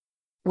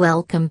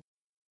Welcome.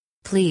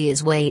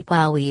 Please wait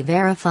while we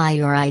verify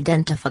your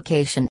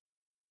identification.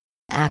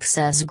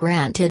 Access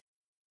granted.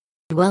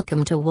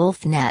 Welcome to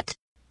WolfNet.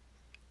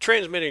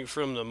 Transmitting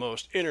from the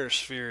most inner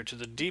sphere to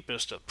the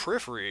deepest of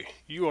periphery,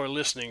 you are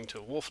listening to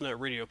WolfNet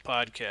Radio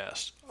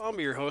Podcast. I'll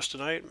be your host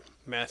tonight,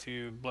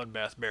 Matthew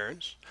Bloodbath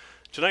Barons.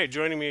 Tonight,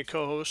 joining me as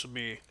co-host will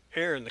be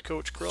Aaron, the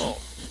Coach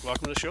Krull.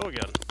 Welcome to the show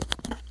again.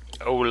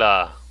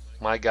 Hola.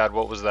 My God,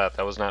 what was that?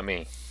 That was not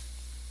me.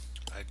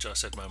 I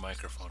adjusted my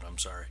microphone. I'm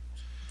sorry.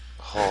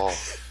 Oh.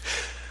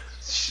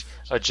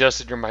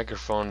 Adjusted your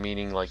microphone,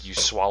 meaning like you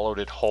swallowed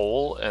it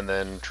whole and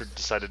then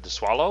decided to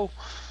swallow?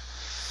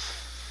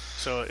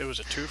 So it was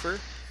a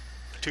twofer?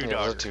 Two-dogger.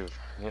 Yeah, it was a two.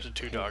 It was a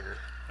two-dogger.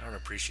 I don't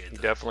appreciate that.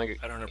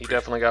 He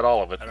definitely got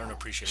all of it. I don't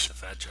appreciate the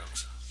fat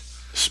jokes.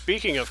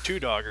 Speaking of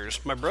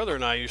two-doggers, my brother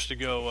and I used to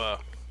go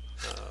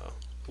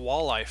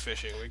walleye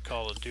fishing. We'd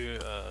call it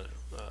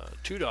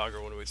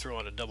two-dogger when we throw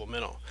on a double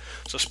minnow.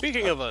 So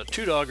speaking of a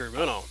two-dogger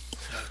minnow,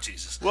 Oh,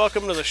 Jesus.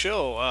 welcome to the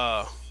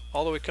show.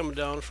 All the way coming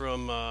down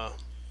from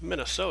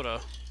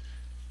Minnesota,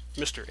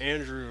 Mr.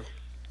 Andrew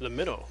the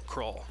Minnow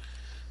Krull.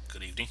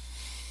 Good evening.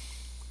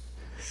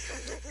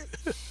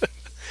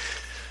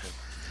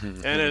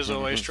 And as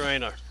always, trying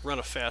to run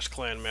a fast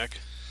clan mech,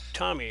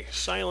 Tommy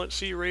Silent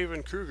Sea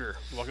Raven Kruger.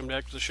 Welcome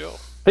back to the show.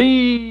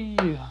 Hey,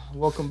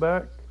 welcome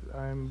back.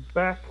 I'm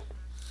back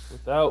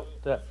without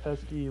that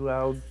pesky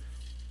loud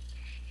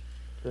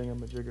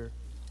thingamajigger.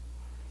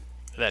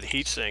 That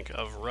heatsink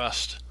of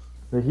rust.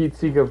 The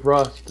heatsink of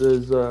rust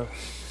is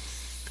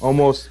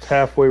almost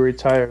halfway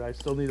retired. I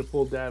still need to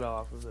pull data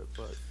off of it,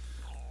 but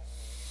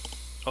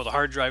Oh, the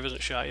hard drive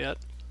isn't shot yet?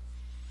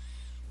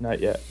 not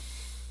yet.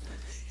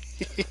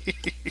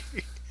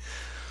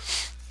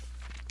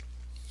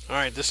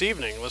 Alright, this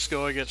evening, let's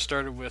go and get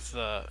started with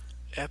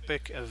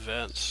epic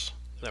events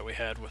that we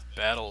had with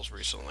battles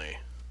recently.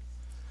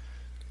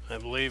 I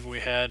believe we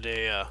had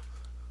a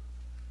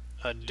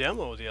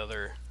demo the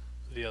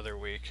other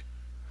week.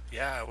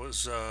 Yeah,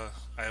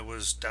 I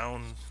was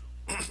down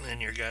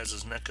in your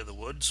guys' neck of the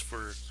woods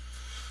for,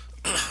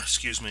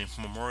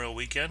 Memorial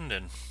Weekend,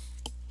 and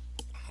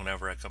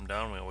whenever I come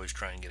down, we always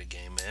try and get a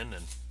game in,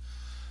 and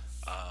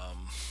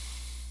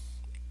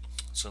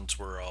since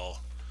we're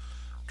all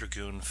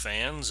Dragoon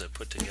fans, I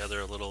put together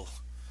a little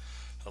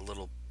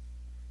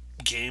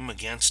game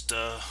against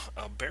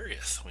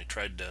Bariath. We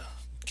tried to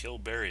kill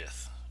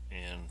Bariath,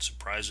 and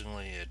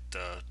surprisingly, it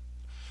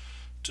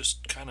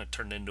just kind of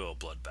turned into a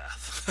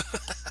bloodbath.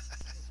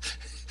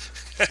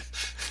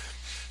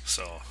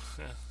 So,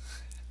 yeah.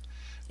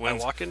 I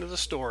walk into the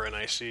store and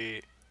I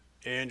see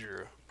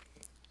Andrew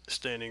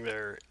standing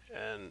there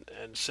and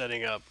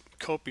setting up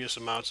copious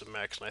amounts of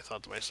mechs, and I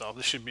thought to myself,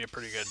 this should be a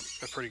pretty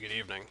good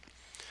evening.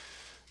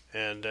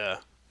 And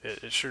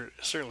it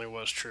certainly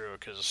was true,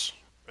 because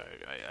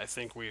I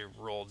think we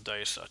rolled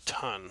dice a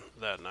ton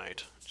that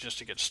night just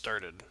to get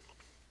started.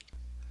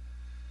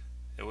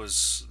 It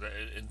was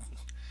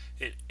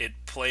it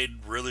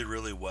played really,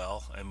 really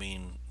well. I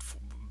mean,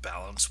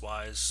 balance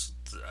wise,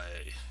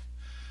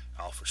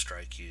 Alpha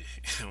Strike, you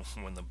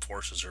when the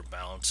forces are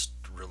balanced,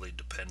 really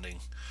depending,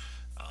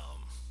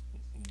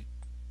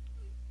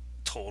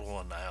 total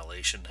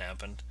annihilation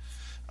happened,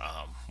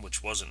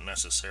 which wasn't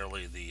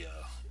necessarily the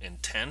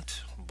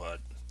intent,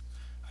 but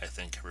I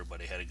think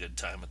everybody had a good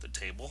time at the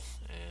table,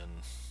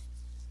 and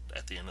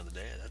at the end of the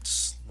day,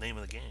 that's the name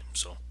of the game.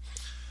 So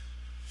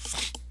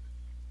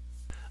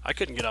I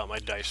couldn't get out my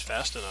dice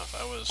fast enough.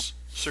 I was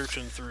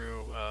searching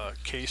through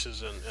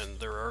cases, and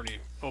there were already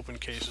open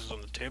cases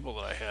on the table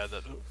that I had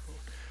that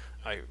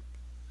I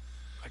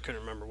couldn't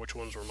remember which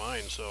ones were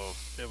mine, so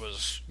it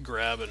was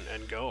grab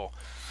and go.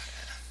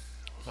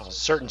 Well,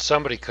 certain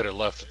somebody could have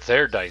left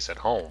their dice at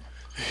home.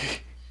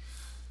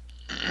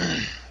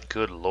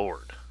 Good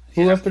Lord.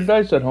 Who left their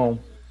dice at home?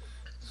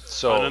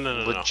 So,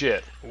 no.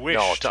 legit.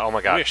 Wished, oh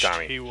my God, wished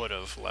Tommy. he would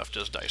have left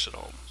his dice at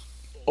home.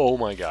 Oh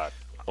my God.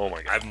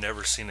 I've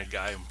never seen a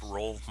guy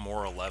roll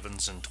more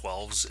 11s and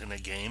 12s in a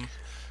game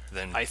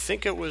than... I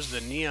think it was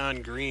the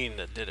neon green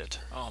that did it.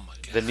 Oh my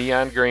God. The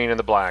neon green and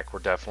the black were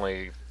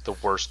definitely the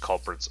worst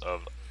culprits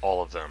of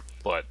all of them.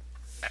 But,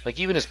 like,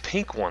 even his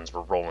pink ones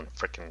were rolling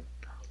freaking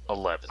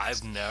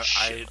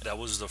 11s. That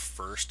was the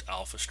first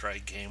Alpha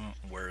Strike game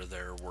where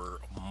there were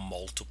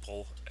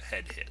multiple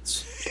head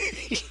hits.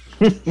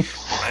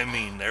 I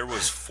mean, there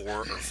was 4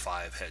 or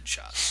 5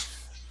 headshots.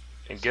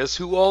 And guess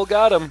who all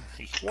got him?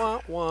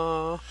 Wah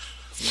wah.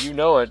 You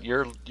know it.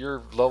 Your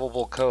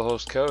lovable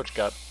co-host coach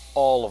got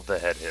all of the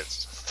head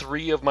hits.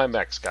 3 of my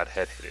mechs got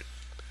head hitted.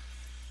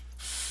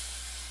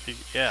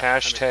 Yeah.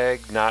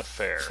 Hashtag not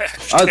fair.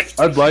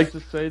 I'd like to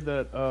say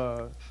that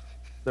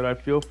that I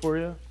feel for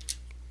you,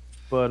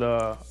 but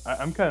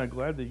I'm kind of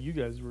glad that you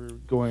guys were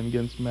going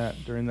against Matt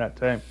during that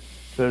time,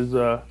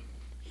 because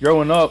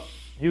growing up,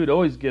 he would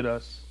alway get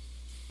us.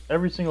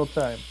 Every single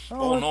time.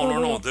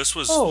 No. This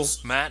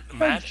was Matt.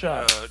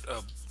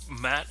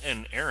 Matt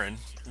and Aaron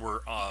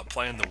were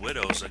playing the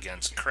Widows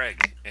against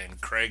Craig, and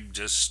Craig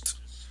just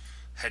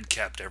head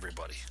capped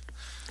everybody.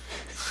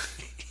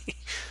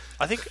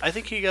 I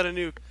think he got a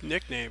new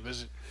nickname.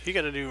 He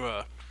got a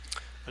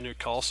new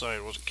call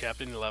sign? Was it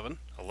Captain 11?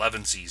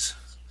 11 Z's.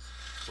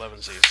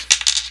 11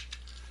 Z's.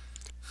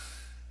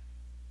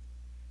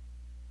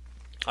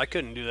 I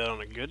couldn't do that on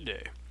a good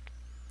day.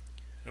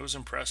 It was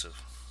impressive.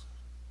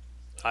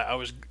 I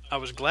was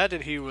glad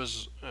that he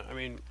was. I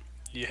mean,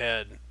 you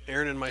had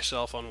Aaron and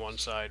myself on one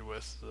side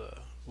with the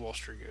Wolf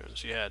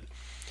Dragoons. You had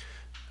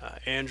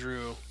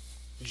Andrew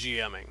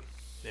GMing,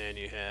 and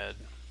you had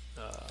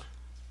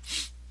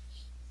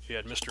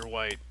Mr.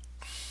 White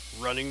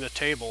running the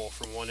table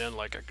from one end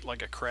like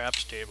a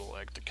craps table,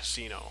 like the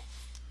casino.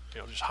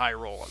 Just high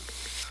rolling.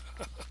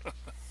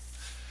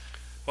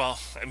 Well,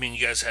 I mean,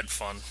 you guys had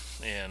fun,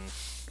 and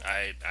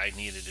I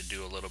needed to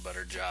do a little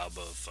better job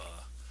of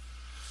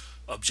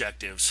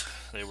objectives.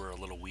 They were a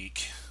little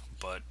weak,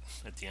 but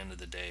at the end of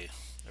the day,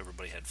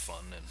 everybody had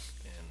fun, and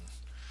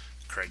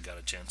Craig got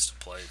a chance to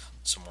play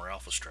some more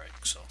Alpha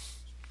Strike. So,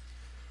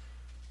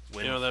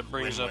 that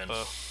brings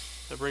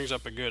win-win.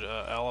 up a good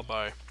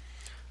alibi.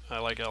 I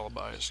like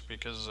alibis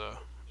because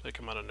they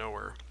come out of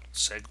nowhere.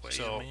 Segue,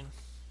 So- you mean?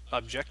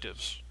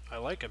 Objectives. I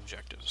like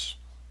objectives.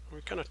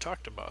 We kind of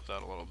talked about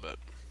that a little bit.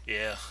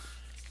 Yeah.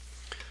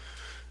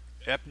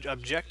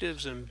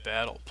 Objectives in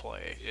battle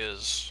play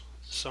is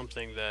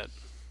something that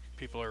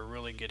people are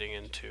really getting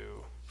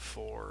into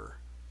for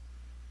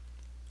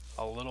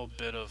a little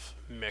bit of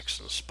mix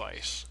and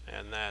spice,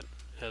 and that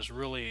has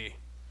really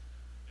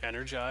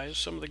energized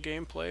some of the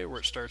gameplay where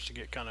it starts to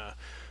get kind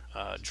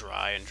of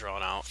dry and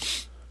drawn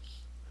out.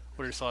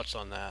 What are your thoughts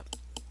on that?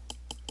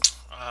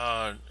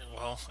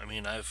 Well, I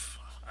mean, I've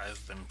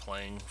been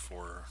playing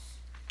for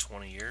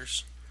 20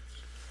 years,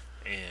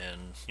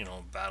 and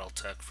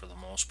BattleTech for the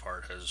most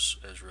part has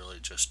really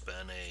just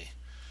been a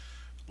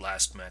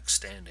last mech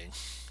standing.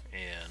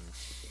 And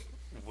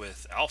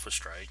with Alpha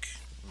Strike,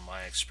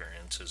 my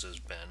experiences has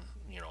been,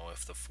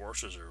 if the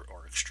forces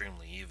are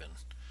extremely even,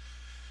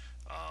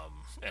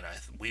 and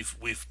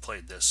we've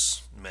played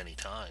this many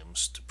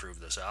times to prove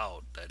this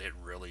out, that it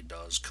really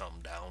does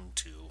come down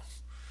to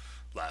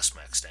last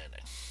mech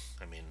standing.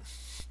 I mean,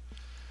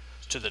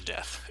 To the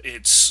death.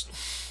 it's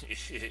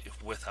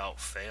without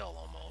fail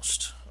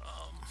almost.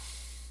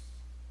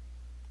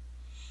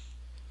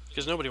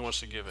 Because nobody wants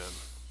to give in.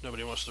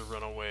 Nobody wants to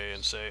run away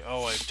and say,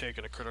 "Oh, I've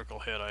taken a critical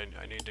hit.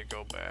 I need to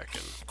go back."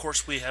 And Of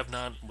course, we have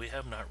not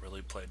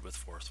really played with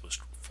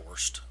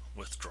forced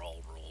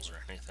withdrawal rules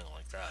or anything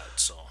like that.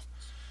 So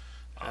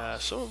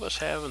some of us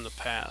have in the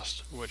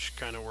past, which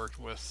kind of worked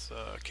with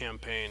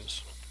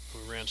campaigns.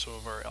 We ran some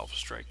of our Alpha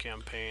Strike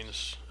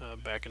campaigns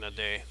back in the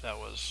day. That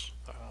was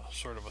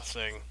sort of a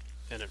thing,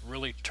 and it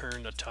really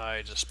turned the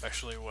tides,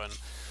 especially when,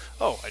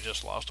 I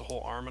just lost a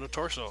whole arm and a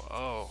torso.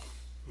 Oh,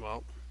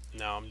 well,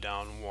 now I'm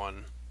down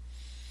one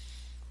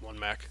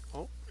mech.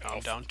 Oh, now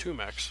I'm down two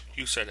mechs.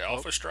 you said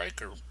Alpha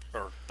Strike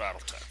or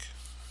BattleTech?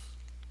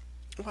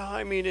 Well,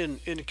 I mean,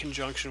 in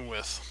conjunction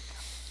with,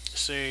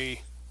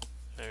 say,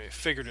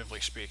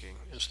 figuratively speaking,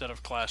 instead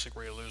of classic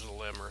where you lose a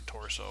limb or a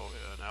torso,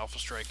 in Alpha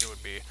Strike it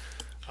would be,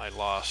 I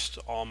lost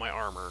all my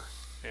armor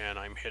and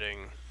I'm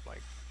hitting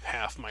like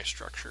half my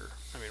structure.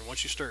 I mean,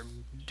 once you start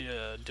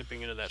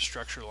dipping into that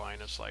structure line,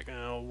 it's like,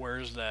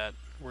 where's that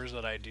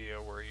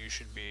idea where you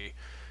should be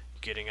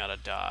getting out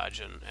of dodge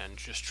and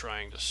just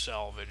trying to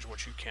salvage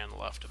what you can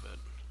left of it.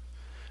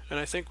 And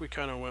I think we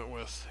kind of went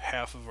with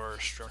half of our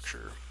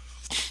structure.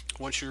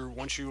 Once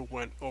you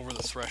went over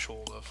the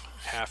threshold of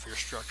half your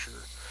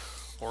structure,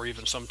 or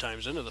even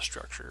sometimes into the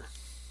structure,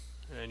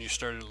 and you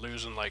started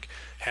losing like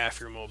half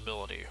your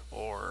mobility,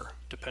 or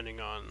depending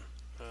on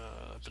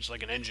if it's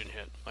like an engine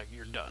hit, like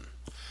you're done.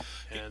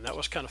 And that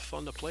was kind of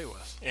fun to play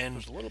with. And it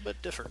was a little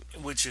bit different.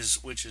 Which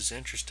is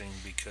interesting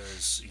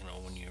because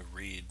when you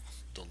read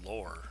the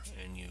lore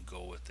and you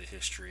go with the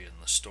history and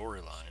the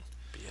storyline,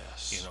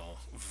 Yes.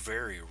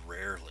 very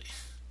rarely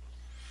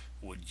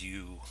would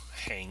you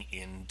hang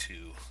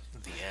into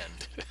the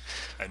end.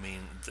 I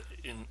mean,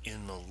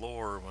 in the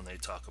lore, when they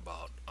talk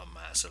about a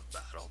massive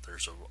battle,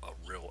 there's a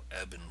real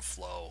ebb and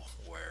flow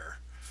where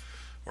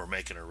we're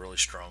making a really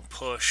strong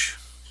push.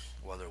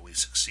 Whether we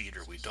succeed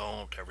or we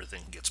don't,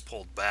 everything gets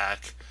pulled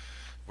back.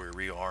 We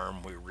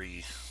rearm, we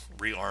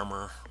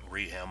re-armor,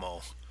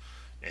 re-ammo,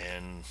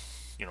 and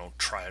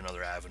try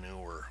another avenue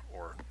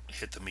or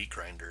hit the meat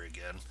grinder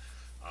again.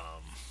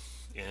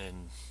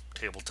 In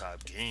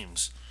tabletop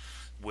games,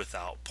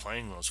 without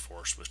playing those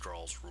forced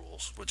withdrawals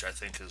rules, which I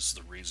think is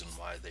the reason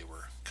why they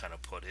were kind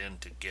of put in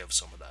to give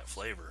some of that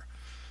flavor.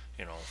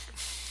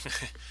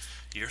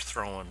 You're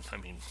throwing, I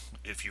mean,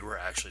 if you were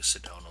actually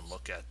sit down and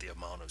look at the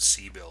amount of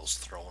C-bills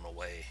thrown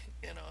away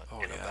in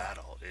a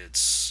battle,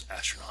 it's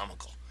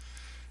astronomical.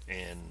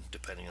 And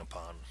depending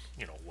upon,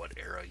 what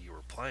era you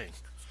were playing,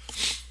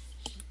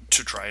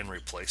 to try and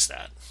replace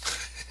that,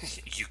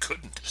 you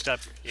couldn't. Stop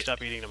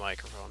eating the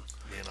microphone.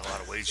 In a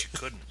lot of ways, you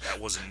couldn't. That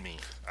wasn't me.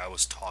 I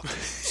was talking,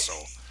 so.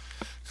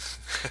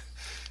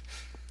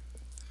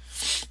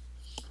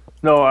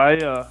 No,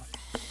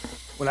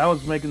 when I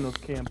was making those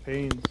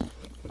campaigns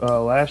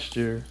last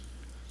year,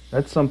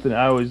 that's something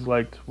I always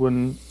liked.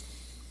 When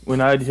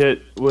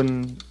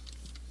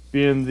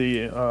being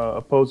the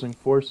opposing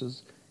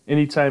forces,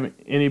 anytime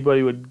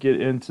anybody would get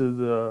into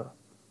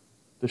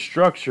the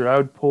structure, I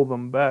would pull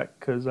them back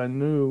because I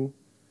knew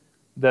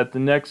that the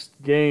next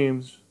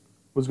games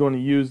was going to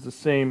use the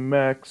same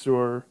mechs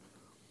or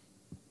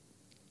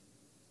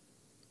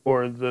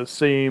the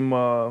same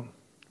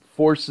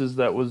forces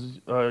that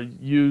was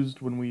used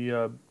when we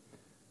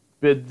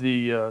bid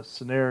the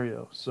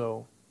scenario.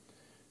 So,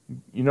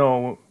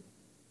 when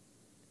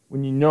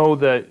you know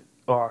that,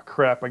 oh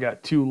crap, I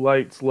got 2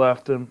 lights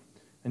left, and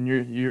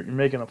you're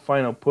making a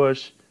final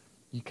push,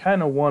 you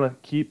kind of want to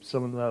keep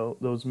some of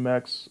those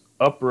mechs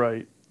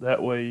upright.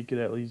 That way you could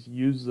at least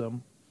use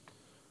them.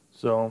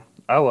 So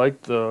I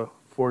like the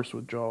force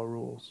withdrawal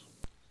rules.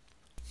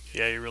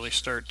 Yeah, you really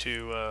start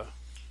to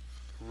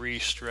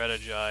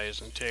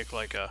re-strategize and take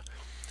like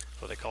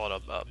what they call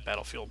it, a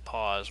battlefield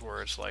pause,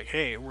 where it's like,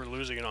 hey, we're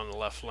losing it on the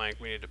left flank,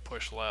 we need to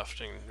push left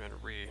and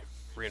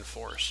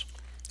reinforce.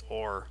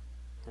 Or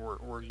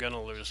we're going to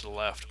lose the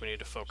left, we need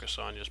to focus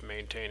on just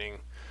maintaining,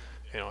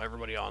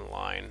 everybody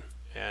online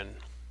and,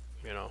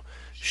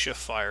 shift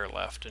fire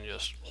left and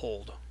just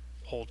hold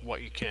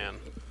what you can.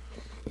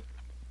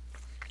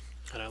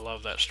 And I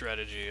love that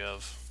strategy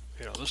of,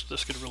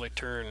 this could really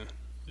turn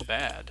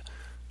bad.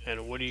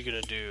 And what are you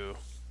going to do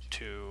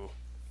to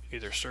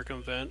either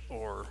circumvent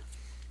or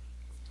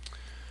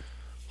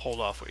hold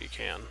off what you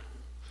can?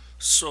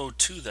 So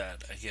to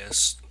that, I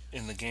guess,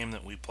 in the game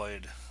that we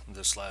played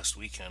this last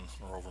weekend,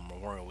 or over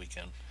Memorial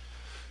Weekend,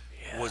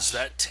 was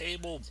that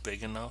table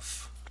big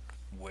enough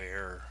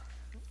where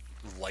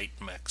light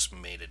mechs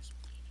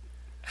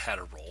had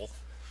a role?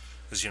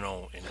 Because,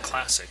 in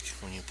Classic,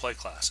 when you play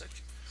Classic,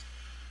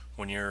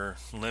 when you're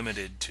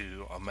limited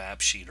to a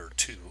map sheet or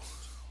 2,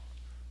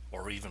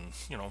 or even,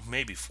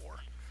 maybe 4,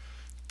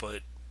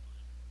 but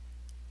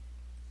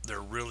there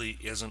really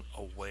isn't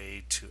a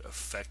way to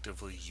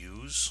effectively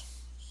use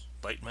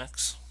light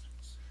mechs.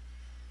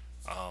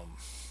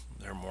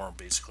 They're more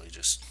basically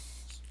just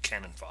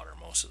cannon fodder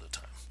most of the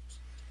time.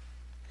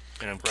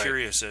 And I'm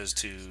curious as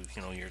to,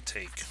 your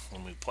take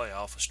when we play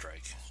Alpha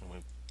Strike.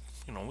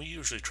 And we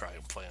usually try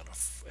and play on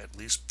at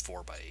least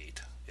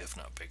 4x8, if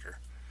not bigger.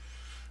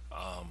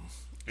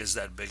 Is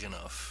that big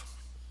enough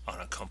on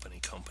a company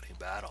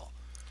battle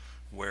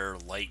where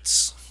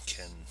lights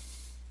can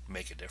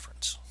make a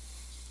difference?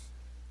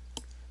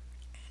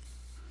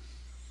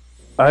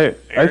 I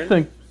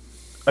think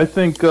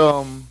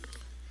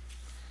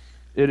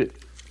it.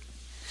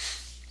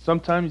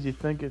 Sometimes you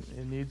think it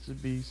needs to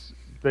be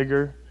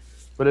bigger,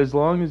 but as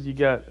long as you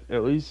got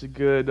at least a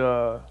good,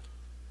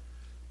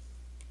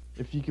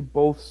 if you could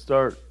both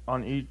start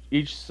on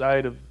each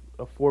side of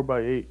a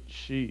 4x8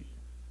 sheet,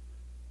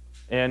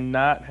 and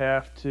not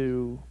have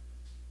to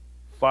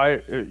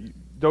fire,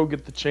 don't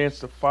get the chance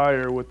to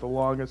fire with the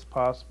longest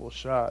possible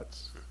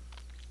shots,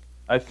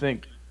 I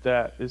think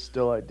that is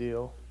still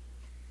ideal.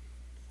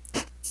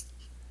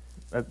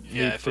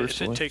 Yeah, if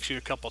it takes you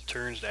a couple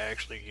turns to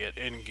actually get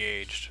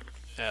engaged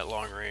at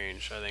long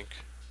range, I think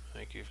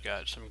you've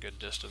got some good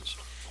distance.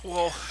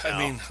 Well,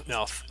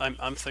 now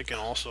I'm thinking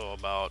also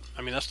about,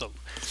 that's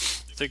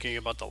thinking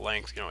about the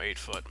length, 8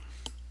 foot.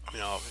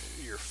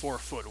 Your 4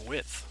 foot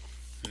width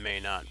may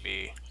not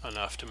be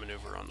enough to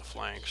maneuver on the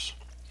flanks,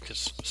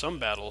 because some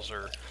battles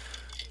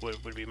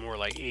would be more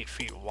like 8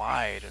 feet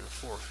wide and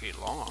 4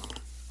 feet long.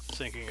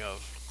 Thinking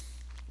of,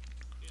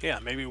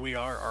 maybe we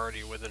are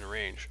already within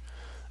range,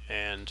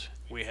 and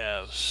we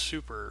have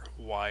super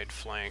wide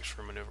flanks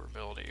for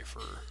maneuverability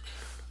for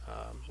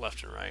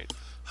left and right.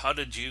 How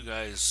did you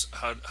guys?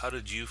 How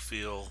did you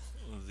feel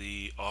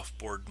the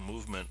off-board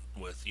movement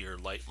with your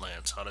light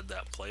lance? How did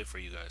that play for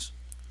you guys?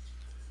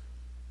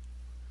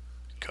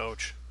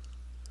 Coach.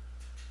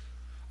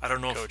 I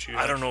don't know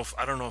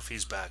if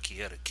he's back.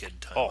 He had a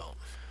kid timeout.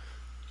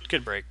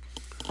 Kid break.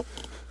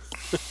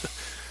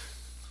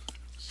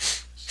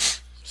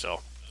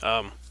 So,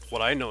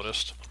 what I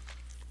noticed,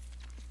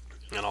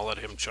 and I'll let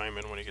him chime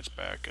in when he gets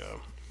back,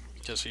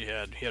 because he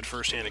had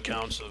first-hand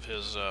accounts of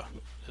his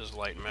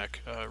light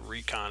mech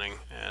reconning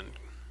and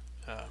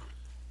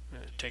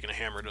taking a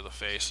hammer to the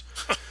face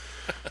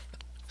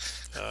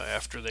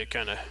after they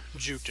kind of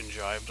juked and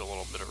jived a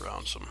little bit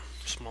around some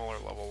smaller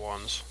level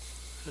 1s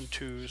and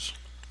 2s.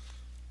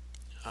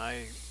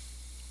 I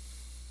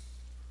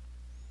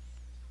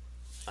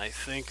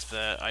think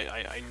that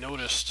I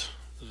noticed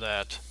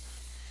that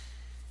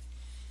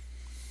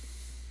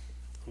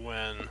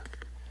when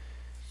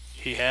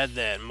he had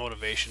that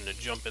motivation to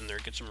jump in there,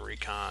 get some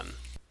recon,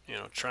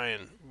 try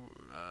and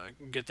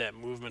get that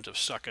movement of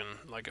sucking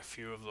like a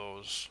few of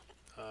those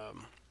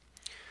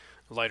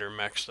lighter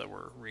mechs that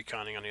were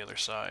reconning on the other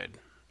side,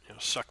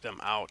 suck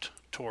them out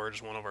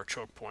towards one of our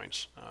choke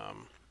points,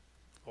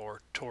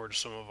 or towards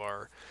some of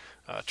our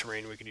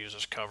terrain we could use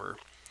as cover.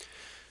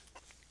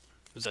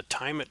 The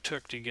time it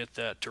took to get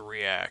that to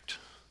react,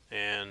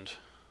 and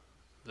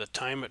the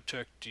time it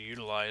took to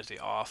utilize the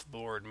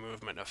off-board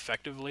movement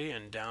effectively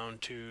and down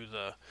to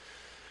the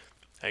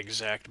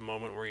exact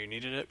moment where you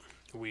needed it,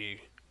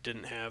 we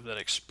didn't have that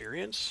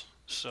experience.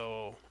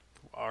 So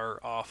our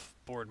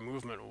off-board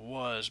movement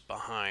was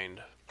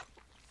behind,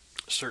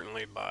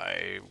 certainly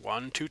by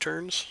 1-2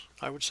 turns,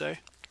 I would say,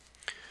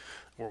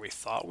 where we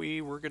thought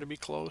we were going to be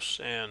close,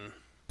 and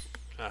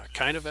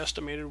kind of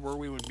estimated where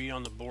we would be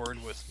on the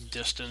board with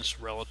distance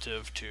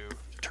relative to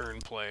turn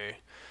play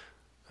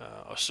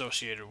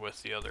associated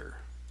with the other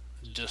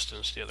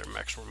distance the other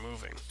mechs were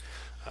moving.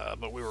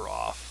 But we were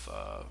off,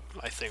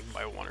 I think,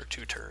 by 1 or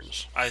 2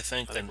 turns. I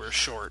think we were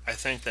short. I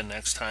think the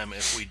next time,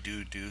 if we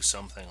do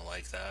something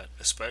like that,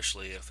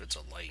 especially if it's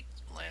a light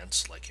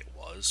lance like it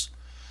was,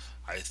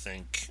 I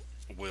think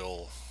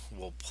we'll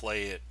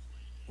play it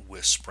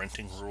with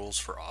sprinting rules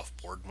for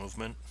off-board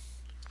movement.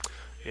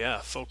 Yeah,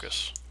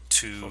 focus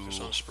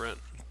on sprint.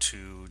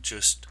 To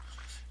just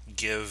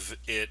give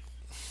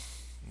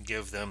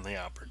them the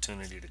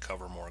opportunity to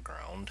cover more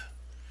ground,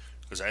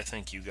 because I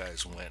think you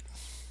guys went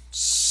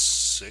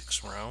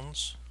 6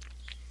 rounds.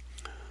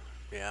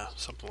 Yeah,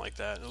 something like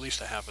that. At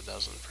least a half a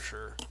dozen for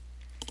sure,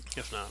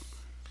 if not,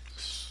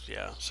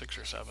 6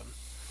 or 7.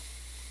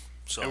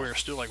 So, and we were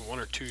still like 1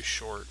 or 2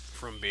 short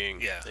from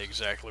being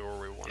exactly where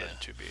we wanted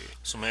to be.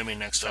 So maybe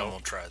next time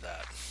we'll try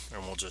that,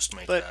 and we'll just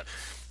make but that.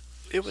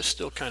 It was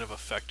still kind of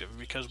effective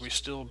because we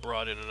still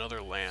brought in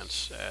another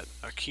lance at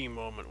a key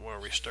moment where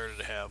we started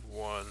to have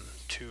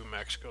 1-2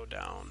 mechs go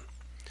down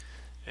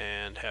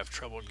and have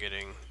trouble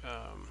getting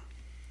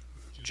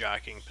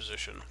jockeying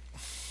position.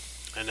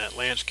 And that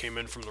lance came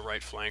in from the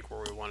right flank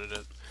where we wanted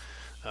it,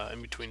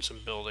 in between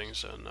some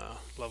buildings and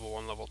level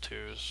 1, level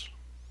 2s.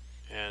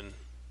 And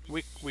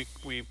we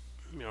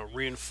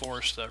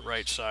reinforced that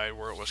right side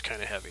where it was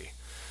kind of heavy.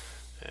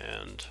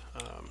 And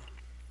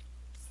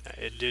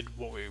it did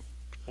what we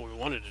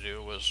wanted to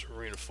do, was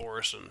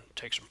reinforce and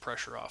take some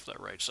pressure off that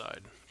right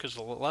side, because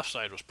the left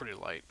side was pretty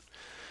light,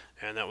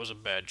 and that was a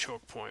bad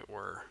choke point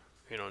where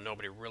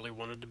nobody really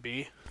wanted to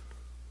be.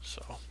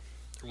 So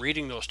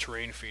reading those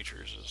terrain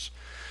features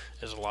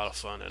is a lot of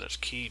fun, and it's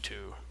key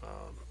to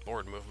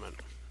board movement.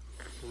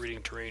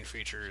 Reading terrain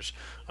features,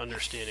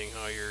 understanding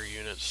how your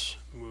units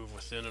move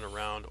within and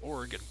around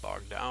or get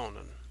bogged down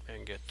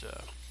and get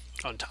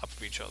on top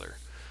of each other.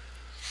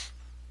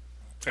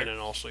 And then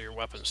also your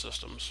weapon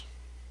systems.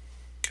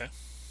 Okay.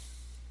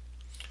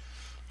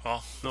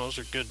 Well, no, those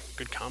are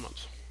good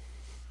comments.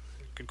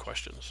 Good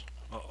questions.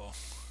 Uh-oh.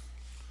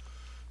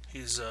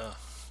 He's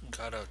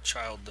got a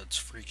child that's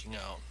freaking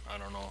out. I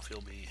don't know if he'll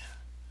be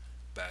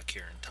back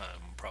here in time.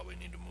 We'll probably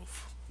need to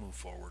move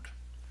forward.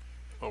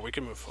 Well, we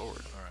can move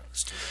forward. All right,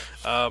 let's do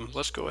that.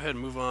 Let's go ahead and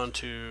move on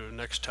to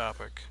next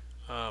topic.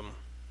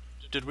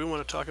 Did we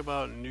want to talk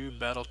about new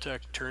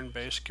BattleTech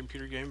turn-based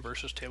computer game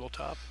versus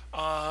tabletop?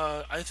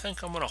 I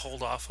think I'm going to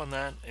hold off on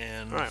that.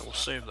 And all right, we'll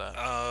save that.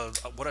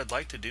 What I'd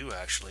like to do,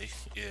 actually,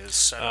 is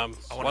set up...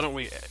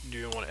 do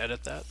you want to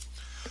edit that?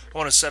 I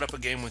want to set up a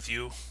game with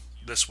you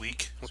this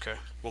week. Okay.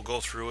 We'll go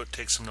through it,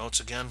 take some notes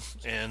again,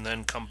 and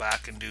then come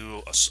back and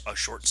do a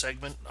short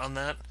segment on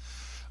that.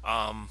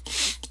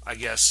 I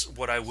guess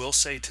what I will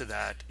say to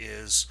that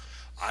is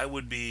I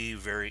would be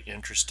very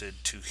interested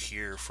to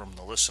hear from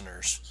the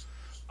listeners.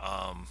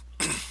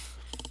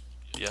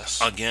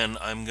 Yes. Again,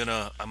 I'm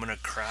gonna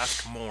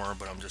craft more,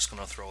 but I'm just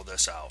gonna throw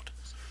this out.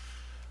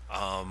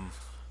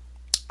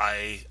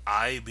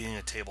 I being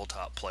a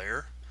tabletop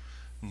player,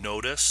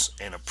 notice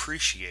and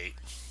appreciate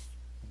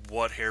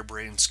what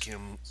harebrained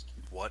schemes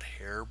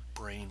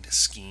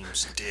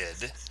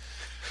did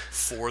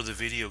for the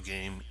video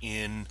game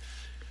in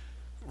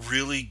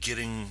really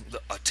getting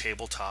a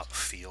tabletop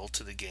feel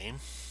to the game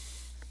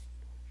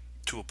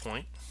to a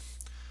point.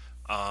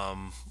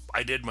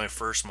 I did my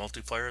first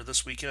multiplayer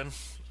this weekend.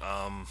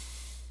 I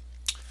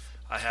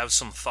have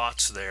some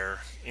thoughts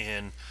there,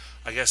 and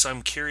I guess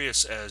I'm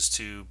curious as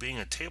to being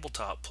a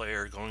tabletop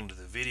player going to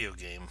the video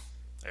game.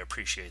 I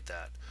appreciate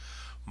that.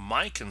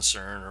 My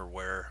concern, or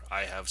where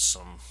I have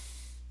some,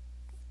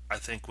 I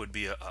think would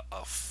be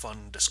a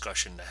fun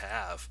discussion to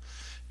have,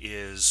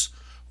 is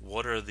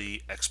what are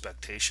the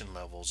expectation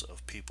levels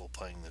of people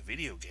playing the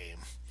video game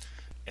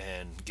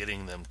and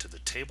getting them to the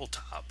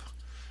tabletop,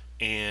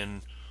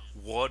 and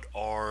what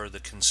are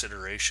the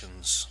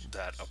considerations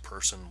that a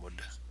person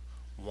would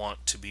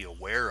want to be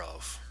aware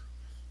of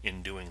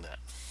in doing that?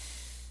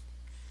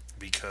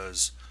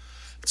 Because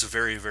it's a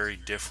very, very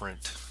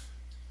different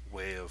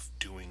way of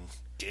doing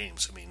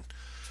games. I mean,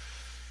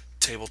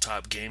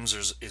 tabletop games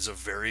is a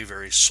very,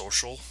 very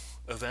social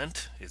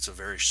event. It's a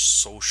very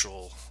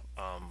social.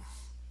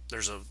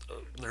 There's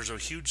a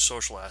huge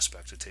social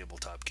aspect to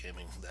tabletop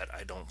gaming that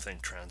I don't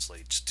think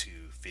translates to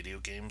video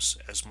games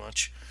as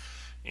much.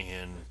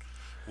 And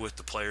with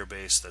the player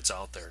base that's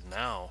out there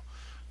now,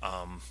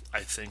 I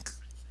think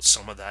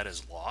some of that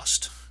is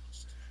lost,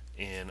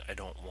 and I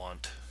don't know.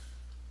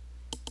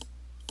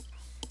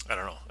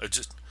 I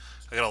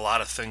got a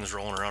lot of things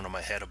rolling around in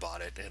my head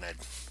about it, and I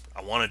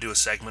want to do a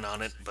segment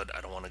on it, but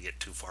I don't want to get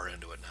too far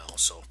into it now,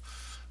 so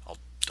I'll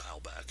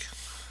dial back.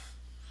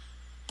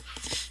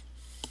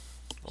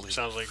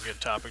 Sounds like a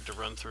good topic to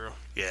run through.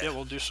 Yeah. Yeah,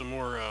 we'll do some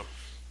more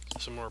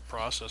some more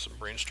process and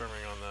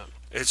brainstorming on that.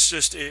 It's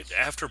just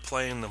after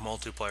playing the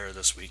multiplayer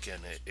this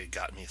weekend, it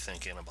got me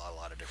thinking about a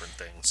lot of different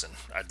things, and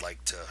I'd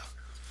like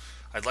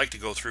to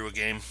go through a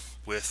game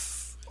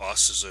with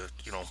us as a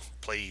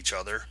play each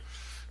other,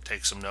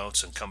 take some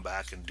notes, and come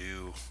back and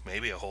do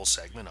maybe a whole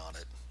segment on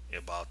it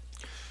about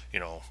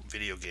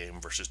video game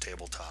versus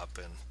tabletop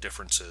and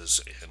differences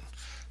and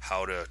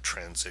how to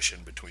transition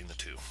between the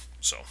two.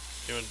 So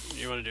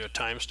You want to do a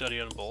time study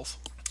on both?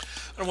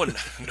 I wouldn't,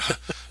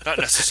 not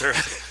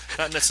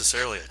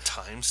necessarily a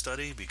time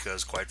study,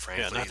 because quite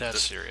frankly, Yeah, not that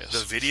serious.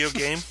 The video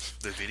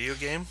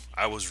game,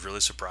 I was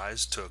really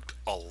surprised took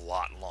a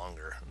lot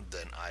longer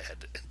than I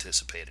had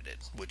anticipated it,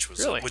 which was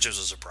Really? a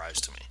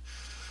surprise to me.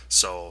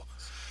 So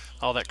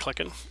All that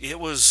clicking? it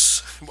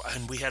was,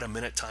 and we had a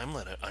minute time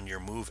limit on your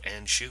move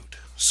and shoot.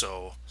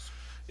 So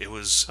it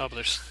was. Oh,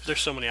 but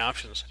there's so many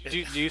options. Do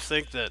you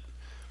think that?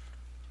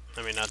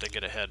 I mean, not to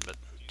get ahead, but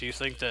do you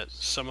think that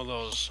some of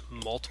those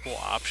multiple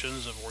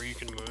options of where you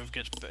can move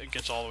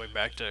gets all the way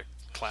back to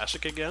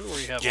classic again, where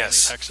you have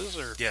Yes. all these hexes?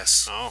 Or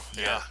Yes. Oh,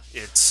 yeah.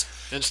 It's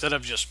Instead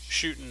of just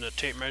shooting the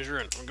tape measure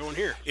and I'm going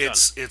here.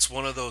 it's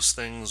one of those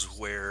things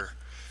where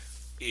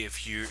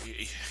if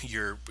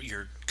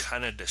you're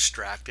kind of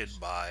distracted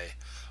by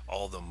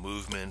all the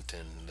movement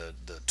and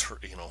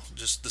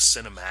just the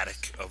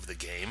cinematic of the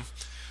game,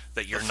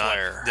 that you're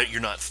flair.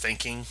 not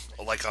thinking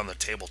like on the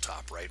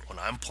tabletop, right? When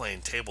I'm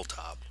playing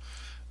tabletop,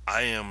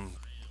 I am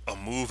a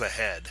move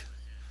ahead,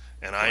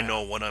 and I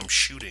know when I'm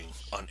shooting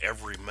on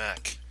every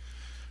mech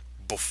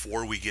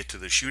before we get to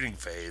the shooting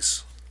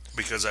phase,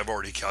 because I've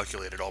already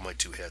calculated all my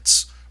 2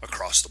 hits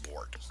across the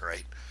board,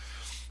 right?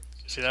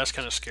 See, that's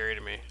kind of scary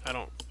to me. I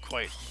don't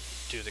quite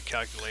do the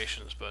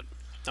calculations, but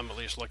I'm at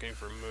least looking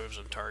for moves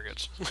and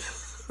targets.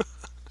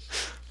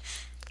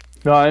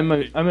 No, I'm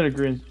in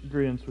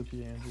agreement with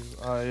you,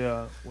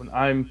 Andrew. When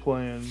I'm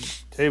playing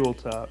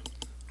tabletop,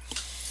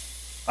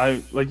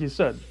 I like you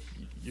said,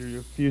 you're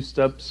a few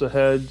steps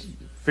ahead.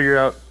 Figure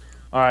out,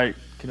 all right,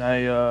 can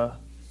I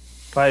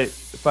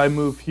if I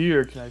move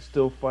here, can I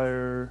still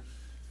fire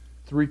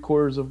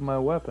 3/4 of my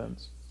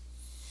weapons,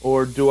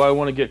 or do I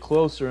want to get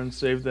closer and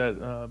save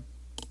that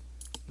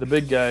the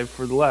big guy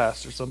for the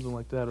last, or something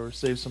like that, or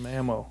save some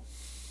ammo?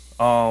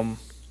 On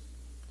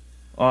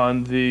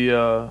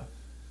the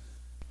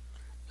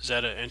Is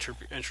that an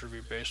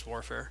entropy-based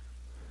warfare?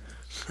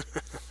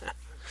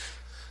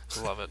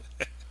 Love it.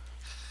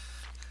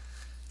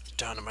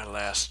 Down to my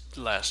last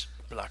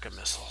block of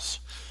missiles.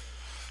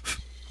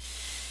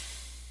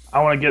 I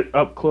want to get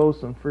up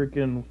close and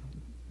freaking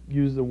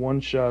use the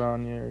one shot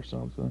on you or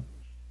something.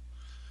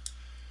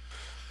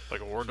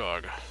 Like a war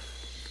dog.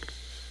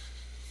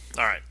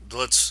 All right,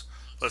 let's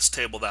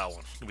table that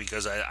one,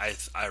 because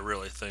I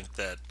really think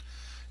that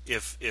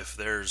if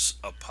there's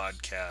a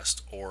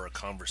podcast or a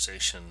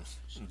conversation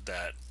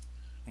that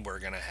we're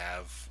gonna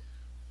have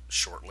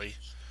shortly,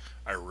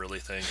 I really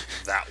think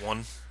that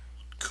one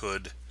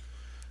could.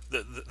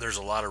 There's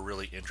a lot of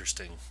really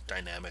interesting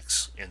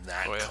dynamics in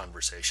that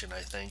conversation.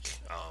 I think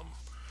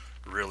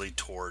really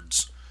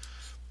towards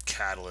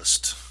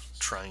Catalyst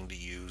trying to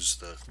use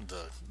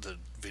the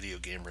video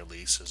game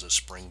release as a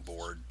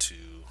springboard to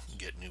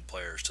get new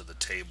players to the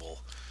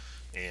table,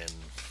 and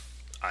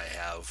I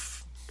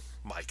have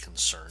my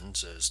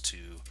concerns as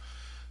to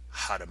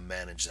how to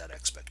manage that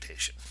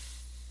expectation,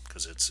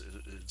 because it's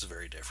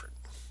very different.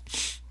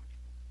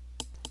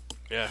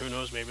 Yeah, who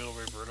knows? Maybe it'll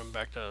revert them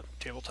back to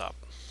tabletop,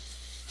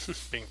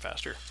 being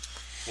faster.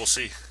 We'll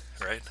see,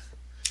 right?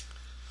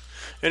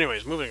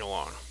 Anyways, moving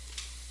along.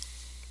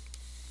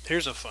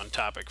 Here's a fun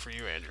topic for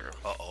you, Andrew.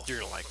 Uh-oh. You're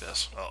gonna like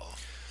this. Uh-oh.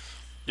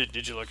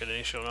 Did you look at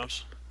any show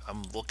notes?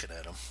 I'm looking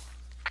at them.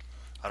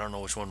 I don't know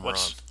which one we're on.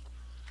 What's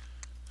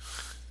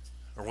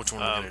Or which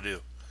one we're going to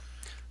do.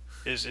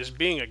 is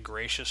being a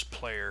gracious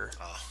player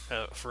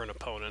for an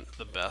opponent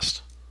the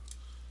best?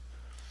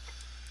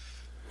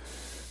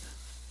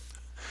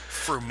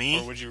 For me,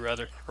 Or would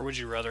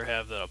you rather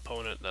have the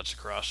opponent that's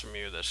across from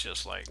you that's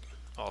just like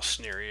all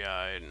sneery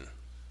eyed and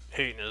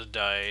hating his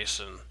dice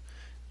and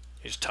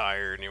he's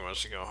tired and he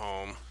wants to go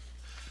home?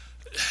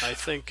 I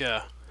think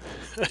go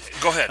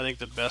ahead. I think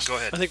the best Go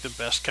ahead. I think the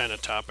best kind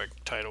of topic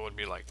title would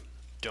be like,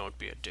 "Don't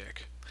be a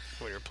dick"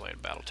 when you're playing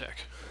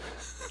BattleTech.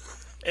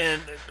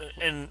 And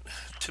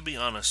to be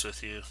honest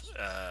with you,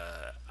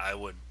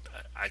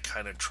 I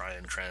kind of try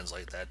and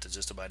translate that to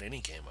just about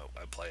any game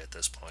I play at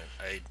this point.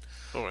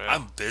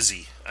 I'm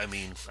busy. I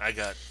mean, I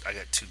got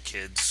 2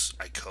 kids.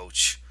 I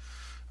coach,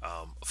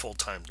 a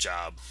full-time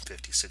job,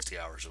 50, 60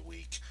 hours a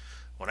week.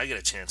 When I get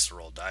a chance to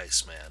roll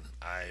dice, man,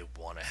 I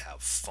want to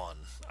have fun.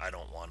 I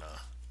don't want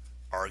to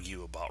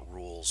argue about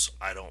rules.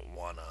 I don't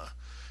want to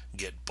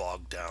get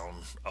bogged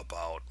down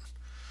about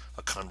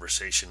a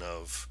conversation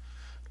of,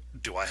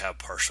 do I have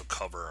partial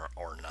cover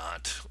or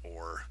not?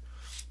 Or,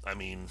 I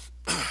mean,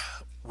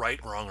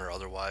 right, wrong, or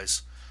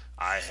otherwise,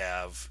 I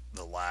have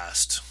the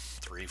last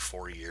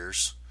 3-4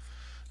 years.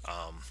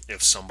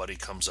 If somebody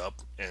comes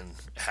up and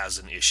has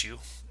an issue,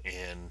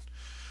 and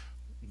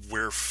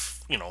we're,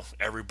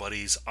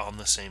 everybody's on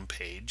the same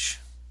page,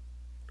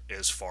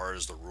 as far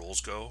as the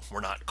rules go.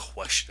 We're not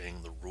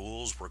questioning the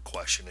rules. We're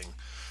questioning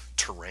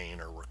terrain,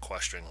 or we're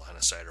questioning line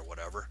of sight or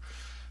whatever.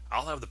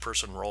 I'll have the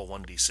person roll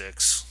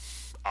 1d6.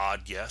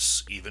 Odd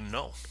yes, even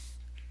no.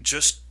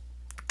 Just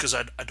because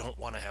I don't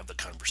want to have the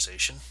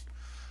conversation.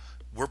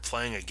 We're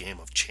playing a game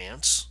of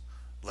chance.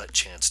 Let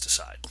chance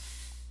decide.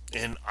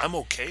 And I'm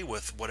okay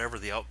with whatever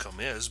the outcome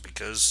is,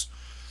 because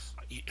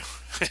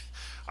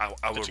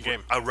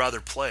I'd rather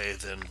play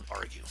than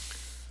argue.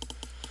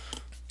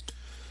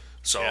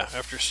 So yeah,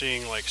 after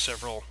seeing like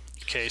several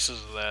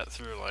cases of that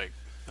through like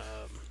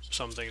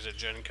some things at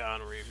Gen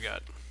Con where you've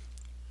got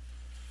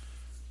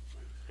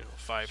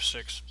 5,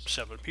 6,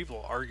 7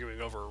 people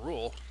arguing over a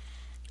rule,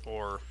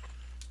 or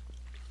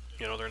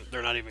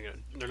they're not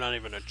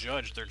even a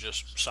judge, they're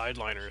just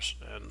sideliners,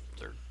 and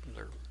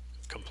they're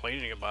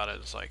complaining about it.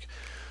 It's like,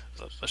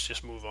 let's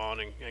just move on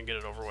and get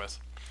it over with.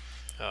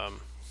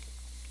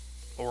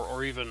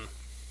 Or even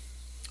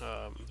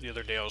the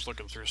other day I was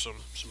looking through some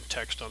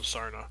text on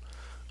Sarna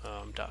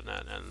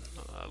 .net, and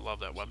I love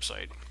that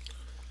website,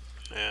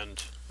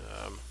 and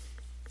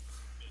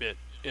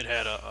it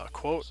had a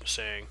quote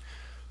saying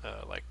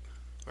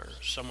or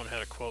someone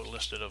had a quote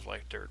listed of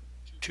like their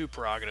 2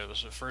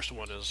 prerogatives. The first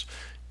one is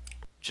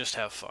just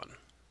have fun.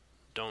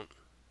 Don't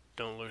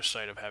lose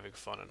sight of having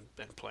fun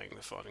and playing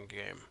the fun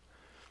game.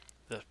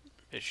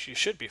 It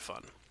should be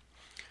fun.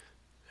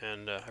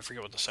 And I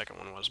forget what the second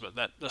one was, but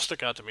that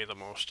stuck out to me the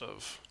most.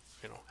 Of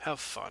have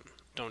fun.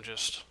 Don't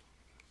just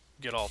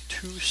get all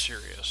too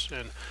serious.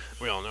 And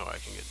we all know I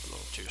can get a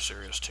little too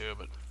serious too,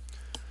 but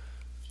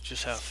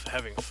just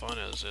having fun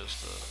is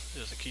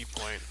the key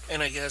point.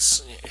 And I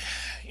guess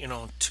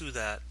to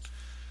that,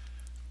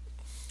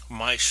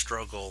 my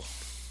struggle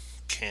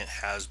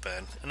has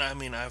been, and I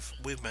mean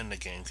we've been to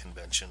game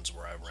conventions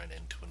where I ran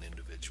into an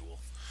individual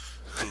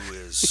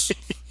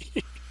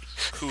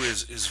who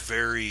is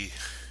very,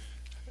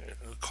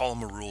 call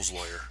him a rules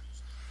lawyer,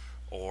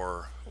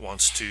 or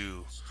wants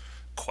to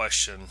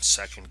question,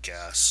 second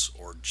guess,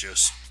 or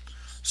just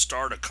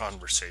start a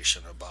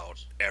conversation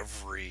about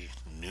every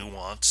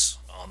nuance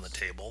on the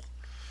table.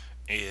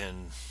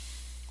 And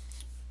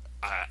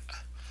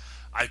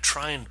I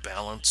try and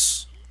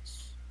balance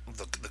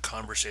the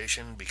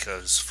conversation,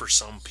 because for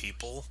some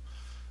people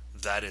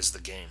that is the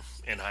game,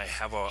 and I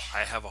have a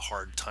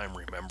hard time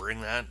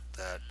remembering that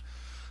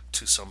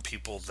to some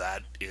people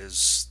that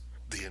is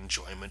the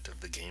enjoyment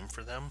of the game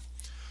for them.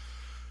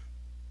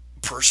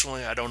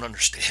 Personally, I don't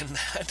understand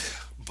that,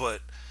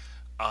 but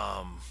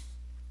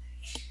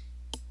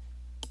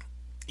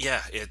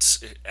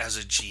it's as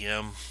a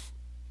GM,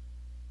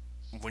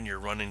 when you're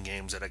running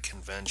games at a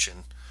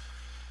convention,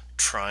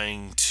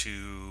 trying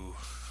to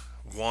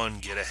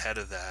get ahead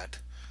of that,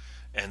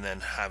 and then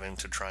having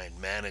to try and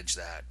manage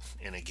that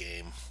in a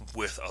game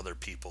with other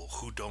people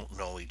who don't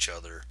know each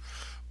other,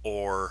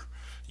 or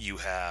you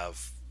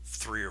have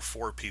 3 or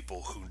 4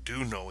 people who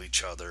do know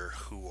each other,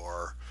 who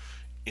are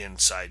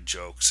inside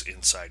jokes,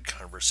 inside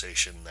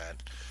conversation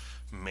that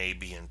may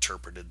be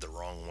interpreted the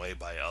wrong way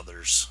by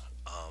others.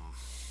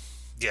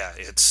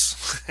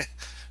 It's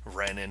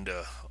ran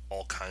into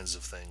all kinds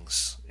of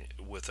things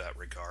with that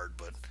regard,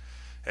 but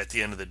at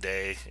the end of the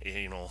day,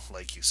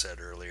 like you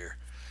said earlier,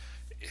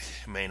 it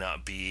may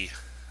not be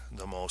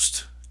the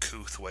most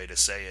couth way to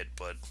say it,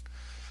 but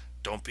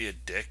don't be a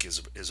dick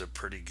is a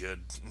pretty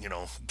good,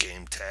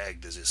 game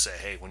tag to just say,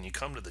 hey, when you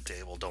come to the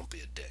table, don't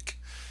be a dick.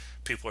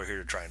 People are here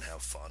to try and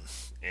have fun,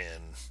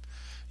 and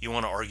you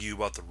want to argue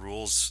about the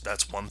rules,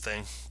 that's one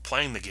thing.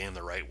 Playing the game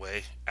the right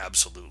way,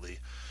 absolutely,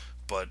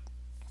 but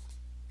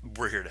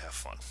we're here to have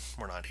fun.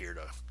 We're not here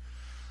to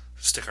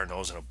stick our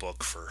nose in a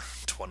book for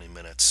 20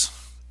 minutes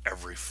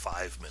every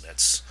 5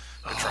 minutes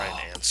to try and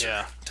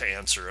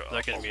answer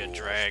that can be a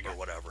drag or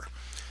whatever.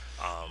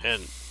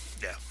 And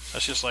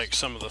that's just like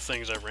some of the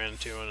things I ran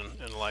into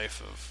in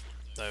life.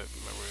 I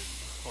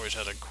always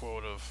had a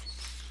quote of,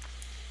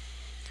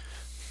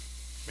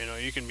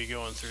 you can be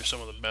going through some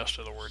of the best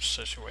or the worst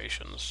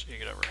situations you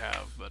could ever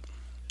have, but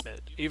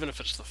even if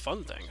it's the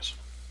fun things,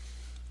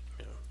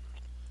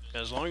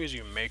 as long as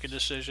you make a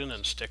decision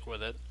and stick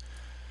with it,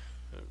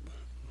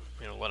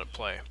 let it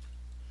play.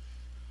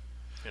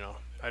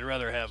 I'd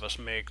rather have us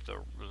make the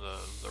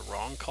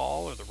wrong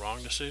call or the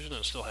wrong decision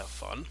and still have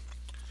fun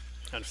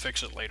and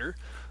fix it later,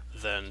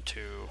 than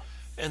to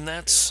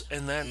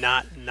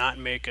not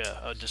make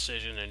a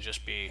decision and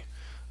just be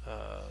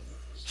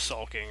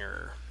sulking,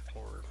 or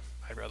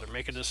I'd rather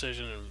make a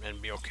decision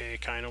and be okay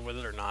kind of with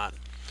it or not,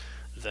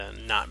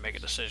 than not make a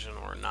decision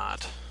or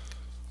not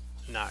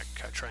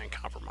try and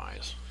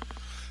compromise.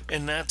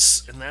 And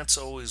that's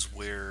always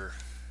where,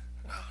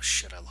 oh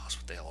shit, I lost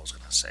what the hell I was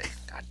gonna say.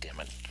 God damn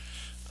it.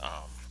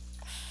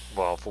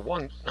 Well, for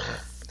one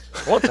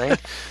thing,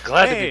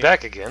 glad to be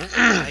back again.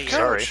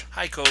 Sorry.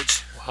 Hi,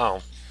 Coach.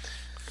 Wow.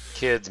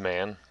 Kids,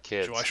 man.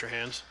 Kids. Did you wash your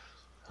hands?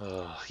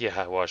 Yeah,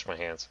 I washed my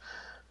hands.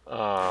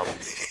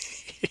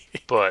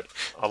 But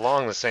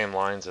along the same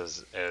lines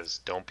as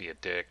don't be a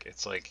dick,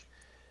 it's like,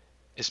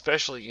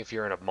 especially if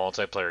you're in a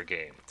multiplayer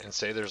game, and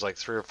say there's like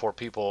 3 or 4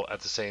 people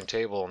at the same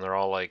table, and they're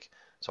all like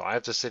So I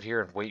have to sit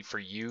here and wait for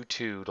you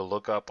two to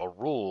look up a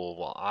rule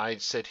while I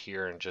sit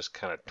here and just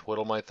kind of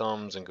twiddle my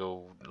thumbs and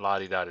go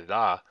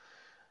la-di-da-di-da.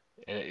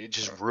 And it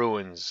just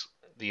ruins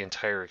the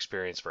entire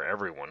experience for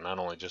everyone, not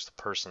only just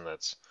the person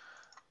that's,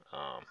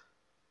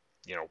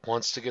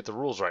 wants to get the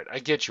rules right. I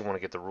get you want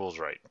to get the rules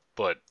right,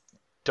 but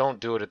don't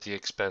do it at the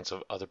expense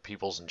of other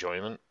people's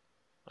enjoyment,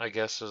 I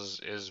guess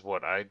is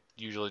what I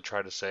usually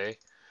try to say.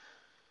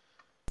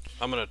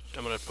 I'm gonna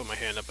put my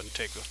hand up and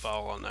take the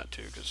foul on that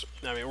too, because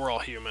I mean we're all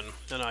human,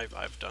 and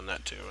I've done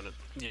that too, and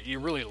you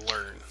really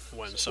learn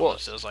when someone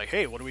says like,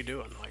 "Hey, what are we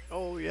doing?" Like,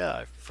 "Oh yeah,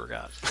 I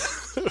forgot."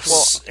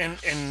 Well, and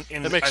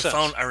that makes sense.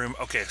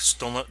 Okay,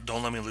 so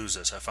don't let me lose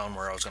this. I found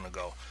where I was going to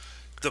go.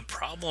 The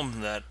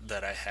problem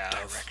that I have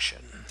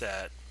Direction.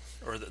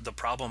 the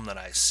problem that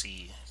I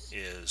see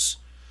is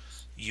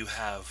you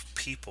have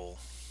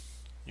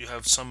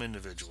some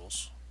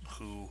individuals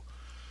who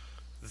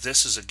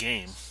this is a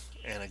game,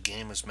 and a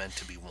game is meant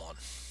to be won,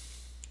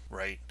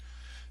 right?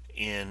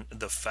 And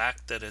the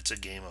fact that it's a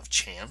game of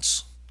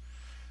chance,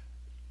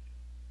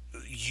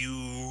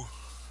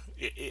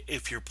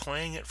 if you're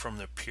playing it from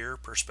the pure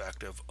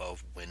perspective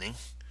of winning,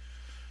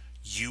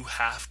 you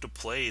have to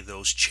play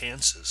those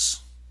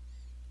chances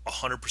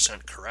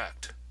 100%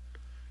 correct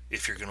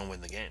if you're going to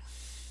win the game,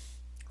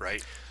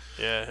 right?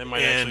 Yeah, it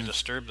might actually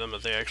disturb them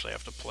that they actually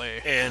have to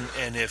play.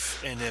 And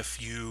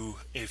if you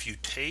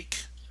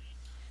take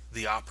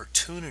the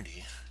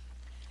opportunity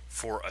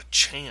for a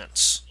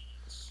chance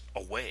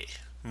away,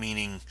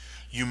 meaning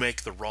you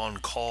make the wrong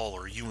call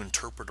or you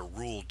interpret a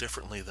rule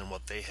differently than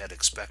what they had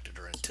expected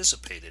or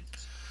anticipated,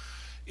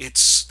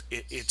 it's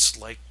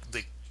like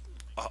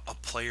a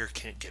player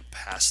can't get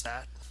past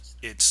that.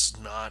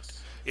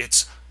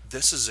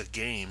 This is a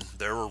game,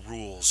 there are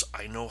rules,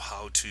 I know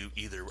how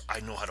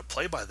to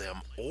play by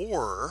them,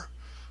 or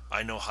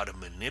I know how to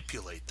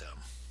manipulate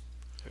them.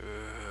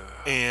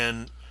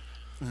 And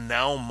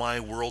now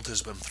my world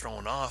has been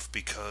thrown off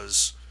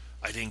because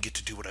I didn't get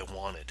to do what I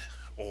wanted,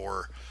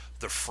 or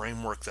the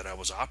framework that I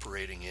was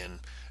operating in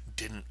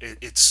didn't.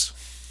 It's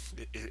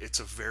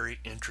a very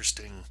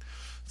interesting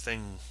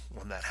thing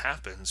when that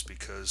happens,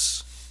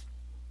 because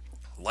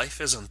life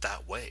isn't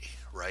that way,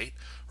 right?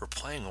 We're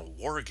playing a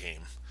war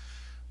game.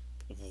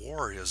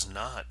 War is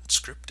not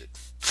scripted.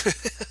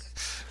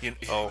 you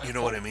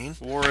know what I mean?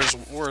 War is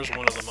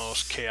one of the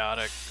most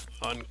chaotic,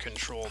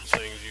 uncontrolled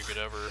things you could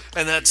ever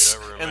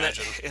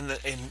imagine.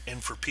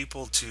 And for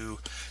people to,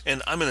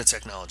 and I'm in the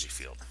technology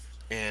field,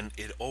 and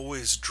it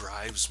always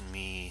drives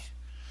me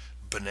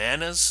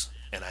bananas,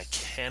 and I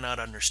cannot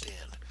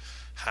understand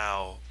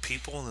how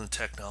people in the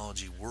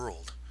technology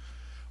world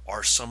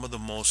are some of the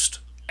most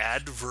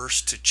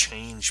adverse to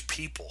change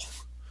people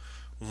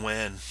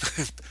when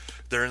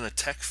they're in the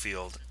tech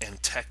field,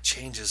 and tech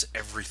changes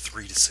every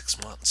 3 to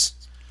 6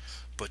 months.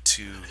 But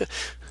to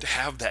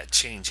have that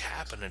change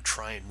happen and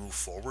try and move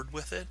forward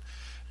with it,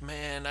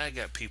 man, I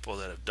got people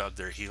that have dug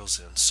their heels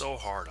in so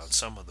hard on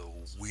some of the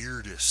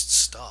weirdest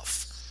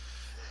stuff.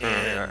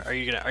 And are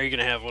you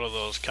gonna have one of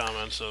those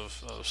comments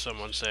of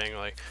someone saying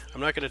like,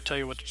 "I'm not gonna tell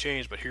you what to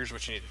change, but here's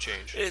what you need to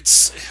change"?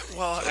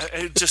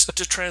 Just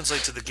to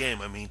translate to the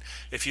game. I mean,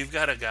 if you've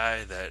got a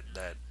guy that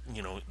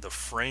the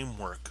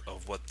framework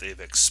of what they've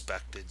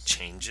expected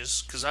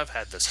changes, because I've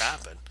had this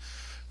happen.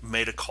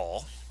 Made a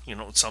call,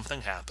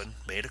 something happened,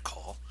 made a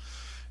call,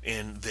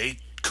 and they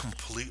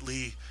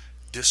completely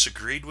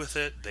disagreed with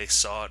it. They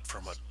saw it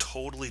from a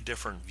totally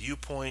different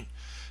viewpoint,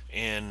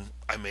 and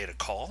I made a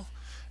call.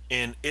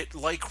 And it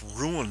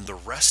ruined the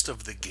rest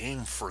of the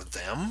game for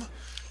them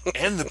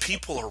and the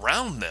people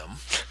around them,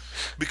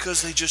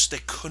 because they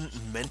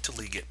couldn't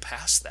mentally get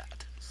past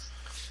that.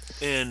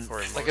 And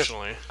or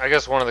emotionally. I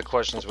guess one of the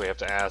questions we have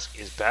to ask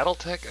is: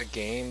 BattleTech a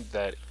game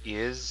that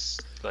is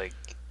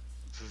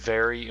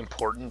very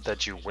important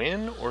that you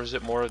win, or is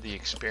it more of the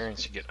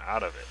experience you get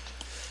out of it?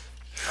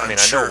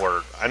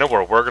 I know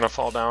where we're gonna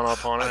fall down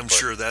upon it. I'm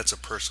sure that's a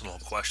personal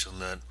question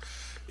that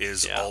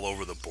is all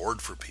over the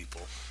board for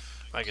people.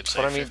 I could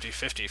say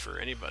 50-50 for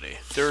anybody.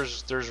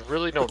 There's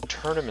really no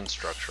tournament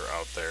structure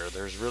out there.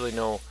 There's really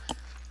no.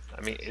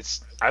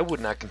 I would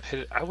not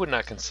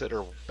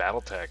consider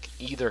BattleTech,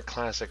 either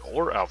Classic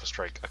or Alpha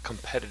Strike, a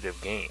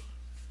competitive game.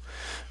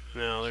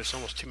 No, there's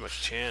almost too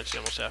much chance. You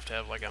almost have to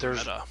have a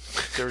meta.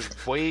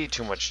 There's way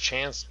too much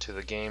chance to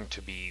the game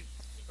to be.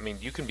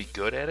 You can be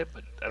good at it,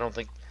 but I don't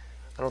think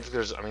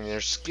there's.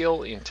 There's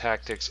skill in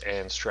tactics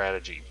and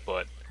strategy,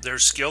 but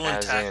there's skill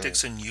in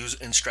tactics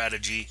and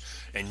strategy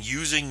and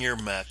using your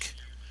mech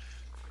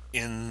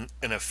in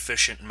an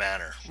efficient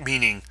manner.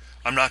 Meaning,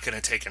 I'm not going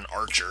to take an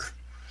archer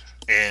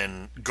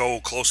and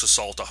go close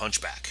assault a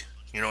hunchback.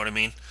 You know what I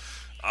mean?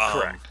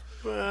 Correct.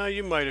 Well,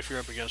 you might if you're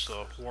up against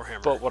the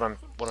Warhammer. But what I'm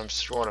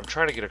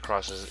trying to get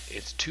across is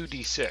it's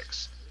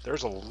 2d6.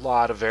 There's a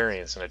lot of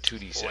variance in a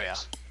 2d6. Oh, yeah.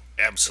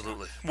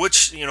 Absolutely.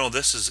 Which,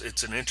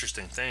 it's an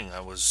interesting thing. I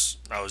was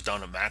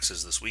down at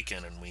Max's this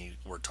weekend, and we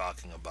were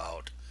talking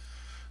about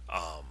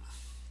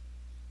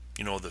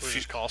What's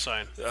his call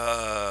sign?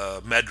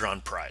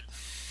 Medron Pride.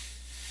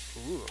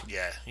 Ooh.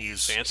 Yeah,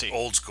 he's fancy.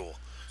 Old school.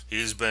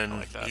 He's been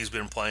like that. he's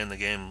been playing the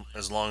game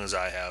as long as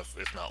I have,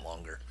 if not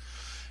longer.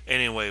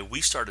 Anyway,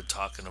 we started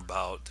talking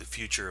about the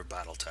future of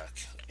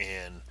BattleTech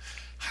and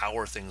how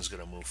are things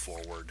going to move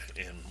forward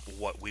and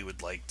what we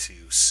would like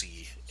to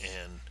see.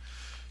 And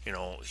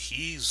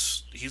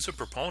he's a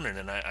proponent,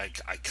 and I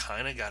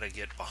kind of got to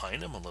get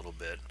behind him a little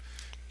bit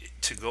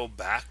to go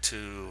back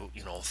to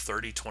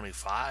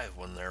 3025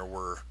 when there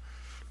were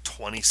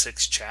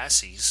 26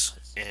 chassis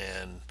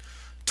and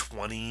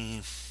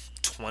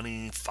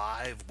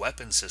 25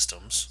 weapon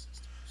systems,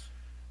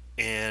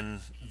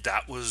 and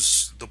that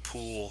was the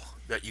pool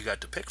that you got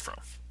to pick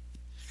from.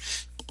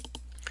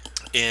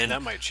 And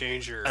that might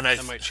change your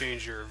might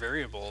change your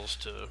variables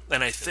to.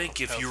 And I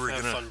think if you were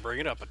have gonna fun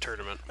bringing up a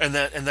tournament,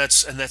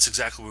 that's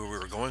exactly where we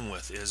were going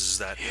with is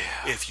that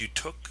if you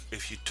took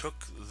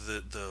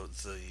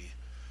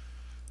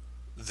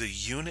the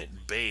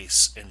unit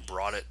base and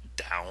brought it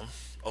down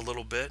a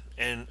little bit,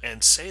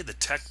 and say the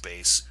tech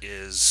base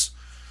is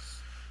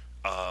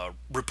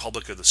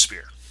Republic of the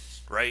Spear,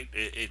 right?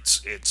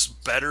 It's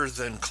better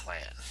than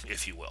Clan,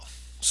 if you will.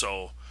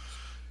 So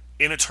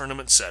in a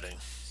tournament setting,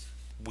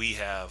 we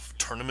have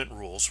tournament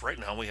rules. Right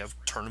now we have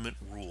tournament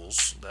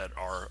rules that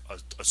are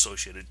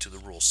associated to the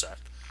rule set.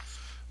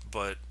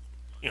 But,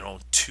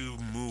 to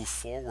move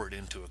forward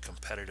into a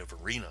competitive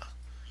arena,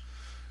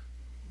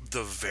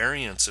 the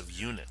variance of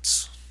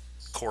units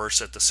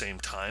course at the same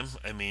time.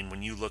 I mean,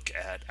 when you look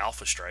at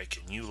Alpha Strike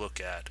and you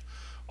look at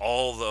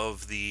all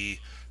of the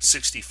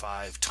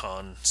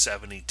 65-ton,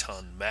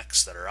 70-ton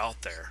mechs that are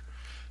out there,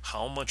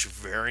 how much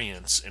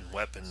variance in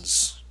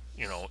weapons,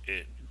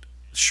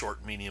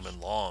 short, medium, and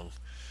long,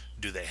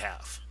 do they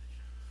have?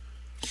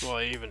 Well,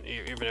 even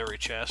every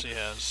chassis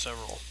has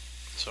several,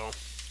 so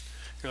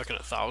you're looking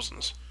at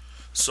thousands.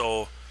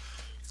 So,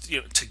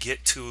 to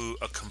get to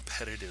a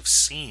competitive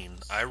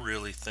scene, I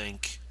really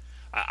think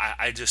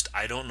I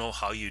don't know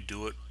how you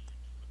do it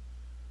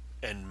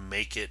and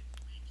make it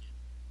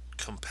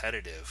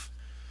competitive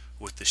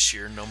with the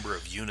sheer number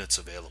of units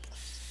available.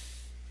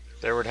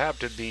 It would have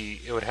to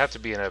be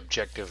an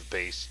objective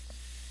based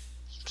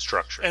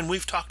structure. And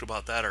we've talked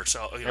about that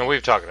ourselves. And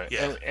we've talked about it.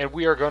 Yeah. And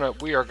we are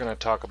gonna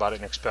talk about it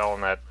and expel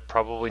on that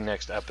probably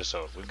next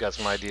episode. We've got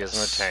some ideas in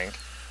the tank.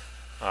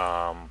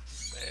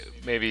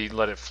 Maybe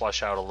let it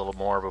flush out a little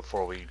more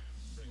before we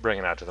bring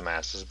it out to the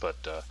masses. But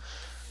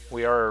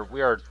we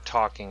are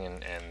talking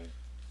and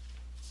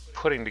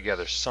putting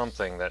together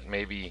something that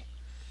maybe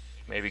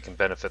can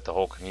benefit the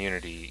whole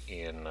community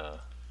in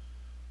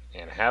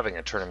having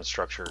a tournament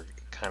structure,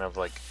 kind of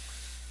like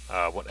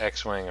what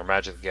X-Wing or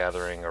Magic the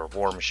Gathering or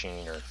War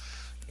Machine or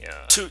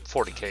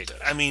 40K does.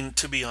 I mean,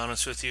 to be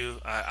honest with you,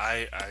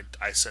 I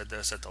said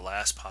this at the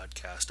last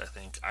podcast. I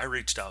think I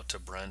reached out to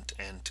Brent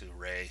and to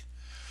Ray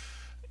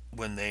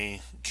when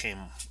it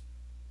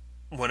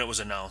was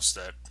announced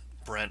that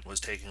Brent was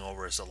taking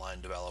over as the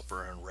line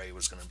developer and Ray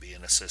was going to be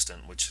an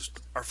assistant, which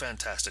are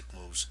fantastic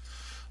moves.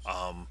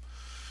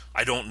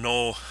 I don't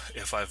know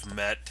if I've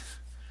met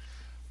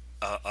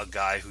a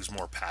guy who's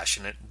more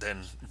passionate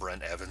than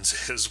Brent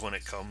Evans is when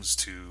it comes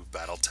to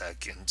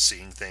BattleTech and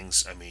seeing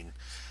things. I mean,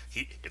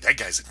 that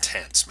guy's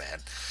intense, man.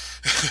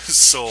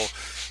 So,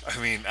 I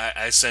mean,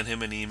 I sent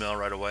him an email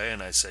right away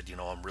and I said,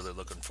 I'm really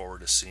looking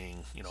forward to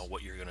seeing,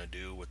 what you're going to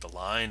do with the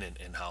line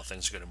and how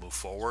things are going to move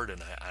forward.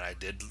 And I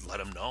did let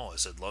him know. I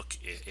said, look,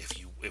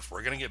 if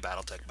we're going to get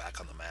BattleTech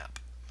back on the map,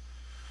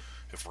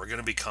 if we're going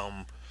to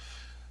become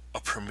a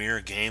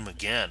premier game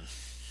again,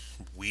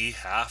 we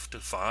have to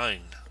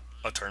find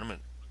a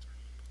tournament,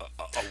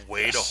 a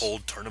way to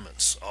hold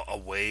tournaments, a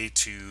way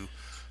to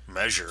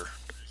measure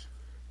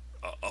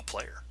a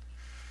player.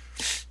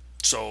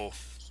 So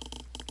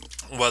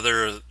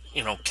whether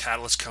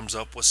Catalyst comes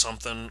up with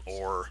something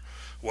or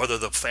whether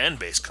the fan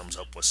base comes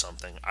up with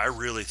something, I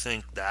really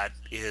think that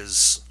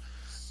is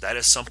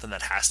something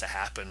that has to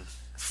happen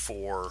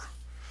for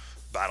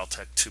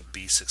BattleTech to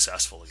be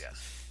successful again.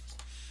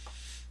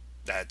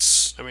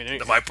 That's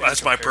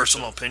my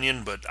personal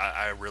opinion, but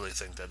I really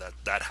think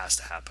that has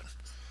to happen.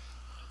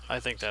 I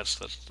think that's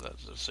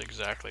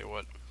exactly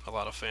what a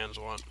lot of fans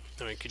want.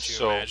 I mean, could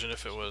you imagine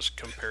if it was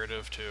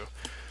comparative to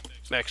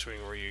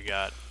X-Wing, where you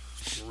got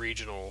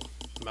regional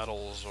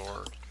medals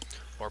or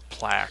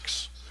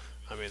plaques?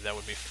 I mean, that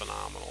would be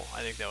phenomenal.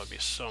 I think that would be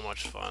so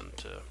much fun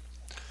to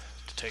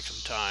take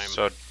some time.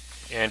 So,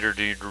 Andrew,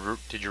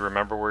 did you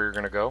remember where you're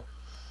going to go?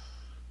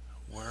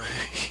 Where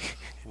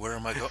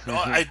am I going? No,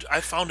 I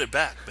found it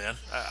back, man.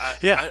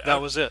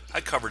 That was it. I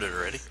covered it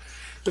already.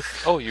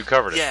 Oh, you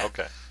covered it. Yeah.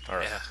 Okay. All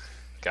right. Yeah.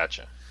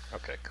 Gotcha.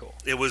 Okay. Cool.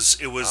 It was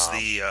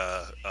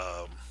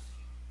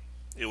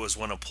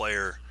when a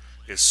player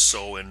is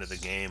so into the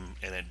game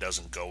and it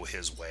doesn't go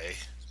his way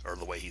or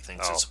the way he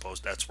thinks it's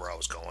supposed. That's where I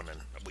was going,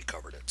 and we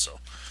covered it. So,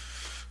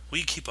 will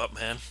you keep up,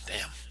 man?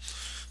 Damn.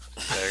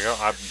 There you go.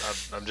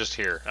 I'm just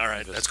here. All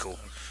right. That's cool.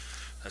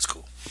 That's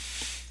cool.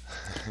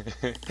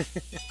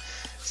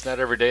 It's not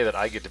every day that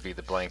I get to be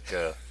the blank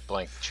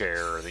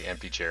chair or the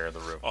empty chair in the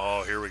room.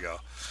 Oh, here we go.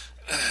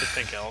 The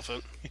pink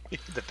elephant.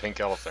 The pink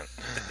elephant.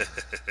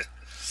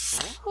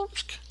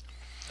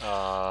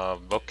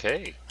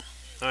 Okay.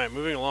 All right,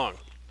 moving along.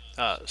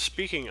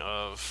 Speaking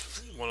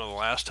of one of the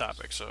last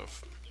topics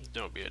of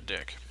don't be a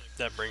dick,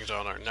 that brings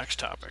on our next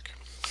topic.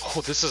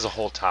 Oh, this is a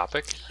whole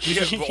topic?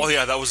 Yeah, well,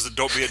 yeah, that was the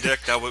don't be a dick.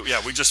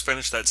 We just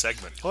finished that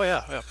segment. Oh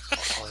yeah, yeah.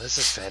 Oh, this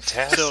is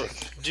fantastic. So,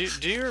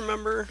 do you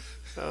remember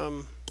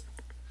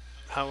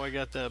how I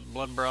got the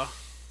blood bra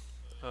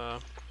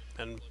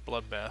and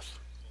bloodbath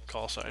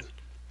call sign?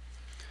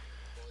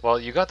 Well,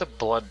 you got the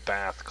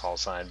bloodbath call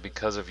sign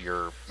because of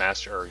your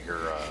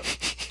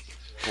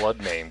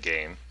blood name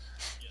game.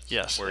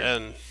 Yes, Where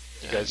and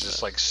you guys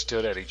just like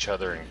stood at each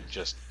other and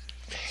just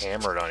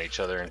hammered on each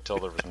other until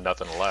there was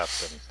nothing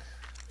left, and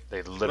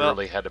they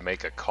literally had to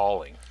make a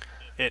calling.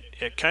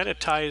 It kind of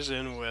ties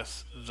in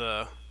with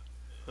the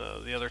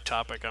other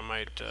topic I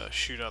might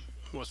shoot up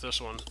with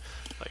this one.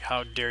 Like,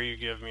 how dare you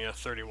give me a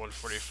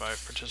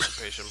 3145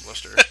 participation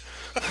blister?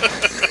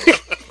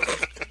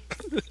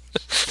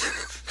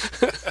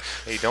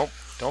 Hey,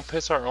 don't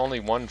piss our only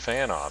one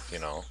fan off. You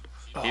know,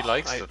 he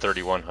likes the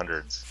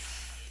 3100s.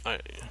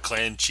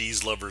 Clan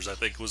cheese lovers, I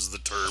think, was the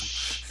term.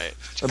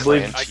 I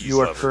believe you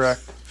are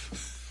correct.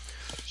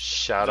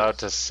 Shout out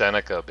to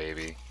Seneca,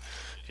 baby.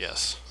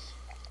 Yes.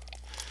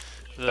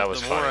 That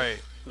was funny.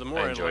 The more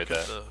I I enjoyed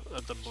look that.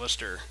 at the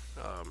blister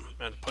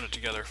and put it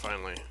together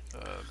finally,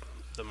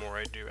 the more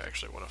I do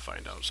actually want to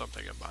find out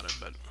something about it.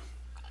 But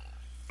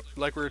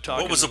like we were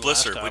talking, What was the in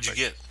last blister? What'd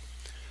you topic, get?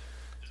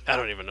 I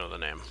don't even know the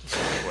name.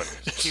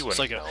 He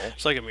wouldn't know.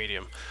 It's like a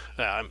medium.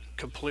 I'm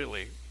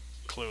completely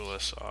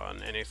clueless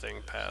on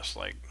anything past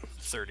like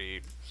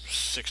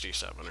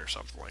 67 or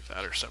something like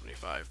that, or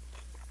 75.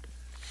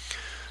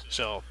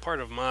 So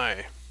part of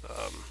my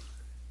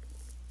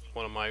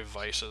one of my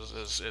vices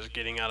is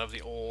getting out of the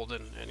old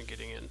and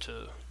getting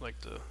into like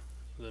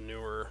the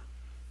newer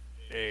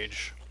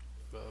age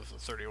of the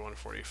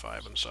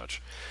 3145 and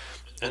such.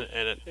 And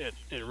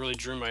it really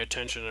drew my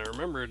attention. I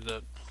remembered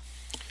that,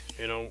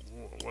 you know,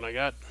 when I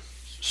got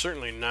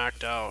certainly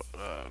knocked out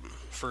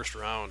first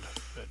round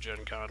at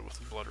Gen Con with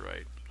the Blood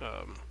Right,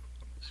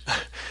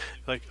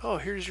 like, oh,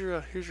 here's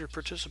your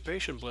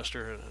participation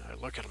blister, and I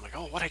look at him like,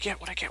 oh, what I get,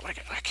 I can't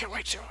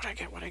wait to see what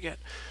I get.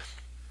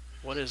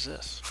 What is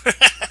this?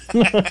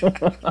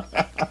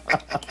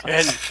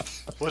 And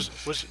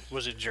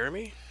was it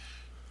Jeremy?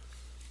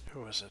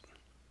 Who was it?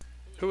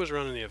 Who was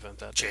running the event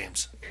that day?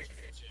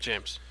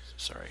 James.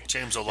 Sorry.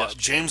 James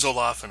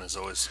O'Laughlin is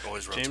always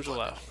runs James Blood.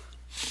 O'Laughlin.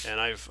 And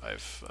I've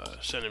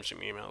sent him some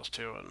emails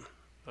too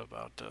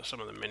about some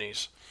of the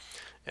minis,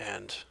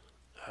 and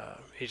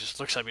he just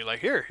looks at me like,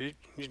 here,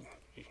 you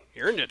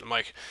earned it. I'm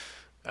like,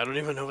 I don't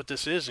even know what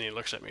this is, and he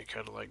looks at me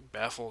kind of like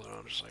baffled, and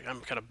I'm just like,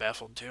 I'm kind of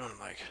baffled too, and I'm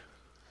like,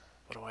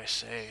 what do I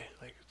say?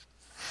 Like,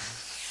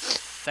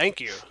 thank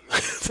you.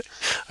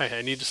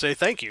 I need to say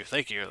thank you.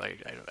 Like,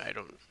 I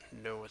don't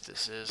know what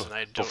this is, and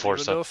I don't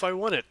even know if I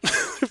want it.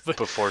 But,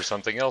 Before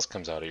something else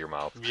comes out of your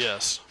mouth.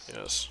 yes.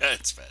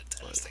 That's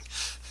fantastic.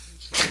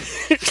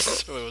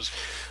 So it was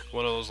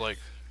one of those, like,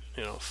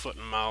 you know, foot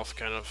and mouth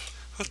kind of,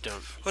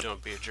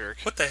 don't be a jerk.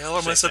 What the hell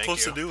am I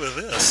supposed to do with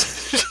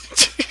this?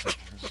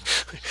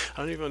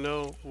 I don't even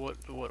know what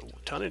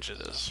tonnage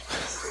it is.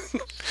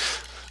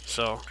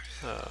 So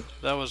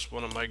that was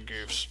one of my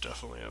goofs,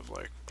 definitely, of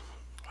like,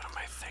 what am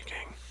I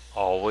thinking?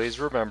 Always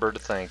remember to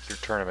thank your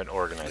tournament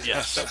organizers.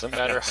 Yes. Doesn't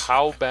matter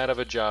how bad of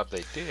a job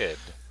they did.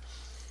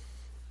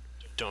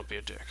 Don't be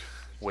a dick.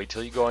 Wait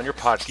till you go on your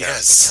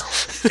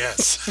podcast.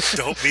 Yes.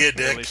 Don't be a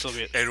dick, least it'll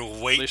be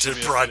and wait to it'll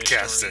be a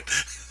broadcast funny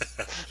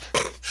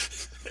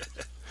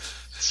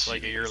it.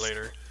 Like a year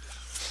later.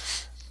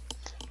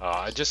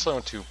 I just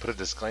want to put a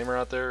disclaimer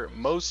out there.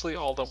 Mostly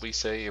all that we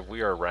say, if we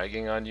are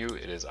ragging on you,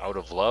 it is out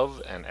of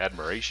love and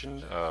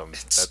admiration.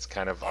 That's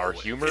kind of our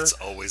humor. It's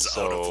always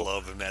out of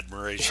love and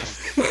admiration.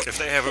 If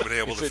they haven't been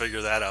able to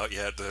figure that out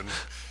yet, then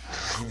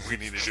we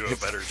need to do a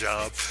better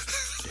job.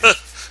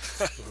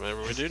 Maybe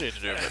we do need to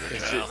do a better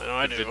job. No,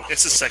 I do.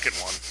 It's the second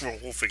one.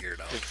 We'll figure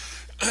it out.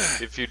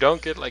 If you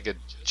don't get like a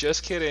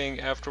just kidding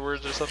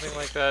afterwards or something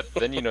like that,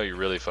 then you know you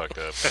really fucked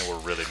up and we're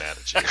really mad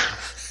at you.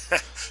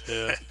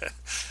 Yeah.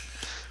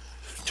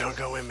 Don't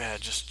go away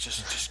mad.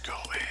 Just go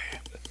away.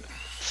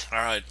 All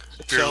right,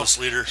 fearless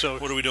leader. So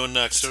what are we doing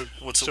next?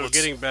 What's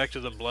getting back to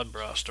the blood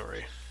bra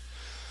story.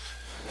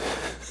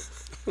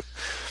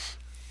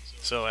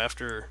 So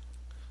after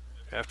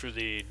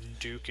the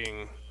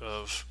duking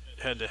of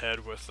head to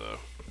head with a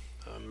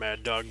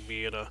Mad Dog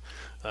B and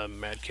a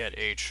Mad Cat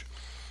H,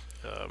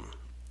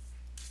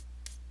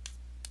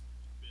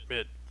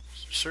 it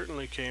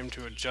certainly came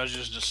to a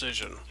judge's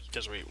decision,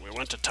 because we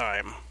went to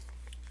time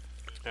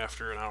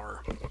after an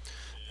hour,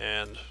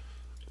 and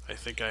I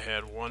think I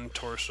had one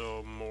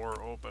torso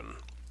more open,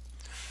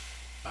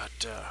 but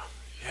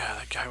yeah,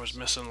 that guy was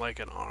missing like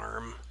an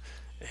arm,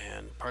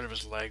 and part of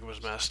his leg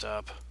was messed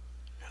up,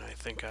 and I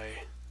think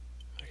I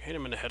hit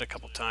him in the head a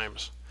couple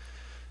times,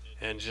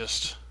 and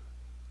just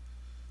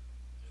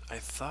I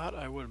thought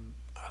it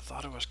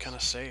was kind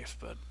of safe,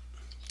 but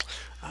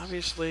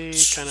obviously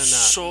kind of not.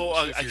 So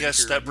I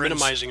guess that brings,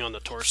 minimizing on the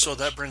torso. So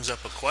that brings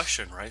up a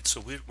question, right?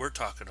 So we're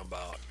talking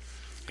about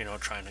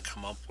trying to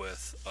come up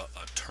with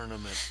a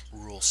tournament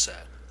rule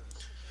set.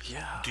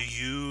 Yeah. Do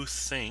you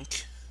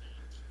think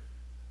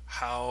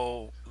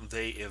how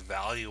they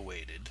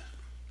evaluated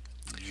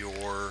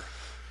your...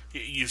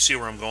 You see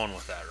where I'm going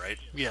with that, right?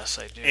 Yes,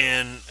 I do.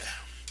 And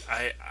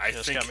I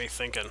It's think got me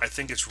thinking. I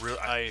think it's real.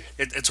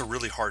 It's a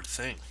really hard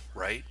thing,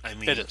 right? I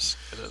mean, It is.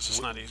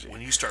 It's not easy.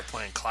 When you start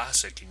playing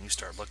Classic and you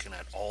start looking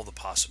at all the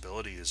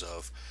possibilities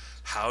of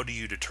how do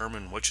you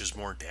determine which is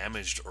more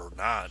damaged or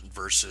not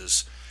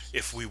versus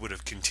if we would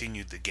have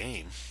continued the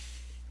game.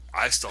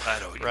 I still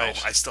had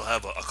I still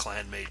have a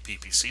clan made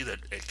PPC that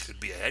it could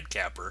be a head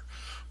capper.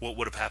 What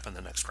would have happened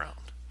the next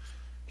round?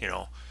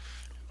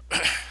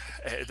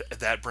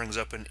 That brings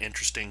up an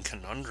interesting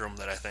conundrum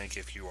that I think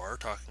if you are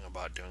talking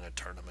about doing a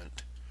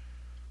tournament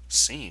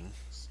scene,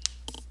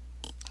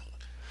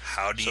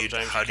 how do you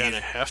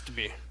have to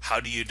be?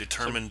 How do you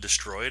determine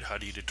destroyed? How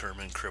do you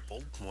determine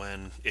crippled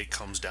when it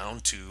comes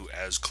down to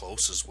as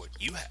close as what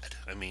you had?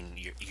 I mean,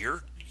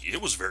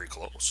 it was very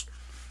close.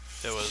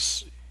 It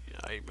was.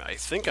 I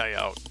think I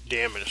out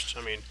damaged.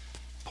 I mean,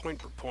 point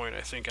per point,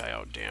 I think I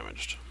out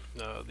damaged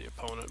the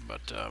opponent.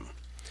 But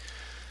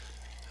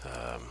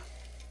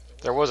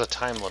there was a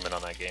time limit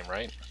on that game,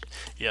 right?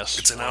 yes,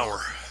 It's an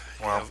hour.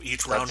 Well,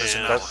 Each round is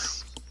an hour.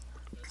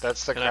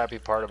 That's the crappy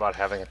part about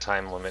having a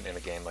time limit in a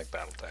game like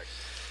BattleTech.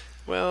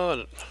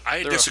 Well,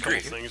 I there disagree. Are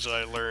a couple things that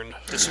I learned.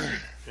 Disagree.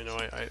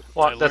 I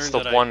that's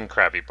learned the one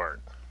crappy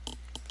part.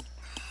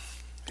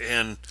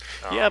 And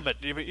yeah, but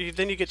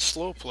then you get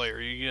slow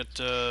player. You get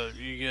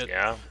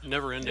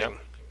never ending. Yep.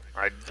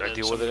 I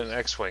deal with it in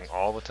X-Wing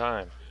all the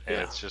time, and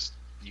it's just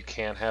you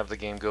can't have the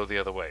game go the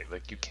other way.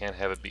 Like you can't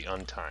have it be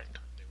untimed.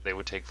 They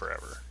would take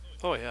forever.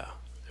 Oh yeah,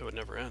 it would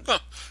never end. Huh.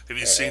 Have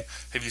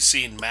you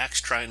seen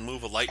Max try and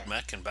move a light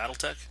mech in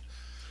BattleTech?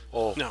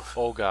 Oh no!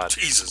 Oh God!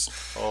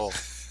 Jesus! Oh.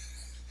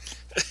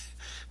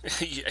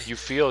 You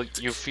feel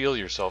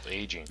yourself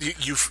aging.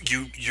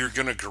 You're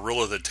gonna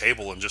gorilla the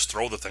table and just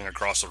throw the thing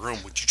across the room.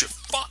 Would you just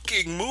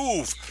fucking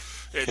move?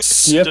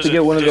 You have to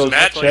get one of those.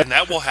 And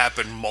that will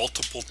happen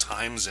multiple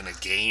times in a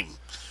game.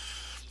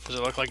 Does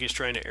it look like he's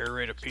trying to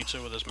aerate a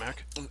pizza with his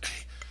mech?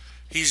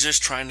 He's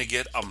just trying to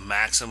get a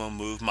maximum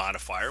move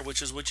modifier,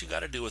 which is what you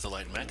got to do with a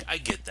light mech. I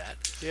get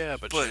that. Yeah,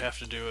 but you have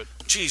to do it.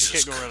 Jesus, you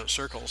can't go around in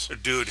circles.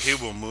 Dude, he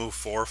will move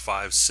 4,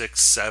 5,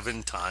 6,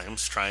 7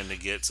 times trying to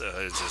get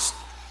just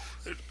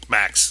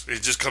max.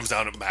 It just comes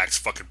down to max.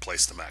 Fucking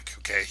place the mech,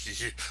 okay?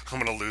 I'm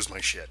gonna lose my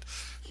shit.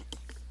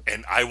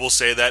 And I will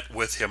say that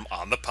with him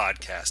on the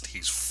podcast,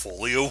 he's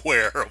fully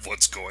aware of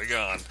what's going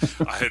on.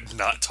 I'm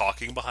not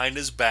talking behind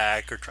his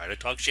back or trying to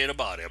talk shit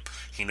about him.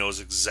 He knows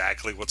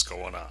exactly what's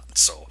going on.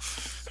 So,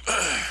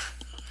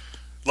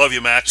 love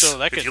you, Max.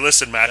 So if you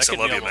listen, Max, I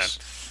love you, man.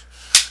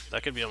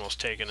 That could be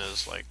almost taken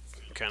as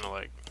kind of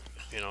like,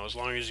 as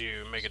long as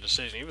you make a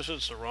decision, even if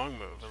it's the wrong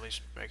move, at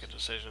least make a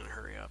decision and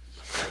hurry up.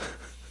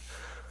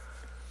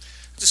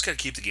 Just gotta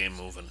keep the game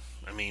moving.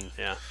 I mean,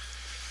 yeah.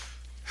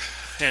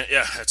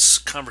 Yeah, it's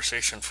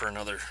conversation for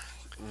another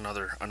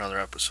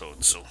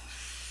episode.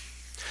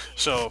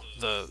 So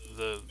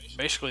the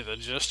basically the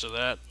gist of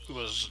that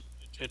was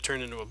it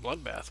turned into a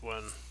bloodbath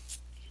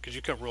because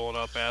you kept rolling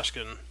up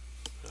asking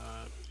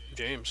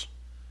James.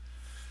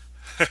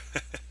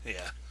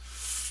 Yeah.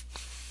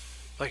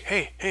 Like,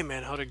 hey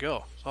man, how'd it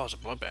go? Oh, it's a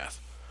bloodbath.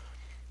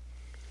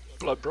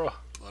 Blood bro.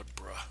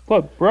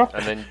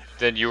 And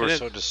then you were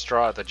so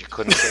distraught that you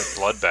couldn't say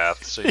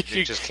bloodbath, so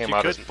you just came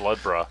out as blood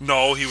bro.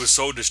 No, he was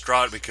so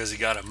distraught because he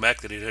got a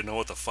mech that he didn't know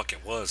what the fuck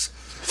it was.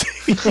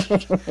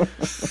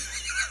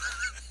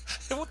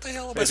 What the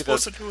hell am I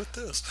supposed to do with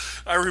this?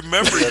 I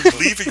remember you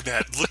leaving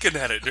that, looking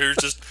at it.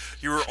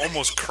 You were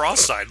almost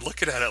cross-eyed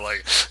looking at it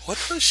like, what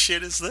the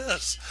shit is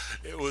this?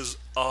 It was,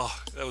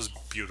 that was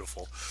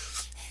beautiful.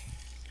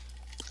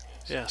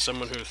 Yeah,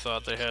 someone who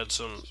thought they had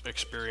some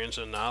experience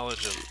and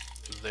knowledge, and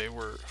they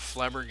were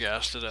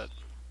flabbergasted at,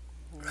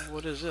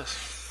 what is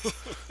this?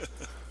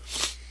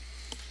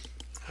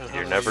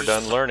 You're never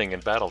done learning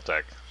in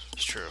BattleTech.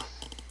 It's true.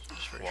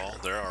 Well,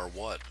 there are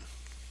what?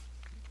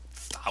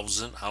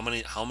 How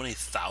many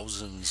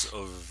thousands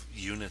of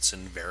units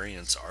and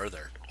variants are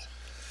there?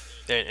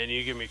 And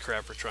you give me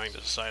crap for trying to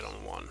decide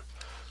on one.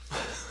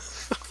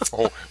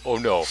 Oh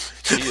no,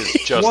 he is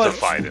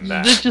justified in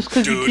that. Just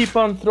because you keep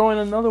on throwing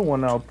another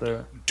one out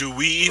there.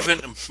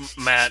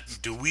 Matt,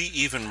 do we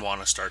even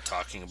want to start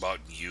talking about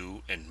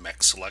you and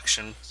mech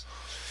selection?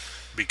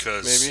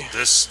 Because maybe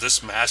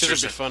this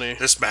Masters funny.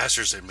 This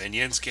Masters and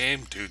Minions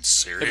game, dude,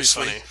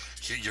 seriously,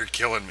 you're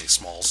killing me,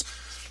 Smalls.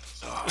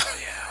 Oh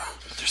yeah,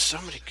 but there's so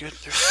many good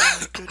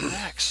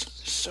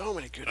mechs. So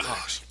many good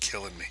mechs. You're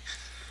killing me.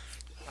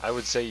 I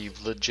would say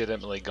you've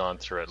legitimately gone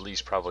through at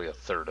least probably a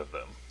third of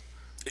them.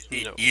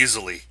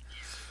 Easily.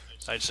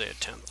 I'd say a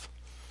 10th.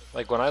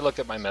 Like when I look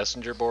at my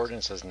messenger board and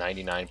it says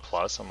 99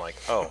 plus, I'm like,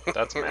 oh,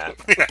 that's Matt.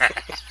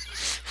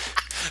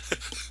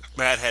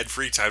 Matt had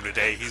free time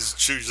today. He's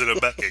choosing a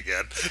mech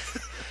again.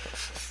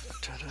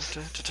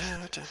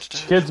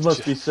 Kids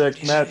must be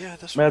sick.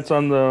 Matt's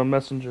on the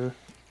messenger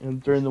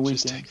during the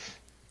weekend.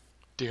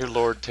 Dear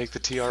Lord, take the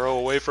TRO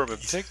away from him.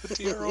 Take the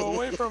TRO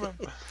away from him.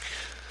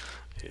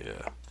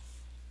 Yeah.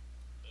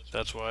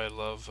 That's why I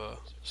love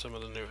some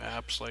of the new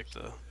apps like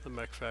the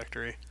Mech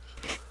Factory.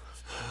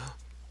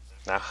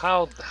 Now,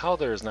 how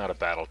there's not a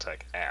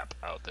BattleTech app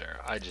out there,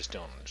 I just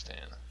don't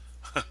understand.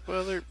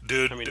 Well, they're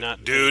Dude, I mean, not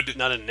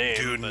a name.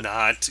 do but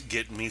not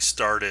get me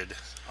started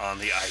on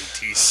the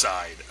IT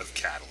side of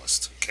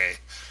Catalyst. Okay,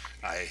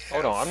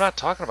 Oh no, I'm not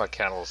talking about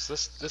Catalyst.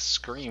 This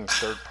screams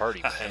third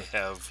party, man. I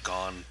have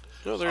gone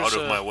No, out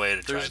of my way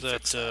to try there's and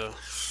fix that.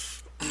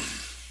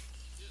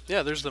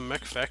 Yeah, there's the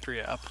Mech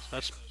Factory app.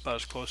 That's about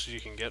as close as you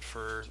can get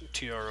for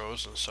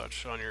TROs and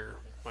such on your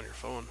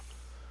phone.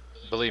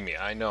 Believe me,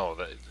 I know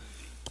that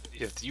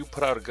if you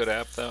put out a good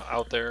app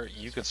out there,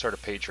 you can start a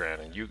Patreon,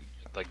 and you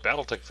like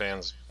BattleTech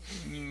fans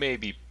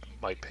maybe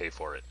might pay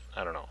for it.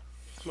 I don't know.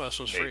 Well, this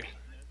one's Maybe. free.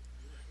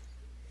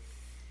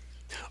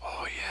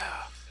 Oh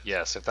yeah.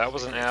 Yes, if that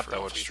was an app, For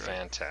that would be Alpha Strike.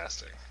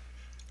 fantastic.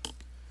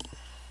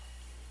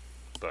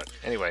 But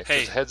anyway, Hey.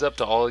 just heads up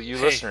to all you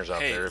listeners out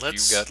there. If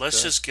let's you got,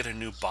 just get a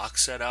new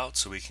box set out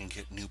so we can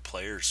get new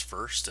players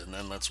first, and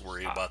then let's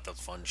worry about the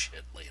fun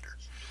shit later.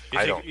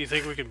 You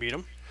think we can beat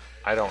them?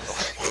 I don't know.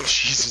 Oh,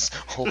 Jesus.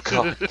 Oh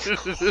God.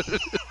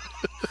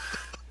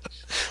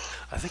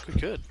 I think we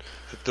could.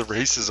 The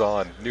race is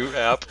on. New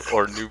app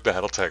or new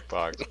BattleTech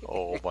box.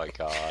 Oh my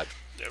God.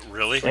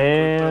 Really?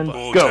 And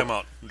Oh, go. time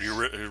out. Do you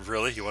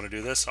really? You want to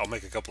do this? I'll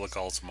make a couple of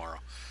calls tomorrow.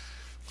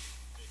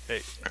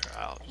 Hey,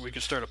 we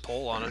could start a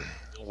poll on it.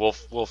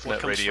 WolfNet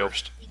comes Radio.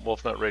 first?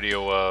 WolfNet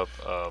Radio.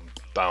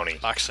 Bounty.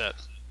 Box set.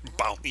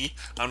 Bounty.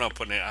 I'm not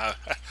putting it.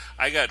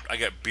 I got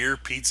beer,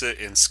 pizza,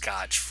 and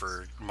scotch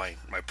for my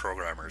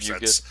programmers.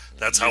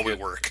 That's how we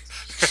work.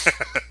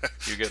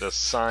 You get a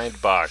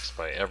signed box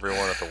by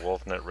everyone at the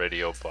WolfNet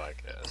Radio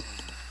podcast.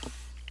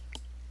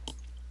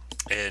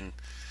 And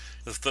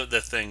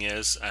the thing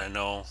is, I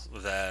know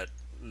that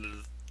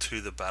to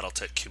the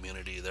BattleTech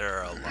community, there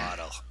are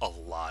a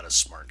lot of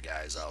smart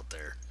guys out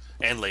there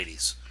and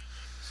ladies.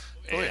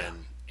 Oh, yeah.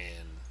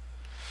 And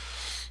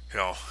you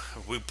know,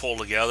 if we pulled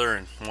together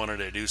and wanted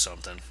to do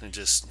something, it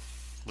just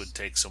would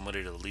take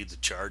somebody to lead the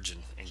charge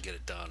and get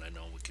it done. I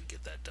know we could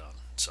get that done.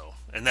 So,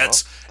 and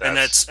that's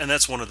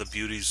one of the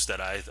beauties that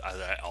I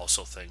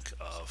also think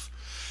of.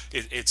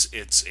 It's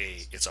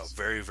a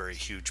very, very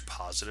huge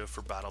positive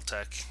for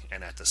BattleTech,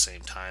 and at the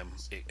same time,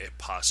 it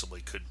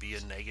possibly could be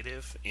a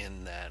negative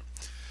in that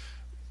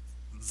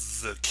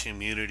the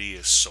community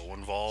is so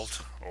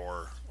involved,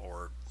 or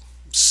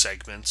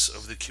segments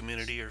of the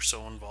community are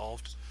so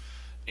involved,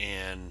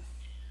 and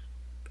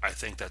I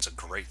think that's a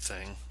great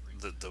thing.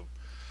 The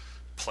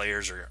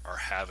players are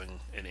having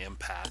an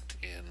impact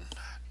in,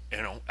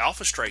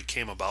 Alpha Strike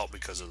came about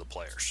because of the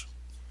players.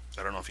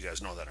 I don't know if you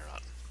guys know that or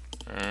not.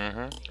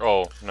 Mm-hmm.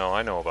 Oh no,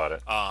 I know about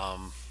it. I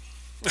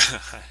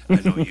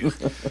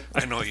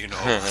know you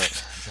know.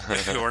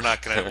 We're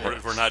not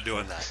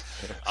doing that.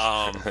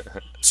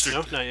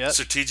 Nope, not yet.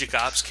 Strategic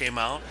Ops came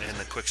out, and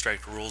the Quick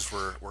Strike rules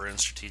were in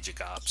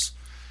Strategic Ops,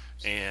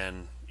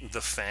 and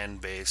the fan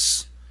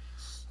base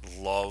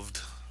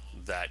loved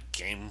that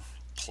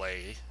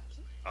gameplay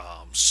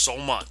so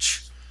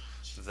much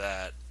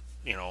that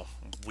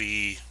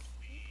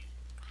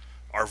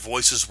our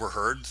voices were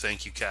heard.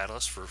 Thank you,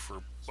 Catalyst, for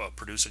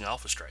producing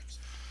Alpha Strike.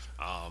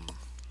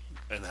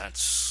 And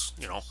that's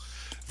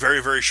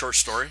very, very short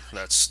story.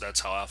 That's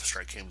how Alpha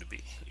Strike came to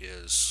be.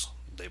 Is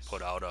they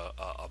put out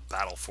a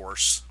Battle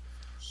Force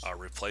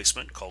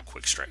replacement called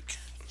Quick Strike,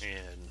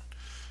 and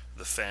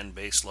the fan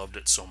base loved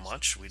it so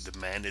much we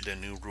demanded a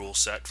new rule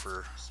set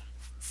for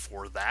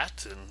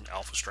that, and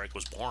Alpha Strike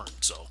was born.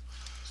 So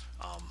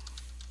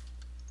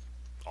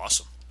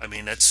awesome. I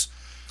mean,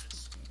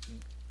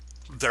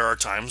 there are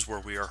times where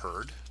we are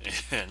heard,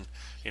 and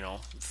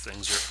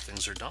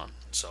things are done.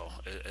 So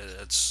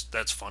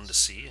that's fun to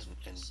see,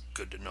 and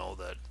good to know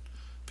that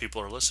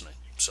people are listening.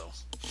 So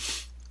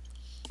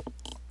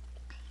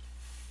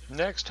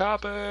Next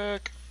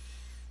topic.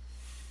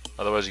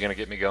 Otherwise, you're gonna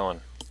get me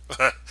going.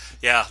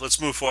 yeah,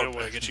 let's move We don't forward.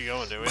 want to get you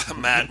going, do we?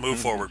 Matt, move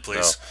forward,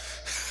 please.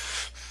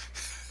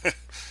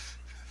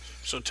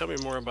 So tell me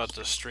more about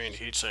the strained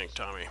heatsink,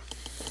 Tommy.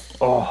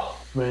 Oh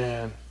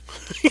man,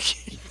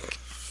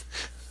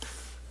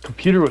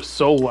 computer was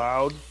so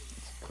loud,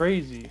 it's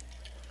crazy.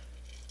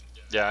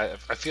 Yeah,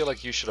 I feel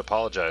like you should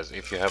apologize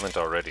if you haven't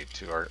already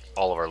to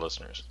all of our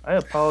listeners. I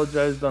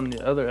apologized on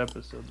the other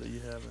episode that you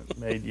haven't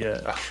made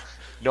yet.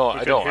 No, I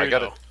couldn't don't. hear I you,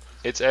 got it. though.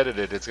 It's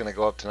edited. It's gonna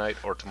go up tonight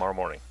or tomorrow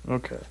morning.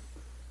 Okay.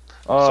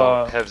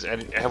 So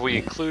have we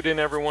included in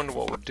everyone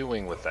what we're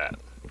doing with that?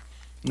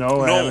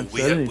 No, I No, haven't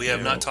said anything. we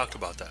have not talked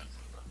about that.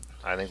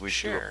 I think we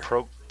should Sure. do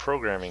a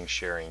programming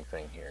sharing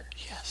thing here.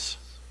 Yes.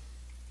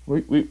 You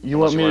Unless want me you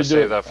wanna to do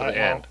save it? that for the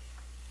end.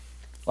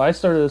 Well, I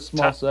started a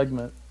small Ta-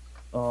 segment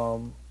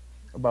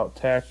about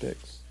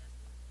tactics,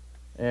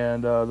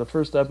 and the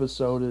first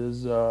episode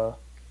is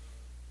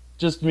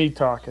just me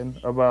talking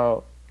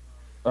about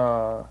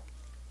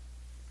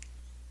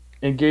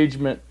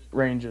engagement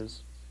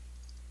ranges,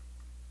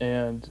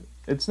 and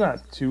it's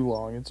not too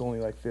long. It's only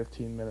like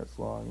 15 minutes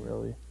long,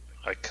 really.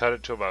 I cut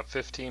it to about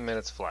 15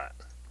 minutes flat.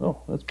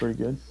 Oh, that's pretty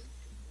good.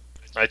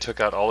 I took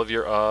out all of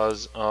your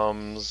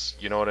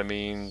you know what I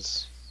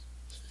means.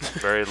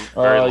 Very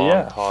long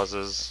yeah.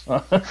 pauses.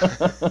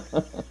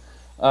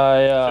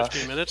 I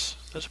 15 minutes?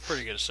 That's a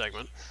pretty good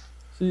segment.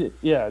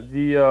 yeah,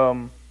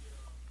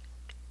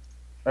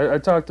 I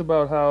talked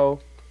about how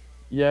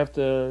you have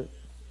to,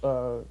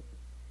 and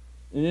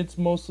it's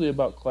mostly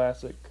about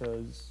classic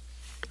because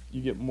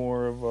you get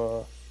more of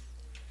a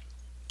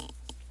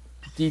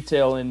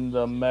detail in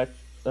the mech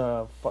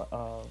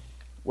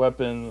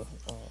weapon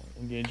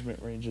engagement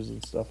ranges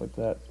and stuff like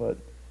that. But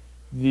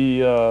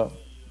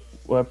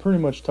what I pretty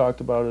much talked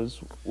about is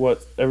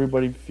what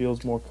everybody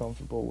feels more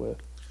comfortable with.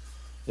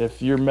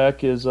 If your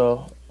mech is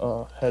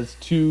has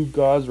 2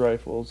 Gauss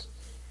rifles,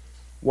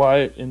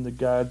 why in the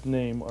God's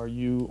name are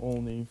you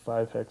only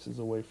 5 hexes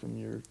away from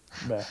your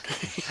mech?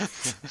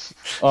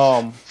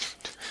 Don't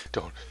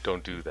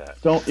do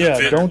that. Don't do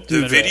that.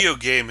 The video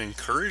game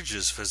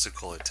encourages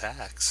physical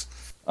attacks.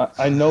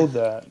 I know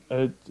that.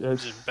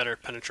 Is it better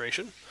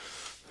penetration?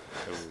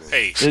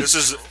 Hey, this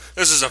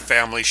is a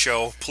family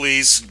show,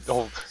 please.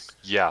 Oh,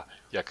 yeah,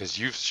 because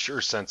you've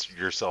sure censored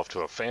yourself to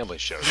a family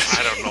show.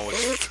 I don't know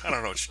what you're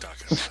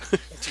talking about.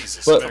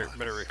 Jesus. But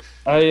Better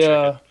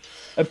I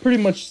pretty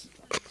much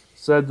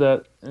said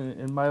that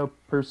in my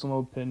personal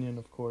opinion,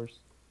 of course,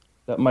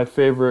 that my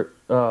favorite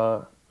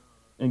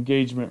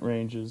engagement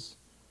range is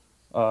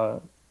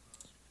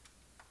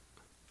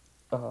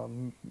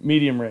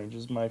medium range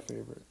is my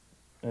favorite,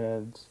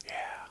 and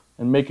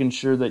making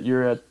sure that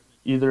you're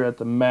either at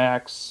the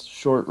max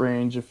short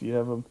range if you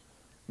have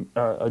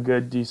a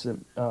good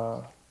decent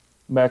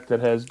mech that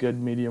has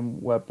good medium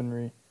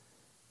weaponry,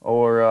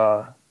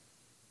 or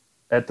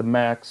at the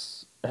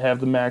max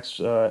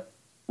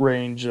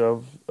range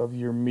of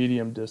your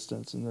medium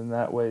distance, and then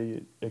that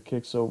way it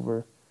kicks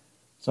over.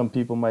 Some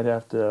people might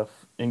have to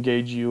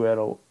engage you at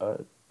a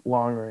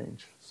long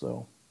range,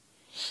 so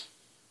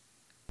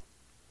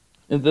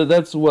and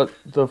that's what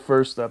the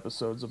first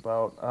episode's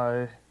about.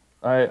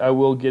 I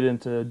will get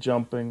into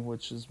jumping,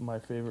 which is my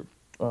favorite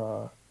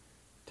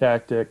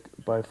tactic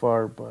by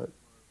far, but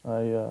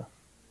that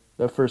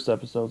first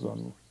episode's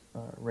on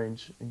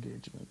range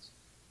engagements.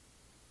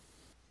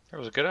 That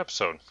was a good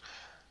episode.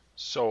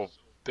 So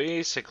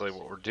basically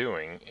what we're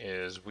doing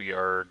is we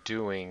are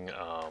doing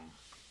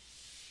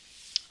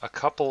a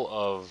couple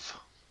of...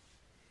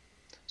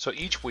 So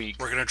each week...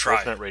 We're going to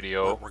try. Wolfnet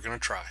Radio... We're going to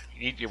try.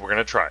 We're going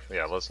to try.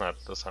 Yeah, let's not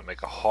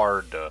make a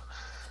hard...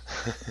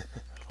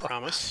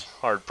 promise.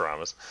 Hard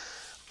promise.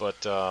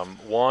 But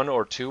one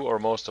or two or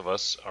most of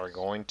us are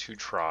going to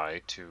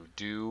try to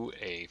do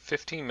a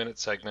 15-minute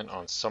segment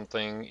on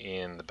something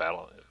in the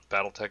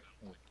Battletech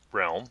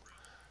realm.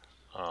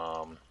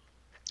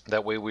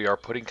 That way we are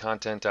putting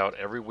content out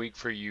every week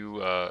for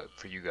you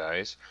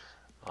guys.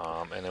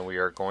 And then we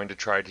are going to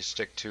try to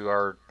stick to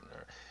our...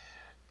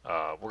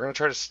 we're going to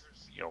try to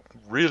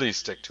really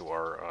stick to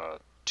our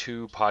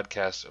 2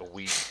 podcasts a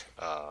week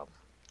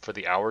for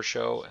the hour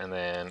show, and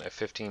then a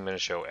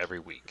 15-minute show every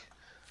week.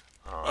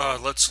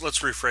 Let's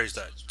rephrase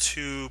that.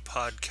 2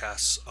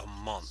 podcasts a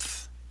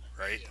month,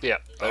 right? Yeah,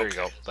 there you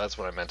go. That's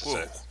what I meant to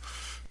say. Ooh.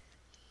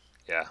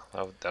 Yeah,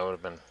 that would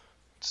have been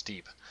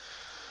steep.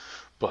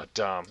 But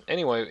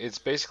anyway, it's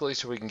basically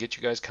so we can get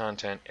you guys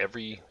content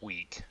every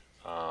week.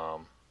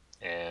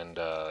 And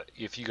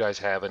if you guys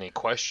have any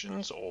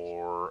questions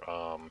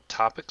or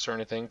topics or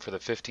anything for the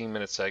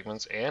 15-minute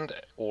segments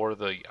or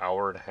the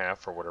hour and a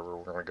half or whatever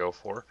we're going to go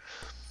for,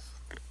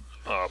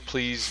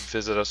 please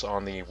visit us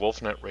on the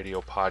Wolfnet Radio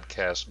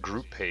Podcast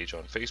group page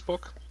on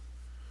Facebook.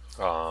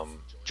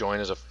 Join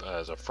as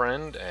a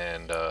friend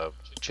and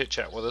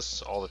chit-chat with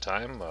us all the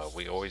time.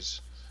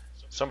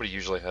 Somebody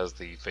usually has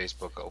the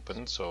Facebook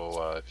open,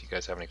 so if you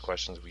guys have any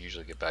questions, we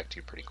usually get back to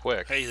you pretty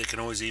quick. Hey, they can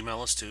always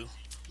email us too.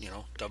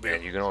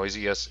 And you can always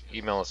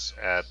email us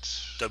at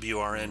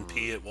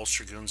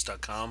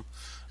WRNP@wolfstragoons.com.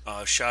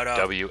 Shout out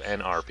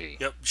WNRP.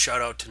 Yep.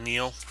 Shout out to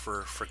Neil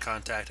for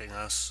contacting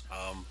us.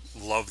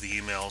 Love the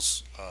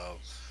emails.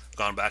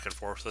 Gone back and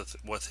forth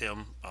with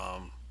him.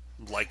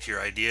 Liked your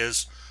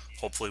ideas.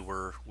 Hopefully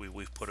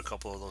we've put a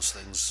couple of those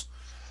things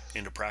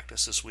into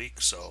practice this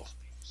week. So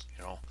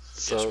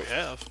Yes, we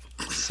have.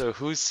 So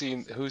who's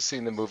seen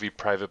the movie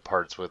Private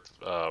Parts with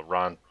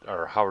Ron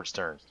or Howard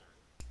Stern?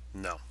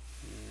 No.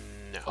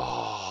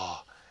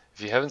 Oh,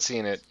 if you haven't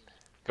seen it,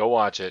 go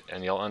watch it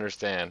and you'll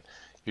understand.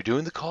 You're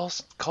doing the call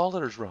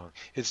letters wrong.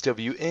 It's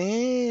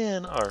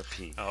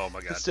WNRP. Oh my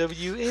God. It's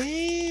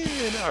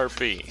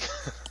WNRP.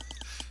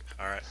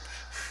 All right.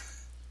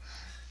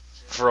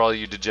 For all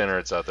you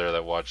degenerates out there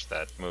that watch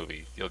that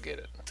movie, you'll get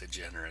it.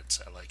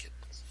 Degenerates, I like it.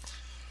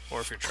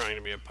 Or if you're trying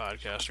to be a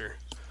podcaster.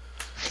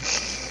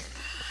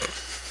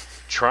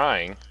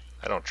 Trying?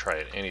 I don't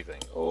try at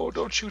anything. Oh,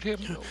 don't shoot him.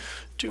 No.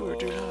 Do or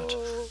do not.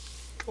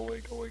 Go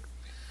away.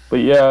 But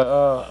yeah,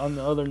 on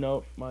the other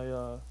note,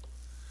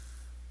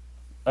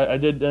 I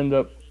did end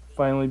up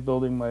finally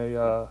building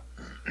my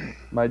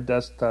my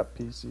desktop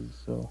PC.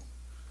 So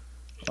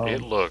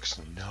it looks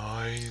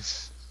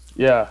nice.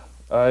 Yeah,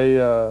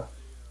 I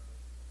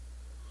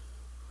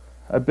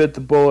I bit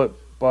the bullet,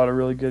 bought a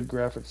really good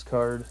graphics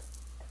card.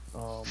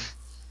 And,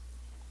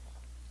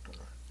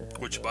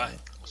 What'd you buy?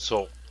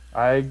 So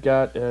I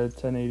got a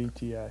 1080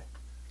 Ti.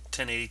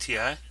 1080 Ti?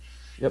 Yep.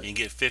 You can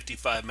get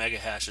 55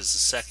 megahashes a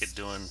second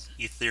doing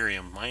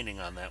Ethereum mining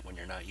on that when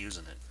you're not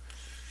using it.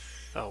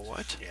 Oh,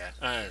 what? Yeah,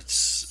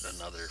 it's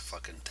another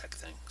fucking tech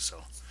thing. So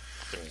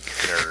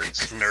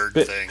nerds. nerd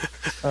Bit- thing.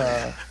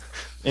 Uh,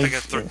 I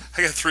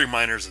got 3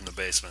 miners in the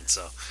basement.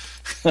 So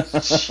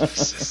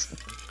Jesus.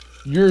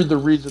 You're the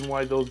reason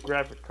why those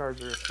graphic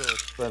cards are so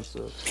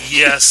expensive.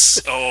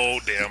 yes. Oh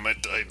damn it!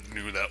 I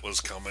knew that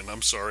was coming.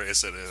 I'm sorry I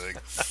said anything.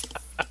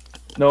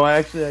 No,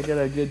 I got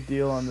a good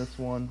deal on this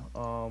one.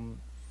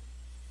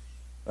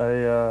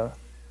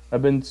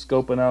 I've been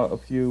scoping out a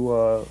few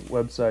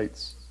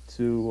websites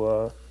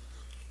to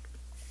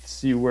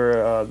see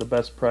where the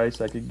best price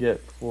I could get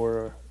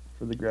for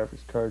the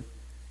graphics card,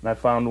 and I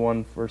found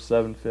one for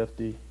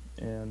 $750.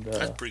 And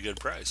That's a pretty good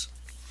price.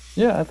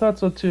 yeah, I thought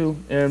so too.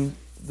 And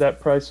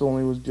that price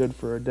only was good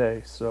for a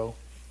day, so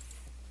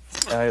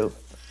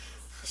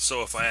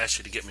So if I asked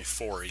you to get me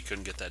 4, you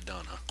couldn't get that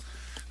done, huh?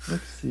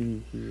 let's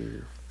see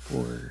here.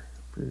 Fur.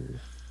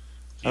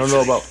 I don't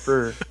know about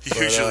fur. But,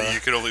 Usually you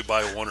can only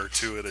buy 1 or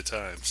 2 at a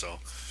time. So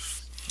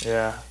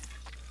yeah.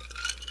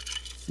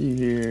 See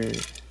here.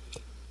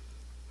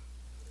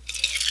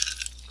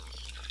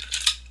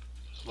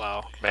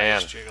 Wow.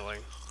 Man. It's jiggling.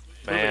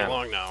 Man. Moving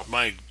along now.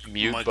 my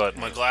Mute button.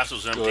 My glass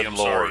was empty. Good I'm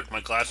sorry. Lord.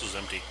 My glass was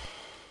empty.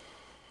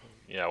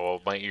 Yeah,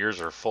 well, my ears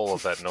are full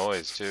of that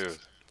noise too.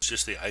 It's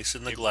just the ice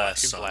in the You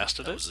glass. you son.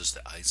 blasted That it? was just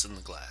the ice in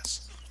the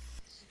glass.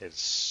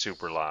 It's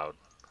super loud.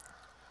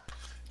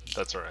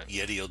 That's all right.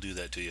 Yeti will do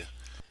that to you.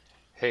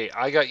 Hey,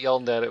 I got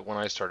yelled at it when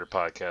I started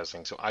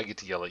podcasting, so I get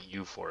to yell at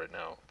you for it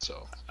now.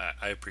 So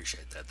I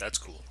appreciate that. That's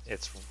cool.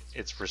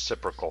 it's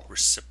reciprocal.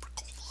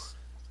 Reciprocal.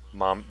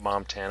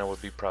 Mom Tana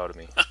would be proud of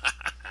me.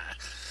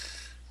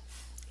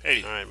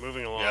 Hey, All right,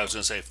 moving along. yeah, I was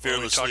gonna say We're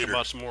fearless talk leader.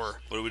 about some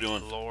more What are we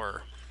doing?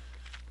 lore.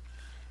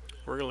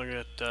 We're gonna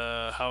look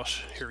at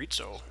House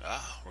Hiritsu.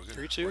 We're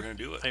Hiritsu? gonna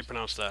do How it. you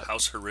pronounce that?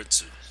 House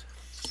Hiritsu.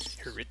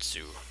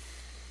 Hiritsu.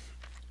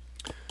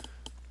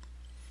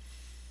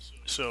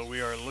 So we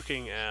are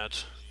looking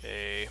at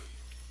a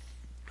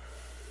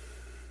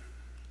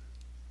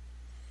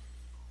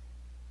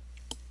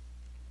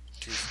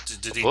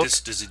Did he book?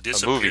 does he movie?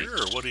 disappear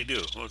or what did he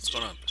do? What's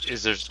going on?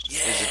 Is it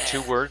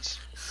 2 words?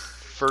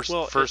 First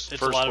well, first it's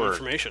first a lot word. of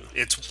information.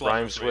 It's a lot of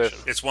rhymes information.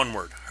 with- It's one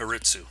word.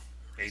 Hiritsu.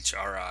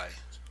 HRI.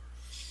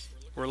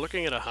 We're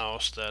looking at a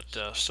house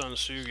that Sun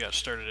Tzu got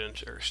started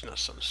into, or not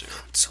Sun Tzu,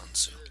 Sun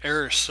Tzu.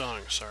 Er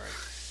Sung, sorry.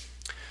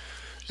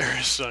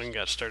 Er Sung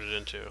got started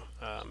into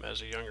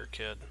as a younger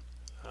kid.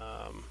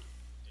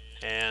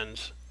 And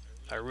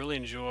I really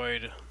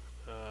enjoyed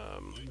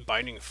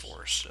Binding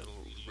Force and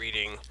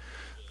reading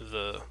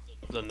the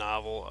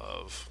novel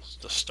of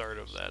the start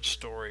of that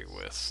story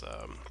with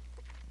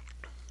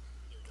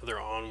their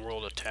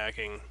on-world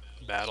attacking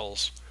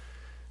battles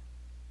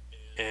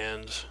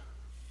and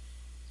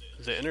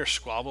the inner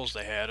squabbles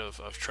they had of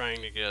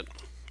trying to get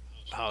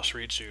House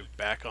Ritsu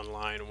back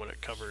online when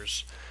it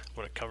covers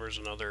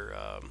another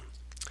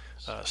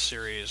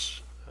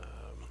series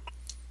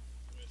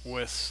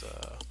with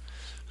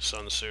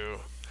Sun Tzu.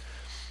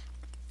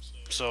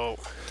 So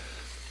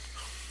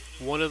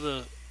one of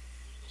the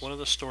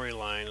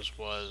storylines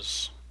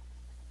was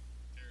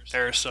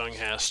Arisung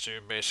has to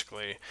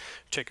basically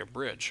take a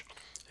bridge,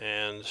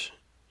 and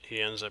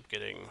he ends up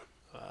getting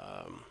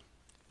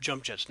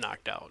jump jets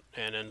knocked out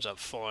and ends up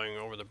falling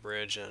over the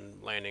bridge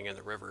and landing in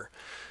the river.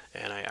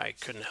 And I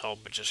couldn't help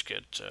but just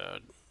get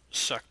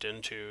sucked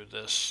into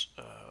this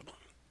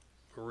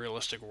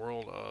realistic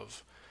world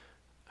of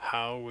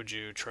how would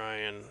you try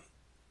and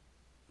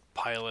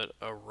pilot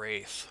a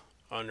wraith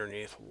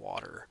underneath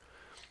water.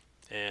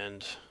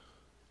 And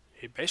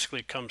he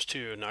basically comes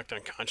to, knocked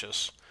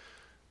unconscious,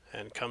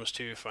 and comes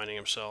to finding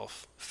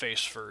himself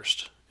face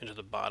first into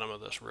the bottom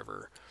of this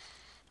river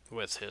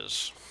with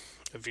his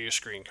view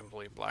screen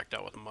completely blacked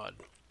out with mud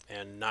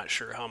and not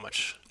sure how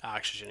much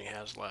oxygen he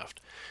has left.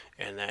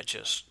 And that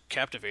just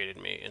captivated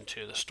me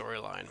into the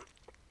storyline.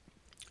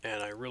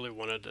 And I really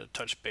wanted to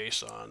touch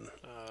base on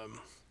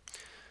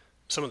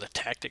some of the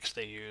tactics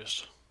they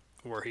used,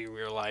 where he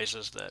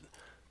realizes that,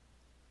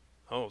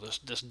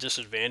 this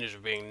disadvantage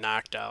of being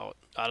knocked out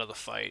of the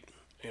fight,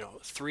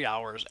 3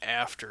 hours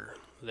after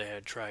they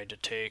had tried to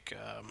take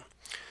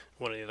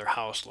one of the other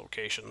house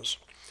locations.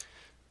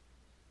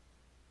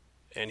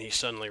 And he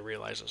suddenly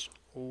realizes,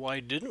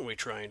 why didn't we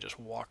try and just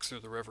walk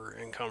through the river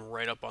and come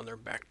right up on their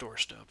back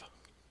doorstep?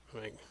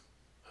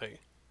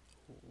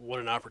 What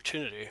an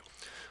opportunity,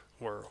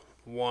 where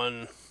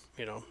one,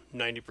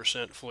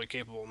 90% fully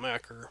capable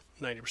mech or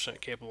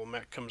 90% capable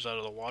mech comes out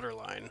of the water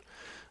line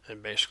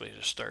and basically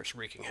just starts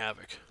wreaking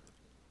havoc.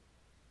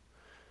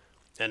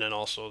 And then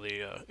also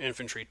the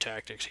infantry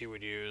tactics he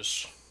would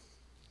use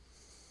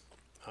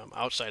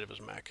outside of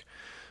his mech,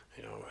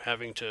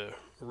 having to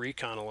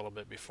recon a little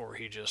bit before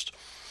he just,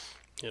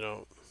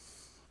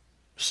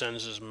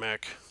 sends his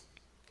mech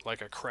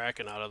like a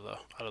kraken out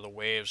of the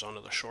waves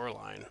onto the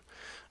shoreline,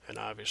 and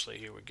obviously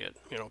he would get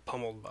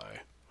pummeled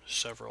by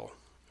several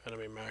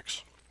enemy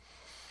mechs.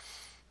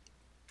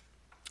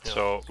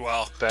 So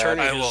Well,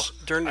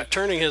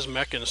 Turning his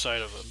mech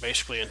inside of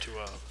basically into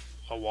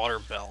a water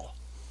bell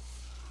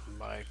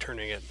by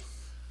turning it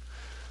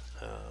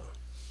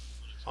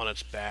on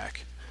its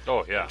back.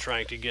 oh yeah, And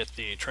trying to get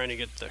the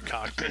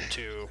cockpit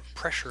to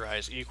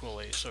pressurize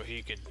equally, so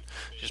he could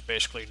just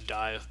basically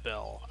dive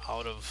Bell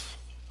out of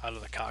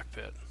the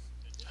cockpit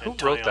and Who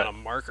tie wrote on that? a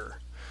marker.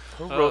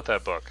 who wrote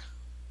that book?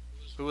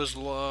 It was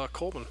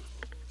Coleman.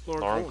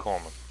 Lauren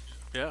Coleman.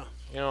 Yeah.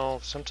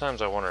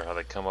 Sometimes I wonder how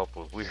they come up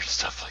with weird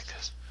stuff like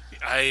this.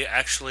 I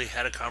actually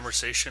had a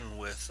conversation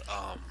with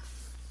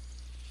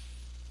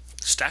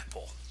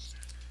Stackpole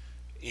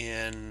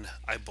in,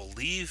 I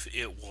believe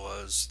it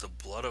was The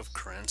Blood of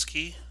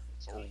Kerensky,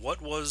 or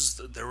what was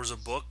there was a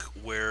book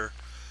where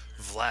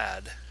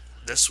Vlad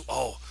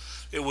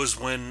it was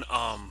when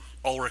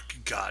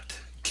Ulrich got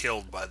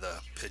killed by the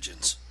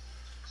pigeons,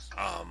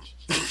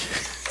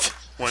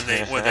 when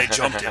they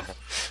jumped him,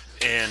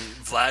 and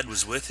Vlad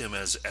was with him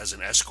as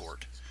an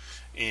escort,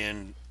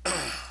 and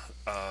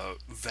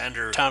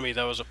Vander Tommy,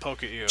 that was a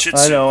poke at you.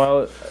 Chitsu, I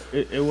know.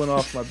 It went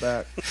off my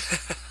back.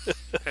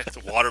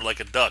 water like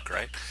a duck,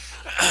 right?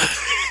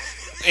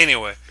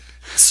 Anyway,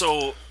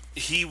 so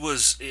he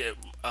was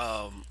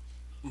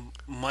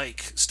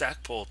Mike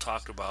Stackpole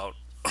talked about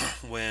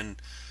when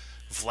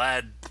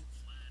Vlad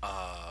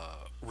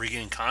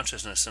regained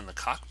consciousness in the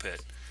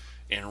cockpit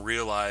and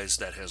realized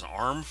that his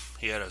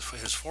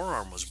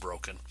forearm was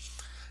broken,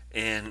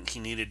 and he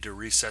needed to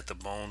reset the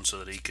bone so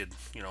that he could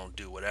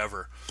do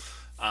whatever.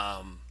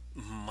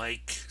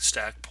 Mike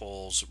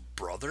Stackpole's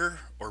brother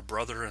or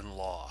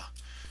brother-in-law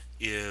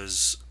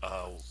is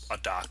a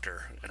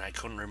doctor, and I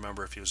couldn't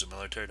remember if he was a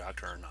military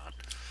doctor or not.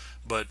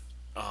 But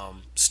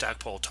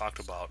Stackpole talked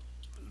about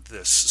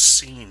this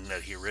scene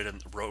that he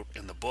wrote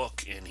in the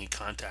book, and he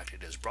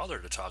contacted his brother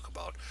to talk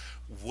about,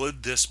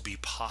 would this be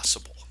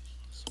possible?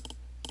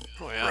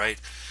 Oh yeah. Right?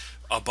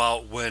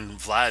 About when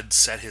Vlad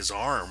set his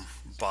arm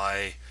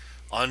by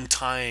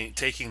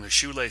taking the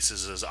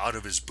shoelaces out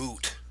of his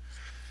boot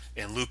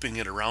and looping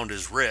it around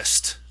his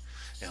wrist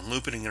and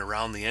looping it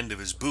around the end of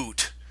his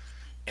boot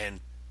and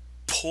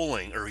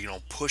pulling or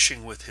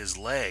pushing with his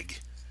leg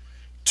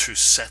to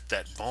set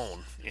that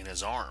bone in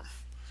his arm.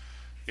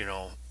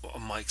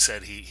 Mike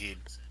said he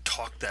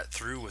talked that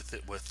through with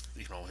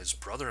his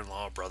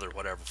brother-in-law, brother,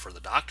 whatever, for the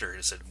doctor.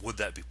 He said, would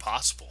that be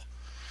possible?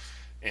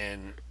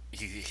 And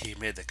he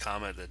made the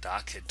comment the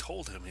doc had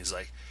told him. He's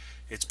like,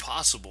 it's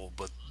possible,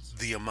 but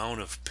the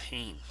amount of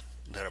pain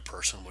that a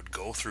person would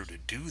go through to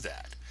do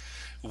that,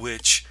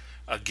 which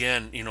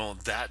again,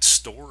 that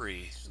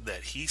story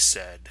that he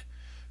said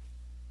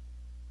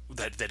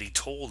that he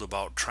told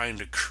about trying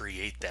to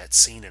create that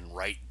scene and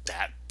write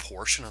that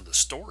portion of the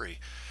story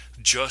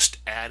just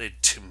added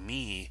to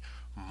me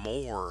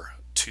more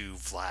to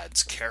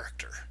Vlad's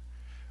character,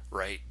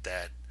 right?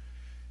 That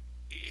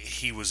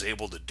he was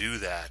able to do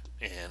that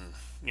and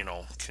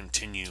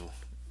continue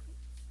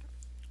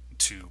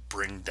to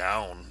bring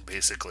down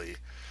basically,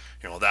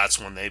 that's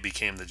when they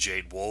became the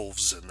Jade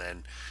Wolves, and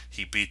then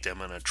he beat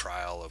them in a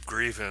trial of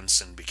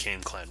grievance and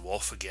became Clan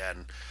Wolf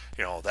again.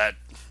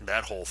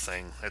 That whole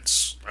thing,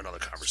 that's another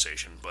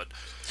conversation, but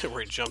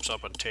Where he jumps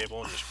up on a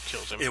table and just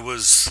kills him. it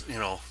was,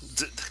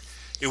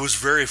 it was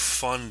very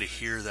fun to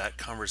hear that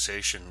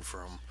conversation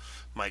from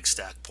Mike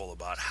Stackpole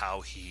about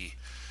how he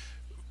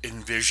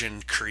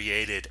envisioned,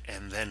 created,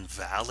 and then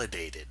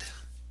validated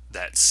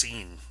that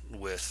scene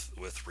with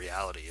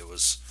reality.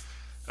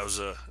 That was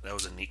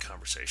a neat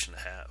conversation to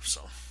have.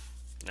 So,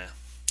 yeah.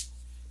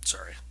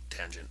 Sorry,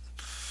 tangent.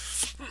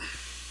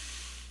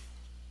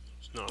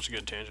 No, it's a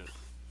good tangent.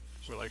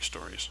 We like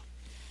stories.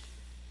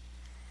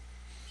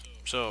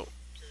 So,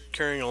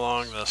 carrying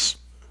along this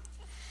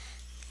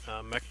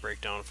mech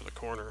breakdown for the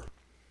corner.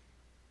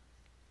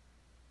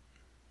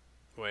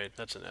 Wait,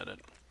 that's an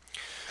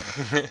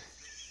edit.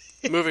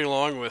 Moving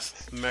along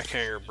with mech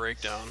hanger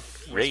breakdown.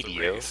 with the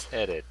Radio Wraith.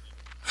 edit.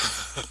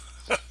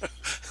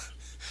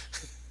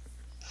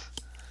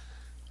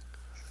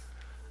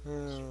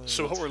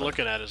 So what we're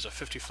looking at is a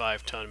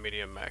 55-ton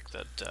medium mech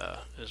that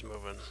is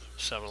moving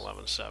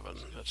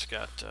 7117. It's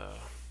got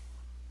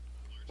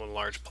one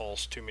large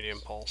pulse, two medium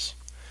pulse,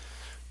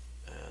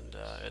 and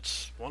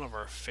it's one of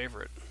our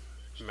favorite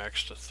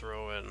mechs to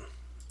throw in.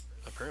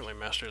 Apparently,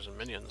 Masters and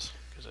Minions,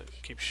 because it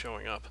keeps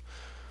showing up.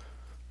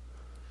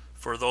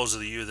 For those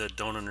of you that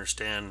don't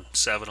understand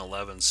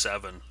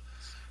 7-11-7,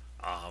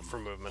 For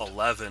movement.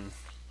 11,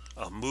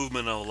 a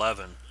movement of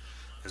 11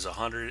 is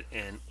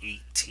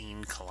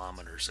 118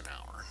 kilometers an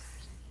hour.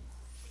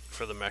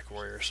 For the mech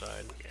warrior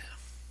side.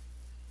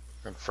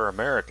 And for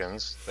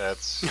Americans,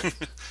 that's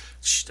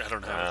I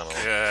don't know. I don't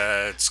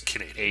know. It's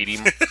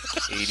Canadian.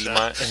 80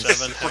 miles.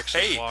 7 hexes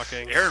Hey,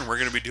 walking. Aaron, we're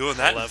going to be doing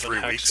that in 11 3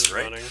 hexes weeks,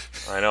 right? running.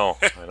 I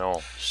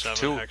know. 7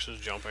 Two-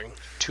 hexes jumping.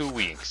 2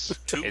 weeks.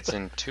 Two? It's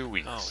in 2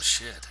 weeks. Oh,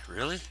 shit.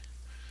 Really?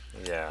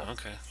 Yeah.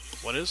 Okay.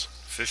 What is?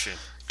 Fishing.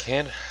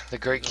 The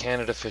Great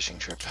Canada Fishing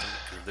Trip.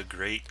 The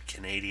Great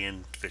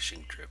Canadian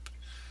Fishing Trip.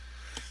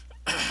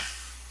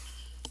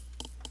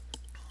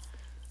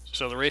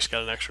 So the race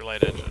got an extra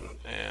light engine,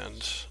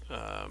 and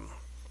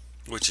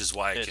Which is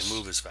why it It's- can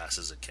move as fast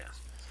as it can.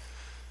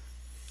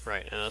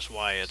 right, and that's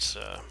why its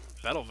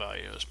battle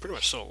value is pretty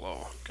much so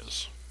low.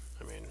 Because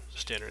I mean,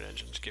 standard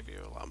engines give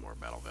you a lot more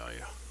battle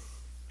value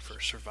for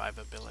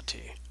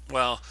survivability.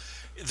 Well,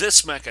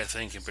 this mech, I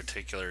think, in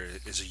particular,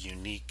 is a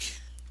unique.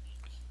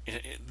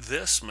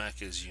 This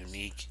mech is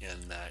unique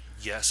in that,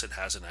 yes, it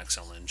has an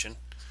XL engine,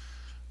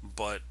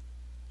 but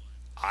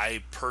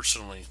I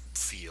personally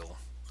feel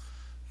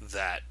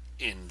that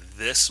in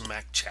this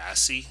mech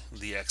chassis,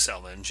 the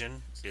XL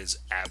engine is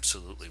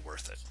absolutely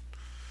worth it.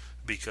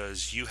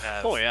 Because you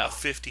have Oh, yeah. a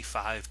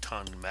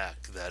 55-ton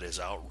mech that is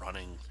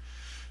outrunning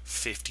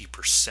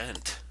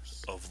 50%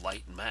 of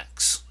light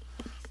mechs,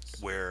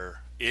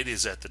 where it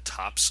is at the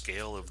top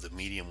scale of the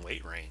medium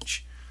weight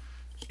range,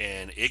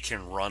 and it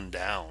can run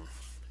down,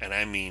 and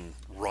I mean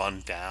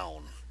run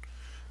down,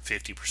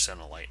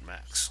 50% of light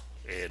mechs.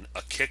 And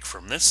a kick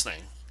from this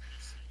thing,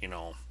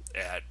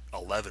 at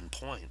 11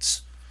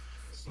 points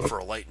for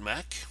a light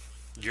mech,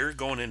 you're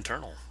going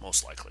internal,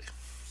 most likely.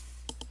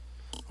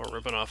 Or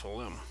ripping off a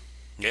limb.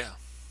 Yeah.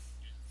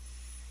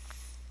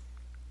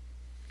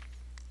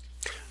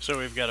 So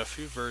we've got a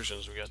few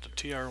versions. We got the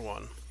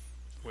TR1,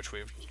 which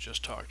we've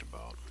just talked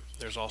about.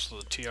 There's also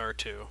the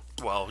TR2.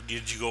 Well,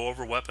 did you go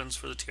over weapons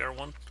for the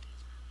TR1?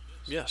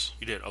 Yes.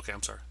 You did. Okay,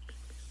 I'm sorry.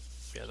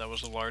 Yeah, that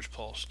was the large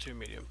pulse, 2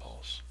 medium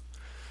pulse.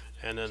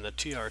 And then the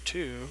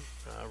TR2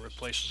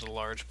 replaces the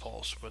large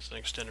pulse with an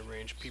extended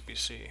range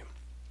PPC.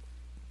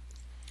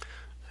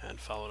 And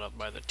followed up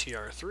by the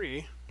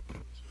TR3,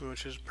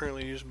 which is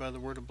apparently used by the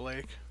Word of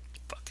Blake.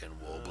 Fucking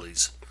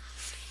Wobblies.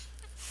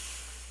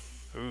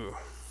 Ooh,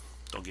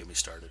 Don't get me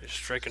started. you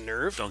strike a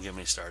nerve? Don't get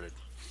me started.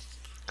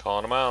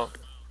 Calling them out.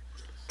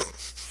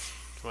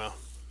 Well,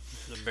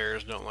 the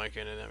Bears don't like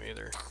any of them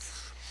either.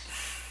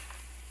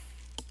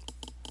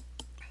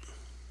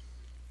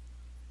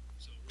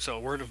 So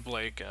Word of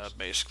Blake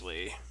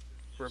basically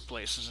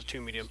replaces the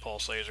 2 medium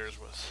pulse lasers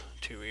with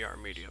 2 ER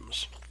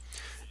mediums.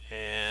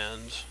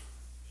 And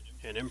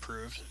an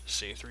improved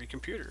C3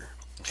 computer.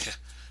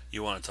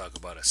 You want to talk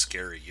about a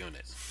scary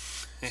unit?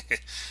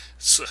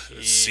 So,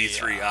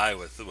 C3I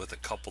with a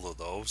couple of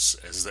those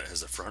as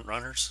the front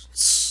runners,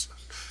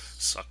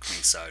 suck me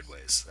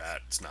sideways.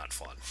 That's not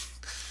fun.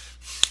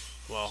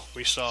 Well,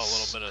 we saw a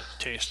little bit of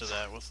taste of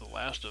that with the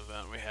last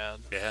event we had.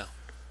 Yeah,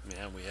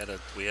 we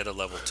had a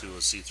level 2 of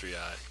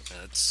C3I.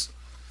 And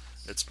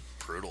it's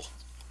brutal.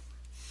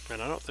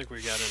 And I don't think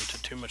we got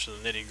into too much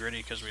of the nitty gritty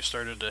because we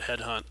started to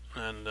headhunt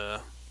and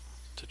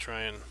to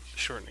try and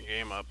shorten the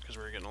game up because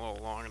we were getting a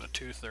little long in the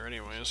tooth there,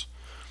 anyways.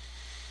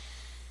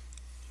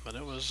 But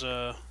it was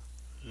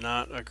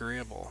not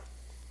agreeable.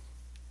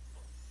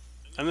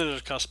 And then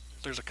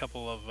there's a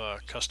couple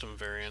of custom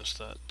variants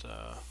that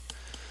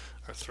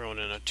are thrown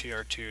in a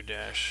TR2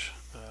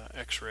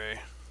 X-ray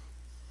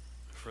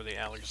for the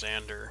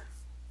Alexander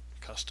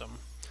custom.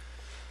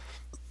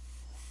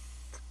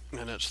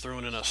 And it's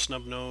thrown in a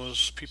snub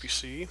nose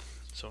PPC,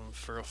 some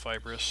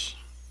ferrofibrous,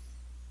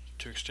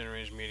 2 extended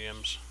range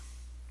mediums,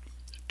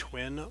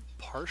 twin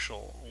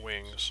partial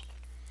wings.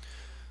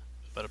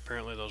 But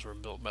apparently those were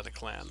built by the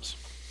clans.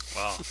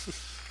 Wow.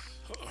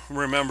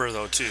 Remember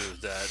though too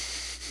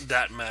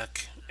that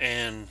mech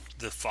and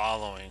the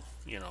following,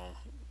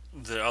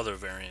 the other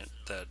variant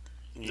that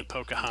The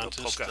Pocahontas,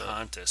 the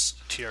Pocahontas,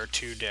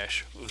 TR2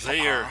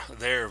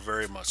 they are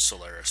very much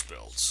Solaris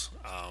builds.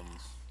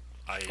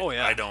 Oh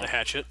yeah, I don't the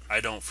hatchet.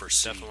 I don't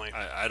foresee. Definitely.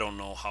 I don't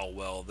know how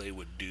well they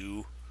would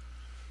do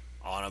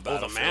on a Oh,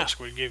 battlefield. the mask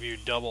would give you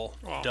double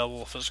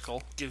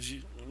physical. Gives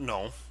you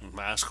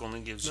mask only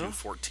gives No? you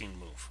 14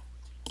 move.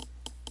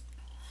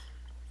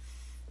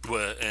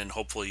 Well, and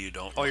hopefully you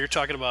don't. Oh, you're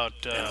talking about...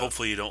 and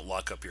hopefully you don't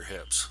lock up your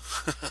hips.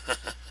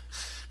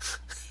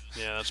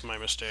 yeah, that's my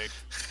mistake.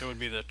 It would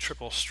be the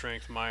triple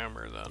strength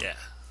Myomer then.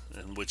 Yeah,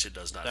 and which it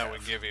does not. That have.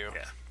 would give you...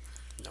 Yeah.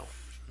 No,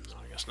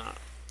 I guess not.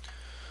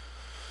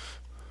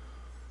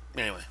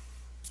 Anyway,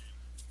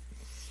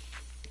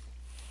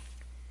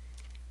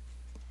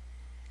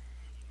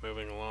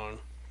 Moving along.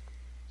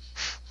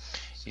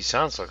 You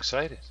sound so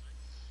excited.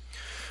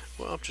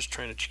 Well, I'm just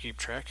trying to keep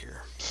track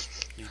here.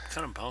 you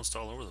kind of bounced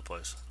all over the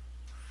place.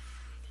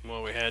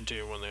 Well, we had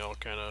to when they all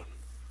kind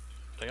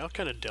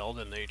of delved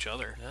into each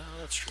other. Yeah,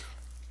 that's true.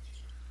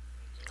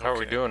 How are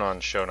we Okay. doing on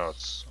show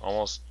notes?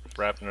 Almost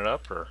wrapping it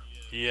up, or?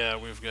 Yeah,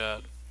 we've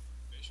got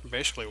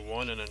basically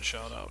one and then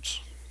shout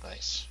outs.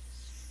 Nice.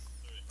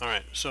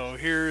 Alright, so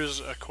here's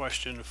a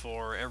question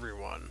for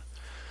everyone.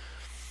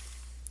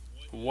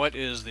 What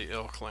is the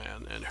Ill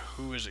Clan and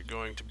who is it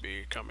going to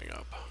be coming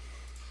up?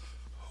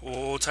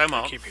 Oh, time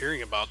I out. keep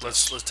hearing about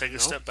this. Let's take a No?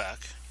 step back.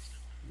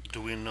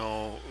 Do we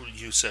know?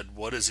 You said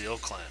what is the Ill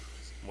Clan?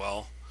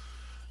 Well,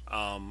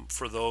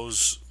 for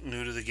those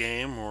new to the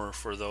game or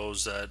for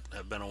those that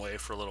have been away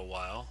for a little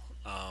while,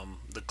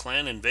 the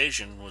clan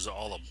invasion was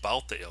all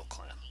about the Ill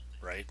Clan,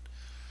 right?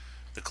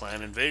 The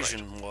clan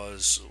invasion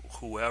was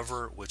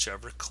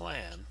whichever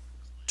clan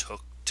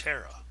took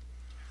Terra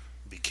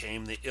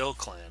became the Ill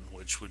Clan,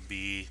 which would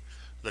be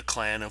the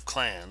clan of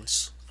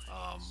clans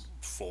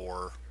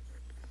for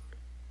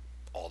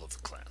all of the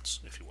clans,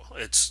 if you will.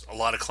 It's a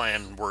lot of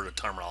clan word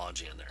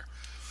terminology in there.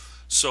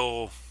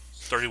 So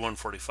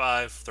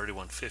 3145,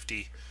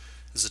 3150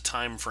 is a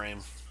time frame,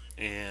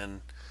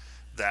 and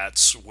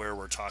that's where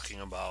we're talking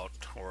about,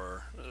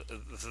 or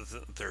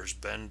there's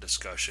been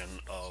discussion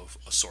of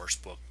a source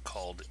book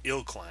called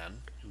Ill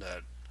Clan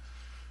that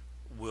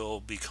will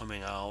be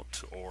coming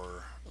out,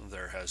 or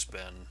there has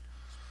been,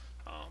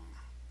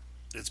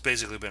 it's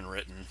basically been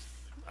written.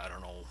 I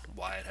don't know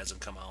why it hasn't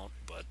come out,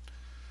 but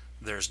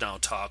there's now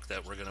talk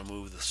that we're going to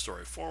move the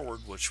story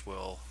forward, which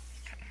will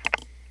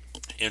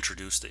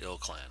introduce the Ill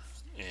Clan.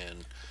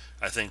 And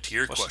I think to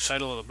your What's question, the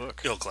title of the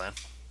book? Ill Clan.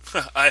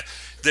 I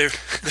think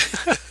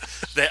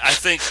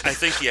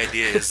the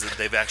idea is that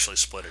they've actually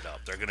split it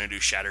up. They're going to do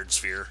Shattered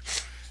Sphere,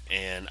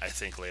 and I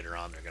think later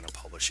on they're going to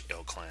publish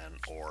Ill Clan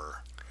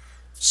or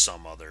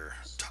some other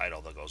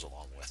title that goes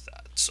along with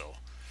that. So,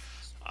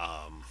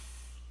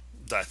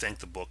 I think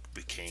the book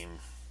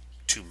became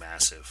too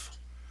massive,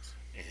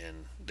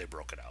 and they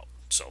broke it out.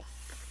 So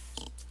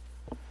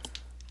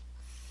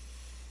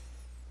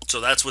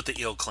that's what the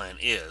Ill Clan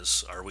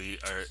is.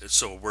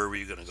 So where were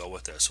you going to go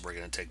with this? We're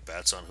going to take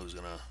bets on who's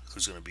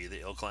going to be the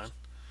Ill Clan.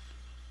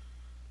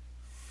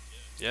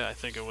 Yeah, I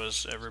think it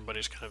was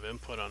everybody's kind of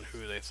input on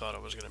who they thought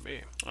it was going to be.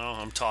 Oh,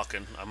 I'm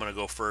talking. I'm going to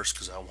go first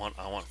because I want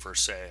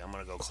first say. I'm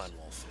going to go Clan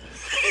Wolf.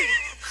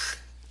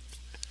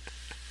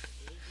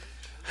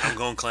 I'm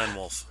going Clan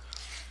Wolf.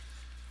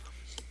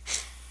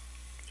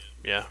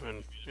 Yeah,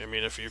 and I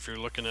mean, if you're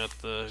looking at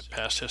the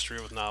past history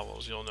with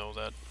novels, you'll know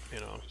that,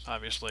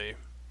 obviously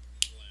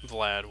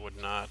Vlad would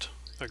not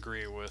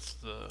agree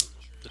with the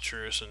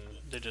truce, and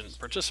they didn't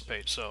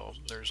participate, so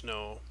there's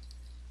no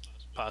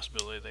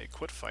possibility they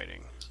quit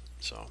fighting.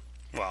 So,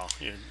 well,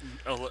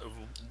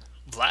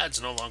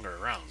 Vlad's no longer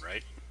around,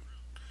 right?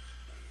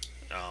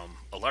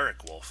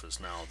 Alaric Wolf is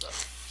now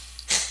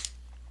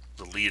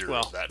the leader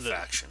of that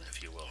faction,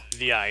 if you will.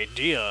 The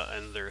idea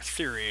and their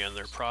theory and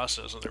their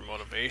process and their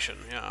motivation,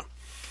 yeah.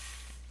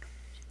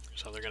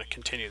 So they're going to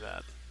continue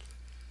that.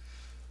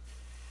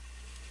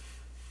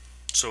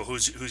 So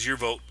who's your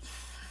vote?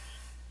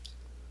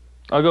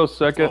 I'll go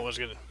second. You're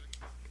going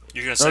to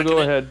No, second go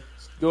it? ahead.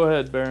 Go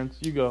ahead, Barons.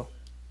 You go.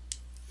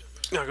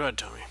 No, go ahead,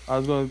 Tommy. I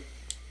was going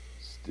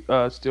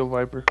Steel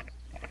Viper.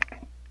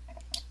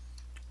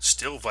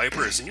 Steel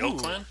Viper is Ill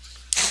Clan?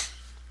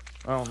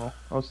 I don't know.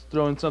 I was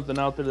throwing something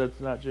out there that's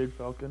not Jade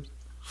Falcon.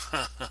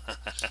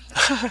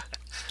 I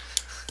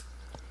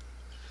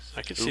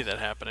could see that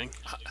happening.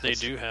 They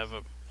do have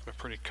a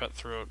pretty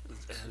cutthroat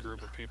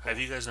group of people. Have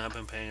you guys not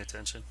been paying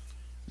attention?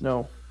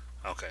 No.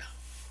 Okay.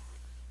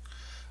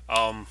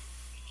 What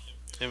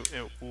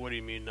do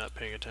you mean not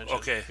paying attention?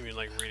 Okay. You mean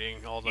like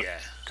reading all the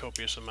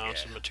copious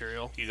amounts of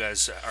material? You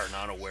guys are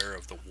not aware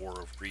of the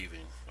War of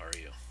Grieving, are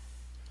you?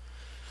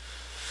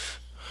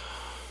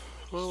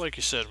 Well, like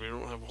you said, we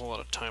don't have a whole lot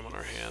of time on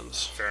our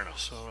hands. Fair enough.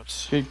 So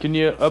it's Can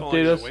you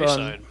update us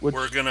on which...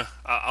 We're gonna.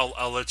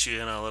 I'll let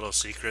you in on a little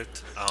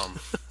secret.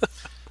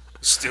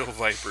 Steel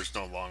Viper's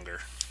no longer.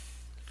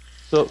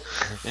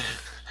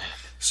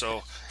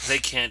 So they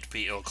can't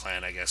be Ill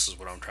Clan, I guess, is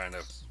what I'm trying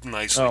to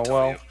nicely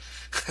tell you.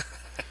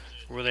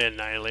 Were they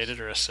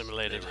annihilated or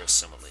assimilated? They were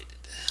assimilated.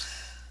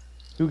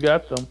 Who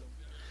got them?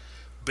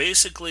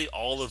 Basically,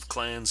 all of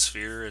Clan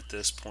Sphere at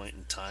this point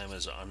in time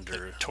is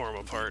under tore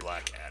them apart.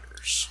 Black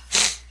Adders.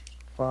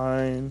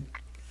 Fine.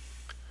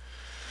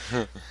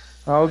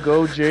 I'll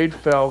go Jade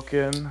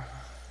Falcon.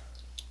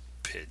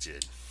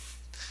 Pigeon.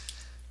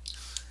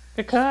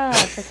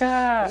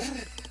 Caca.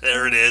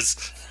 There it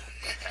is.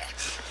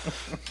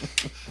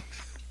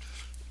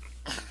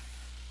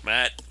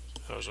 Matt.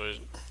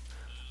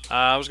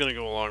 I was going to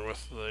go along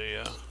with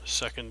the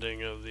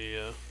seconding of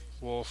the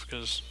Wolf,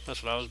 because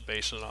that's what I was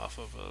basing it off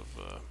of.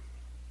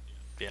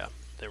 They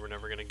were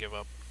never going to give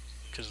up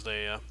because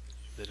they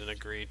didn't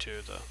agree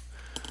to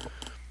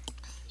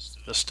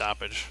the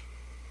stoppage.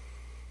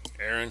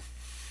 Aaron.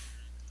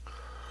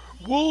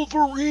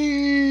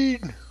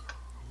 Wolverine.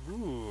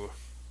 Ooh.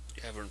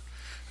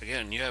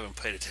 You haven't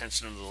paid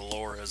attention to the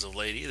lore as of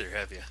late either,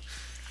 have you?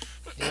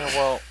 Yeah,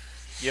 well,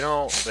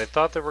 they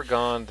thought they were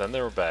gone, then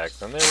they were back,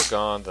 then they were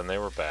gone, then they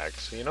were back.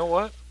 So you know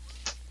what?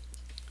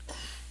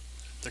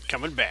 They're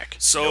coming back.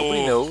 So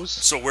nobody knows.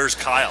 So where's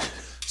Kyle?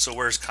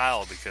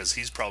 Because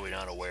he's probably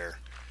not aware.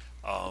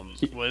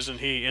 Isn't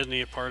he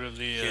a part of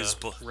the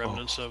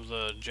remnants of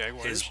the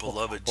Jaguars? His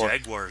beloved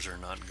Jaguars are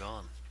not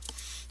gone.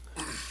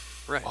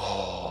 Right.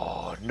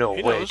 Oh, no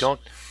He way. knows. Don't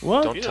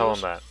tell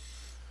him that.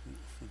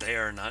 They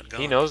are not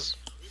gone. He knows.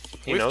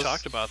 We've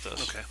talked about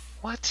this. Okay.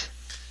 What?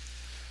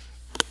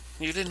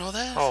 You didn't know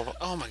that?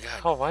 Oh my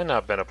god. How have I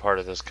not been a part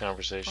of this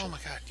conversation? Oh my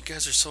god. You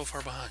guys are so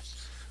far behind.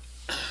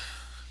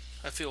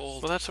 I feel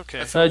old. Well, that's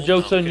okay.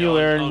 Joke's on you,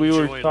 Aaron. We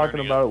were enjoy talking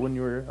learning about it when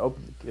you were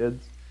helping the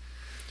kids.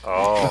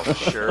 Oh,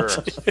 sure.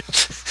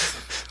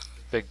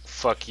 Big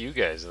fuck you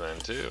guys then,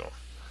 too.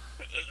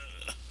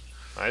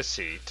 I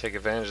see. Take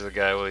advantage of the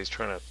guy while he's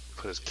trying to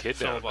put his kid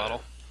Fill down. a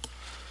bottle.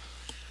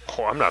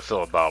 Oh, I'm not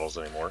filling bottles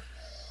anymore.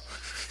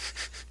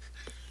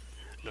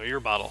 No, your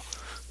bottle.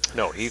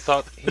 No, he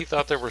thought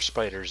there were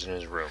spiders in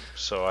his room,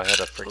 so I had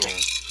to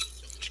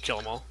freaking Did you kill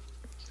them all?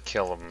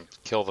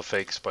 kill the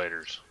fake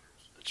spiders.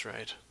 That's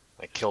right.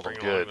 I killed them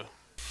Bring along good.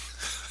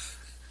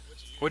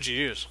 What'd you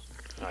use?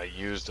 I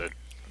used an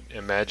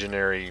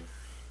imaginary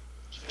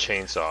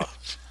chainsaw.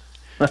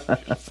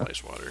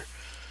 Ice water.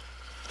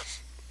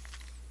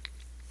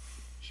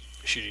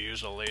 Should you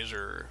use a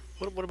laser?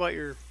 What about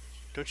your?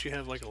 Don't you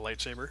have like a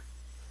lightsaber?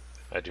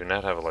 I do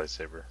not have a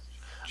lightsaber.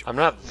 I'm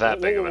not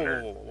that big of a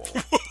nerd.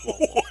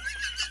 Whoa.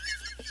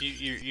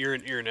 You're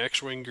an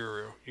X-wing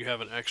guru. You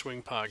have an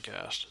X-wing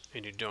podcast,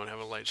 and you don't have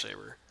a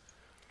lightsaber.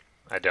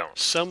 I don't.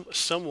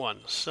 Someone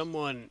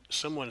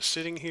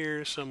sitting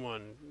here,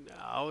 someone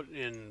out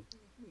in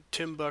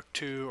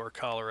Timbuktu or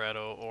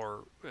Colorado,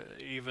 or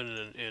even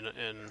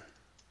in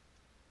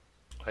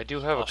I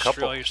do have a couple.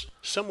 Australia,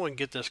 someone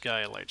get this guy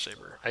a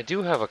lightsaber. I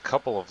do have a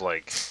couple of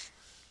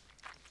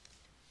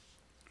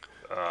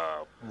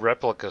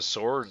replica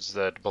swords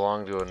that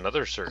belong to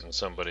another certain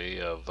somebody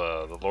of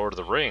the Lord of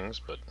the Rings,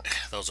 but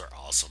Those are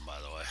awesome, by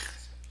the way.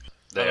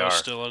 they Are are.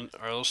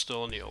 those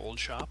still in the old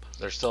shop?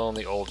 They're still in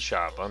the old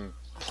shop. I'm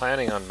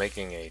planning on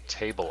making a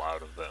table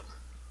out of them.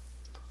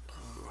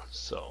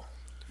 So,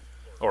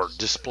 or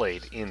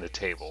displayed in the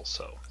table,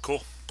 so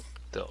Cool.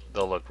 they'll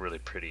look really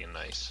pretty and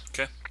nice.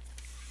 Okay.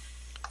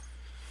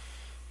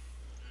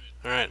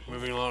 All right,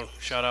 moving along.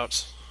 Shout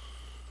outs.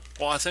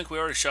 Well, I think we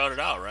already shouted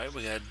out, right?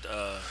 We had,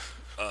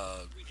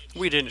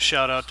 We didn't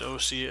shout out to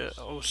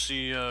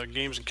OC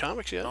Games and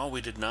Comics yet. no,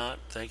 we did not.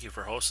 Thank you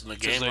for hosting the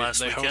 'Cause game last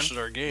they weekend. hosted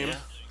our game. Yeah.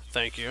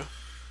 Thank you.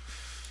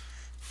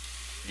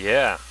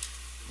 Yeah,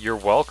 you're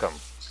welcome.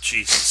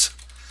 Jesus.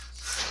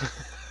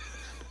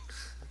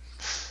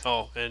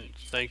 Oh, and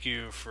thank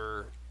you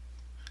for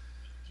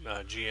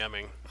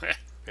GMing,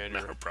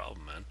 Andrew. No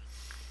problem, man.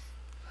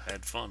 I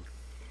had fun.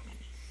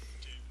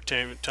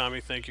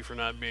 Tommy, thank you for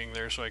not being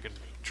there so I could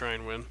try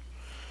and win.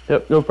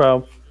 Yep, no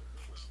problem.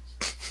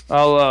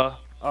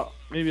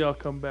 Maybe I'll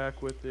come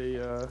back with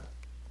a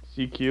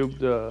C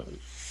cubed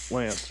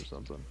lance or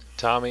something.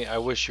 Tommy, I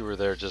wish you were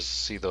there just to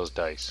see those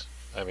dice.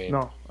 I mean,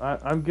 No,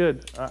 I'm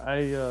good.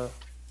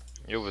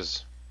 it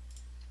was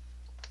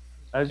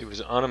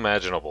I've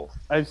unimaginable.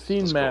 seen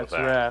Let's go Matt's with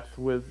that. wrath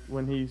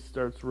when he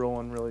starts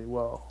rolling really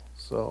well.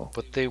 So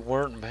But they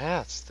weren't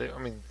maths. I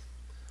mean,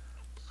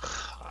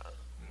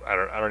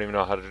 I don't even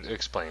know how to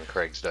explain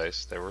Craig's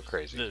dice. They were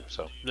crazy.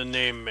 So The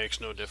name makes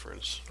no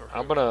difference. Or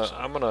I'm whoever gonna it is.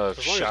 I'm gonna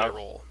as long as I shout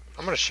roll.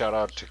 I'm gonna shout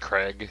out to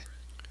Craig.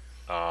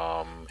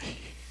 I'm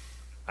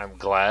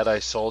glad I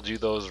sold you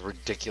those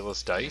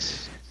ridiculous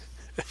dice.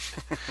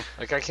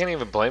 Like, I can't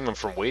even blame him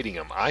for waiting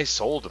them. I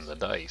sold him the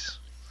dice.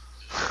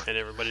 And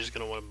everybody's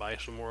gonna want to buy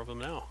some more of them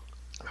now.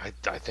 I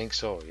think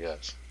so.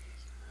 Yes.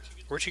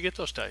 Where'd you get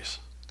those dice?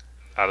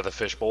 Out of the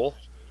fishbowl.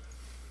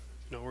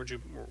 No, where'd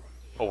you?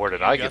 Oh, where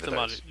did You I got get the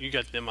them dice? you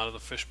got them out of the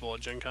fishbowl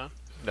at Gen Con?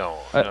 No.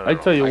 I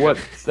tell you I what,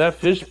 got- that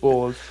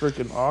fishbowl is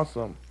freaking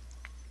awesome.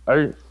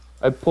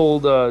 I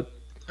pulled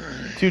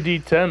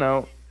 2d10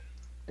 out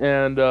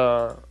and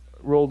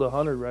rolled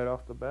 100 right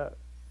off the bat.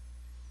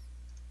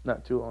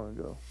 Not too long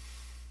ago.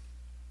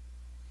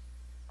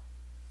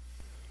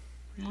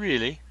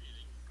 Really?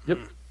 Yep.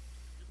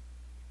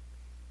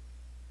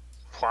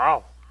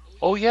 Wow.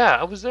 Oh yeah,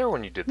 I was there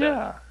when you did that.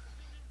 Yeah.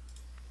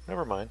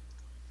 Never mind.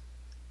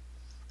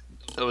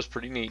 That was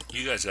pretty neat.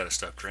 You guys got to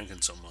stop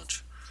drinking so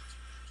much.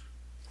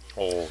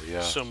 Oh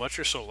yeah. So much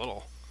or so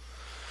little?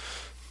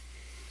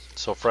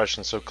 So fresh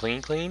and so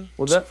clean.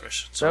 Well, So that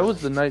fresh. that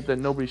was the night that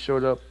nobody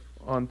showed up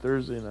on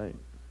Thursday night.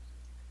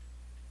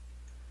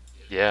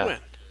 Yeah. When?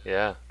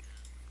 Yeah.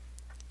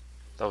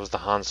 That was the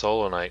Han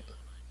Solo night.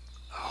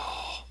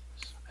 Oh,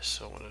 I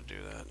so want to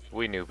do that.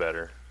 We knew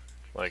better.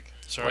 Like,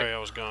 Sorry, Like- I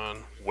was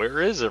gone.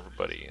 where is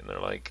everybody? And they're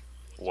like,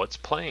 what's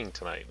playing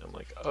tonight? And I'm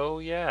like, oh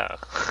yeah.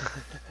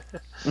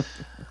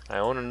 I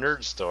own a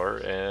nerd store,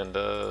 and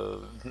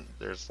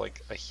there's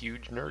like a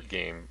huge nerd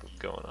game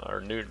going on,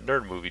 or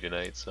nerd movie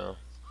tonight. So,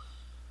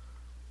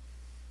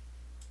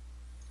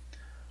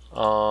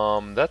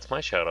 that's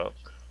my shout out.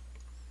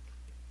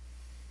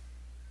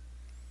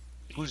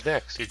 Who's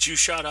next? Did you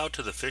shout out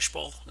to the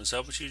fishbowl? Is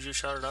that what you just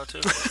shouted out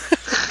to?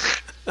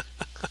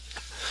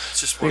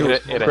 Just I think want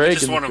it was in a- Craig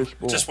just in the want to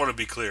fishbowl. just want to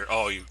be clear.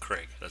 Oh, you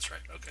Craig. That's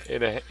right.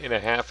 Okay. In a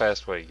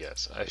half-assed way,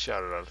 yes, I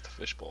shouted out at the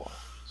fishbowl.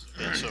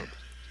 Yeah, so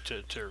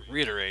to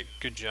reiterate,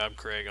 good job,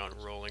 Craig, on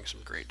rolling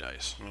some great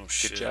dice, Oh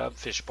shit. Good job,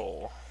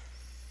 fishbowl.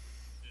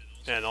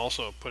 and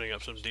also putting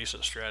up some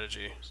decent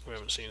strategy. We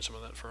haven't seen some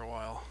of that for a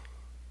while.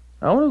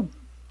 I want to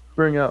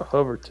bring out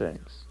hover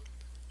tanks.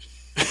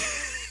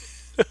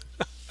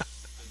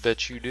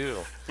 Bet you do.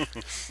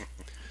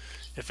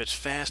 If it's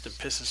fast and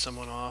pisses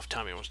someone off,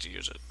 Tommy wants to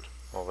use it.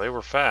 Well, they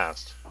were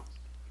fast,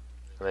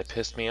 and they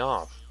pissed me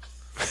off.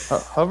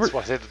 Hover That's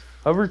why they,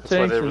 hover that's why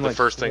tanks they were in the like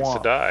first things to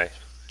swamp. die.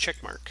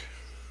 Check mark.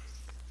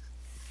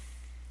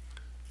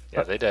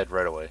 Yeah, they died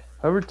right away.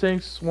 Hover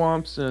tanks,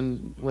 swamps,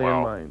 and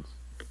landmines.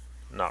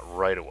 Not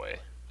right away.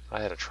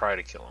 I had to try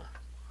to kill them.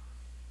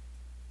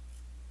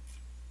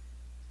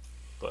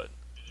 But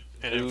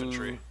And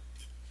infantry.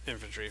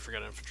 Infantry,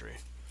 forgot infantry.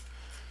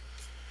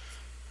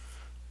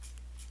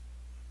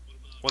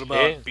 What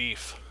about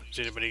beef? Does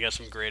anybody got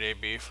some grade A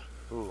beef?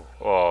 Ooh,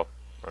 well,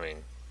 I mean,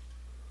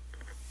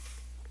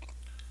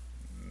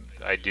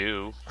 I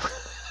do.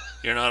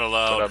 You're not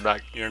allowed. But I'm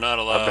not. You're not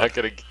allowed.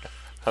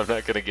 I'm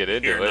not gonna get into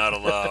it. You're not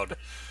allowed.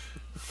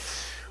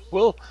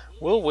 We'll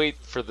wait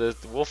for the.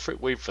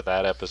 Wait for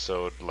that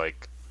episode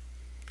like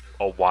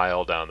a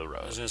while down the I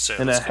road. was gonna say,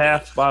 And a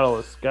half bottle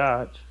of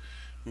scotch.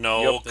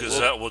 No, Yep, because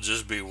that will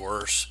just be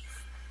worse.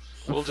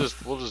 We'll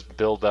just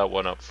build that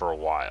one up for a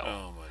while,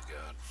 Oh my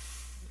god!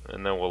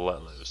 and then we'll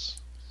let loose.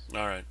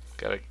 All right.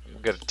 Gotta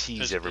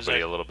tease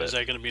everybody a little bit. Is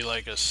that going to be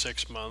like a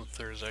 6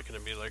 month, or is that going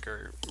to be like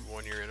our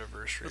 1 year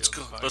anniversary? Let's of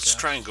go. the podcast? Let's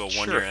try and go 1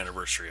 Sure. year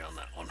anniversary on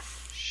that one.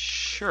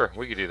 Sure,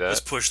 we could do that.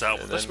 Let's push that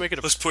one. Let's make it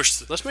a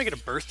Let's make it a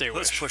birthday wish.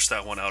 Let's push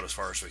that one out as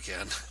far as we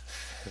can.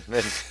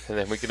 And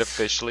then we can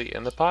officially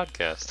end the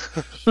podcast.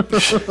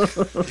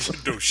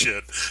 No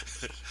shit.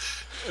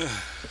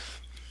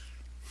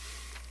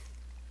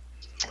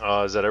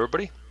 Is that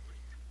everybody?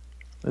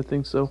 I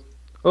think so.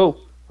 Oh,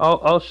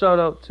 I'll shout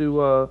out to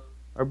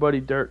our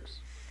buddy Dirks.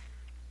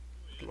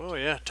 Oh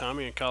yeah,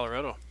 Tommy in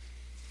Colorado.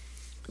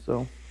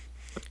 So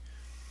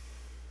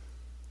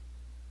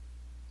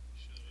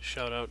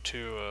Shout out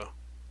to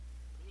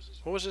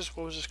what was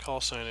this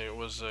call sign? It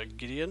was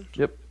Gideon.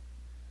 yep,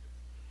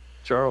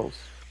 Charles.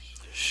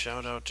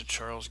 Shout out to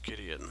Charles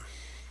Gideon.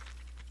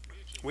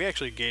 We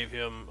actually gave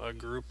him a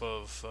group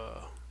of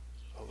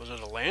was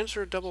it a lance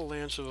or a double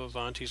lance of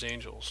Avanti's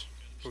Angels?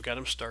 We got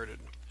him started,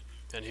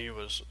 and he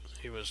was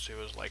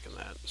liking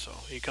that. So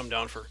he come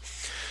down for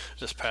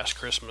this past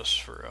Christmas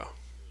for I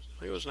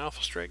think it was an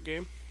Alpha Strike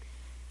game,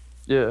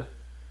 Yeah,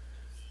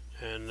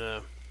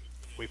 and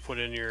we put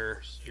in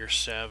your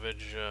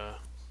Savage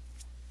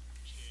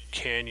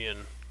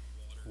canyon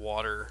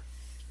water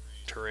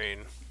terrain,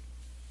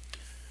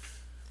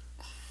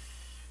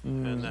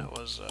 and that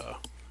was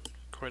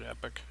quite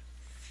epic.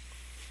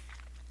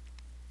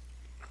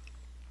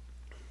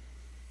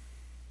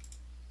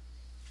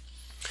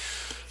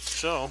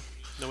 So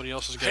nobody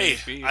else has got Hey,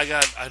 any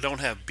beef. I don't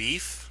have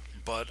beef,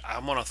 but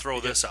I'm gonna throw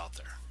this out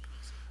there.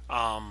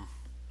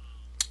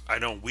 I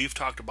know we've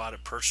talked about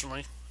it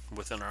personally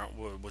within our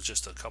with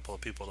just a couple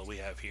of people that we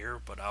have here,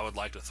 but I would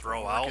like to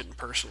throw We're out. getting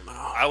personal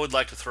now. I would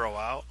like to throw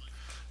out.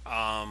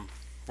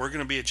 We're going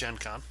to be at Gen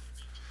Con,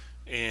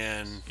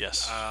 and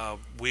Yes.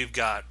 we've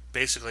got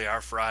basically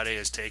our Friday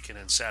is taken,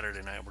 and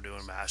Saturday night we're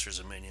doing Masters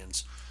and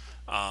Minions.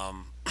 I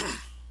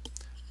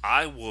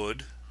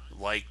would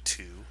like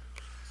to,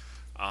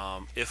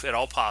 if at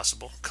all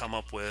possible, come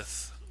up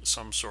with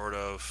some sort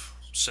of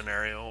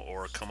scenario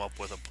or come up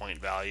with a point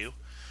value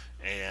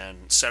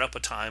and set up a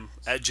time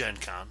at Gen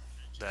Con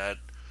that,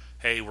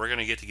 hey, we're going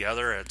to get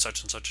together at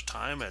such and such a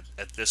time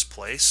at this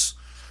place,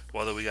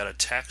 whether we got to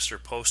text or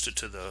post it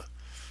to the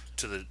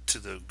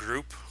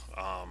group,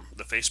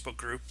 the Facebook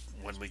group,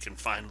 when we can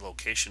find a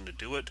location to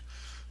do it.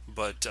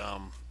 But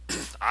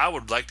I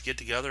would like to get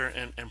together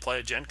and play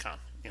at Gen Con.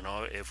 You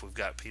know, if we've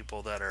got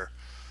people that are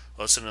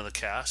listening to the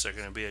cast, they're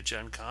going to be at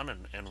Gen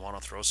Con and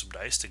want to throw some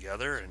dice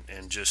together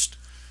and just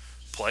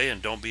play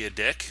and don't be a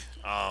dick.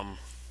 I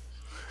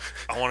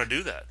want to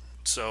do that.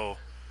 So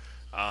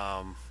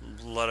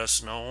let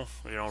us know,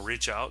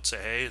 reach out, say,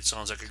 hey, it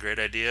sounds like a great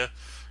idea.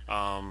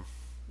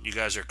 You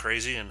guys are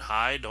crazy and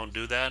high, don't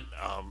do that.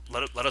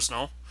 Let us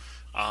know.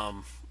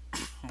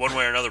 One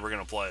way or another, we're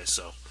going to play.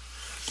 So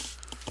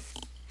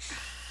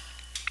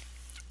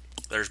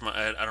there's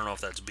I don't know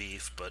if that's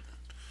beef, but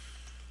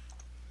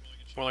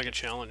More like a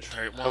challenge.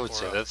 I would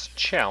say that's a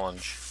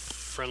challenge.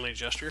 Friendly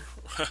gesture.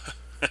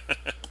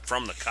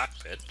 from the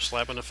cockpit.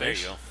 Slap in the There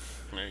face. you go.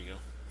 There you go.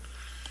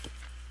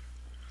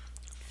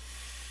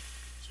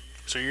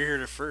 So you're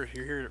here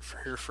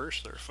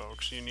first, there,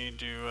 folks. You need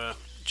to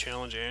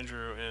challenge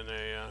Andrew in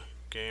a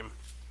game.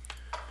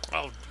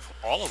 Well,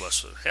 all of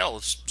us. Hell,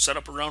 let's set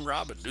up a round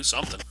robin. Do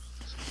something.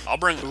 I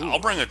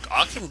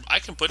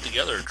can put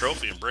together a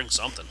trophy and bring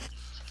something.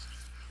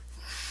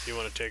 You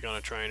want to take on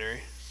a trinary?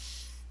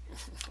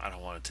 I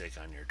don't want to take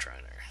on your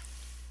trinary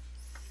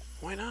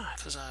Why not?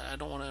 because I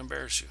don't want to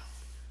embarrass you.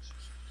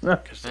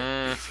 Because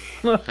they're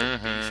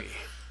beefy.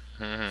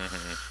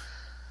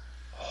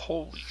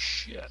 Holy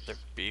shit. They're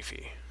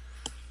beefy.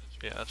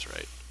 Yeah, that's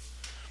right.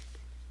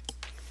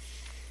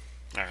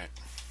 All right.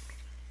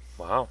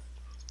 Wow.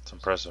 It's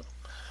impressive.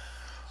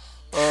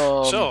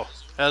 So,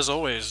 as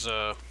always,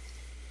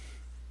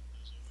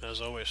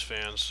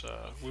 fans,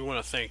 we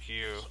want to thank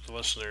you, the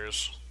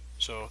listeners.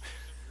 So,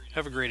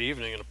 have a great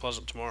evening and a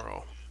pleasant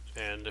tomorrow.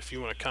 And if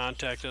you want to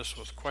contact us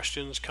with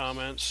questions,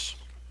 comments,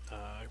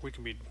 we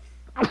can be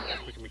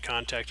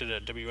contacted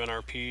at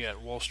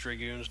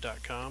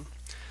WNRP@wolfsdragoons.com.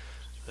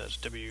 That's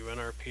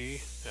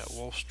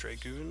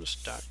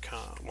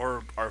WNRP@wolfsdragoons.com.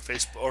 Or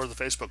the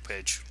Facebook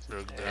page.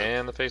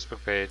 And the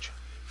Facebook page.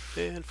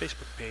 And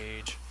Facebook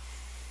page.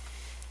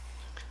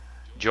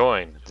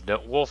 join the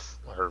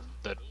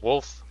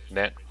Wolf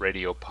Net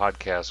Radio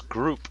Podcast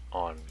group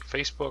on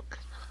Facebook.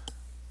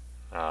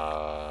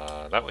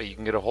 That way you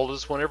can get a hold of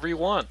us whenever you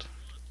want.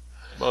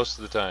 Most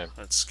of the time.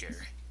 That's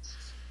scary.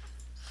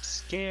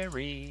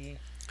 Scary.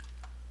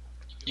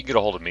 You get a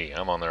hold of me.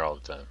 I'm on there all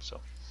the time. So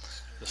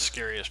The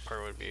scariest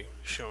part would be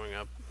showing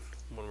up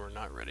when we're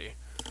not ready.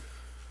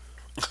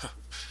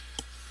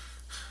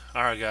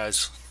 All right,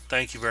 guys.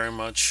 Thank you very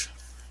much.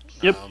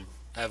 Yep.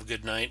 Have a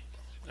good night.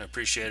 I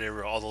appreciate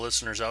all the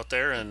listeners out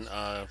there, and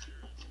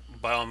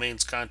by all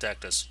means,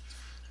 contact us.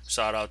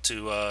 Shout out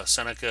to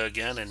Seneca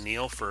again and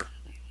Neil for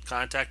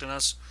contacting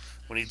us.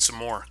 We need some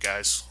more,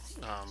 guys.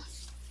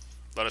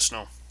 Let us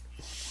know.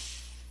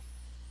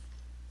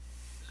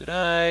 good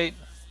night.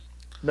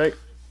 Night.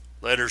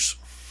 Laters.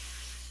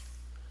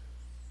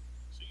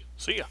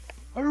 See ya.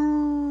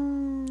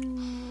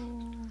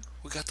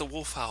 We got the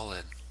wolf howl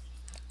in.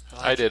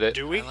 I did it.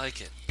 Do we? I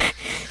like it.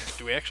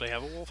 Do we actually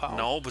have a wolf howl?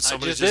 No, but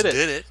somebody just just did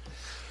did it. it.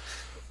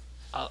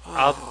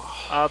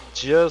 I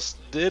just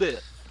did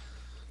it.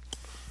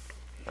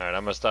 All right,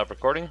 I'm gonna stop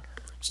recording.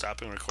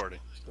 Stopping recording.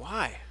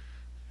 Why?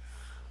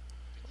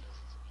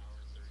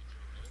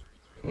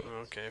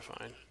 Okay,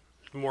 fine.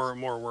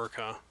 More work,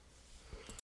 huh?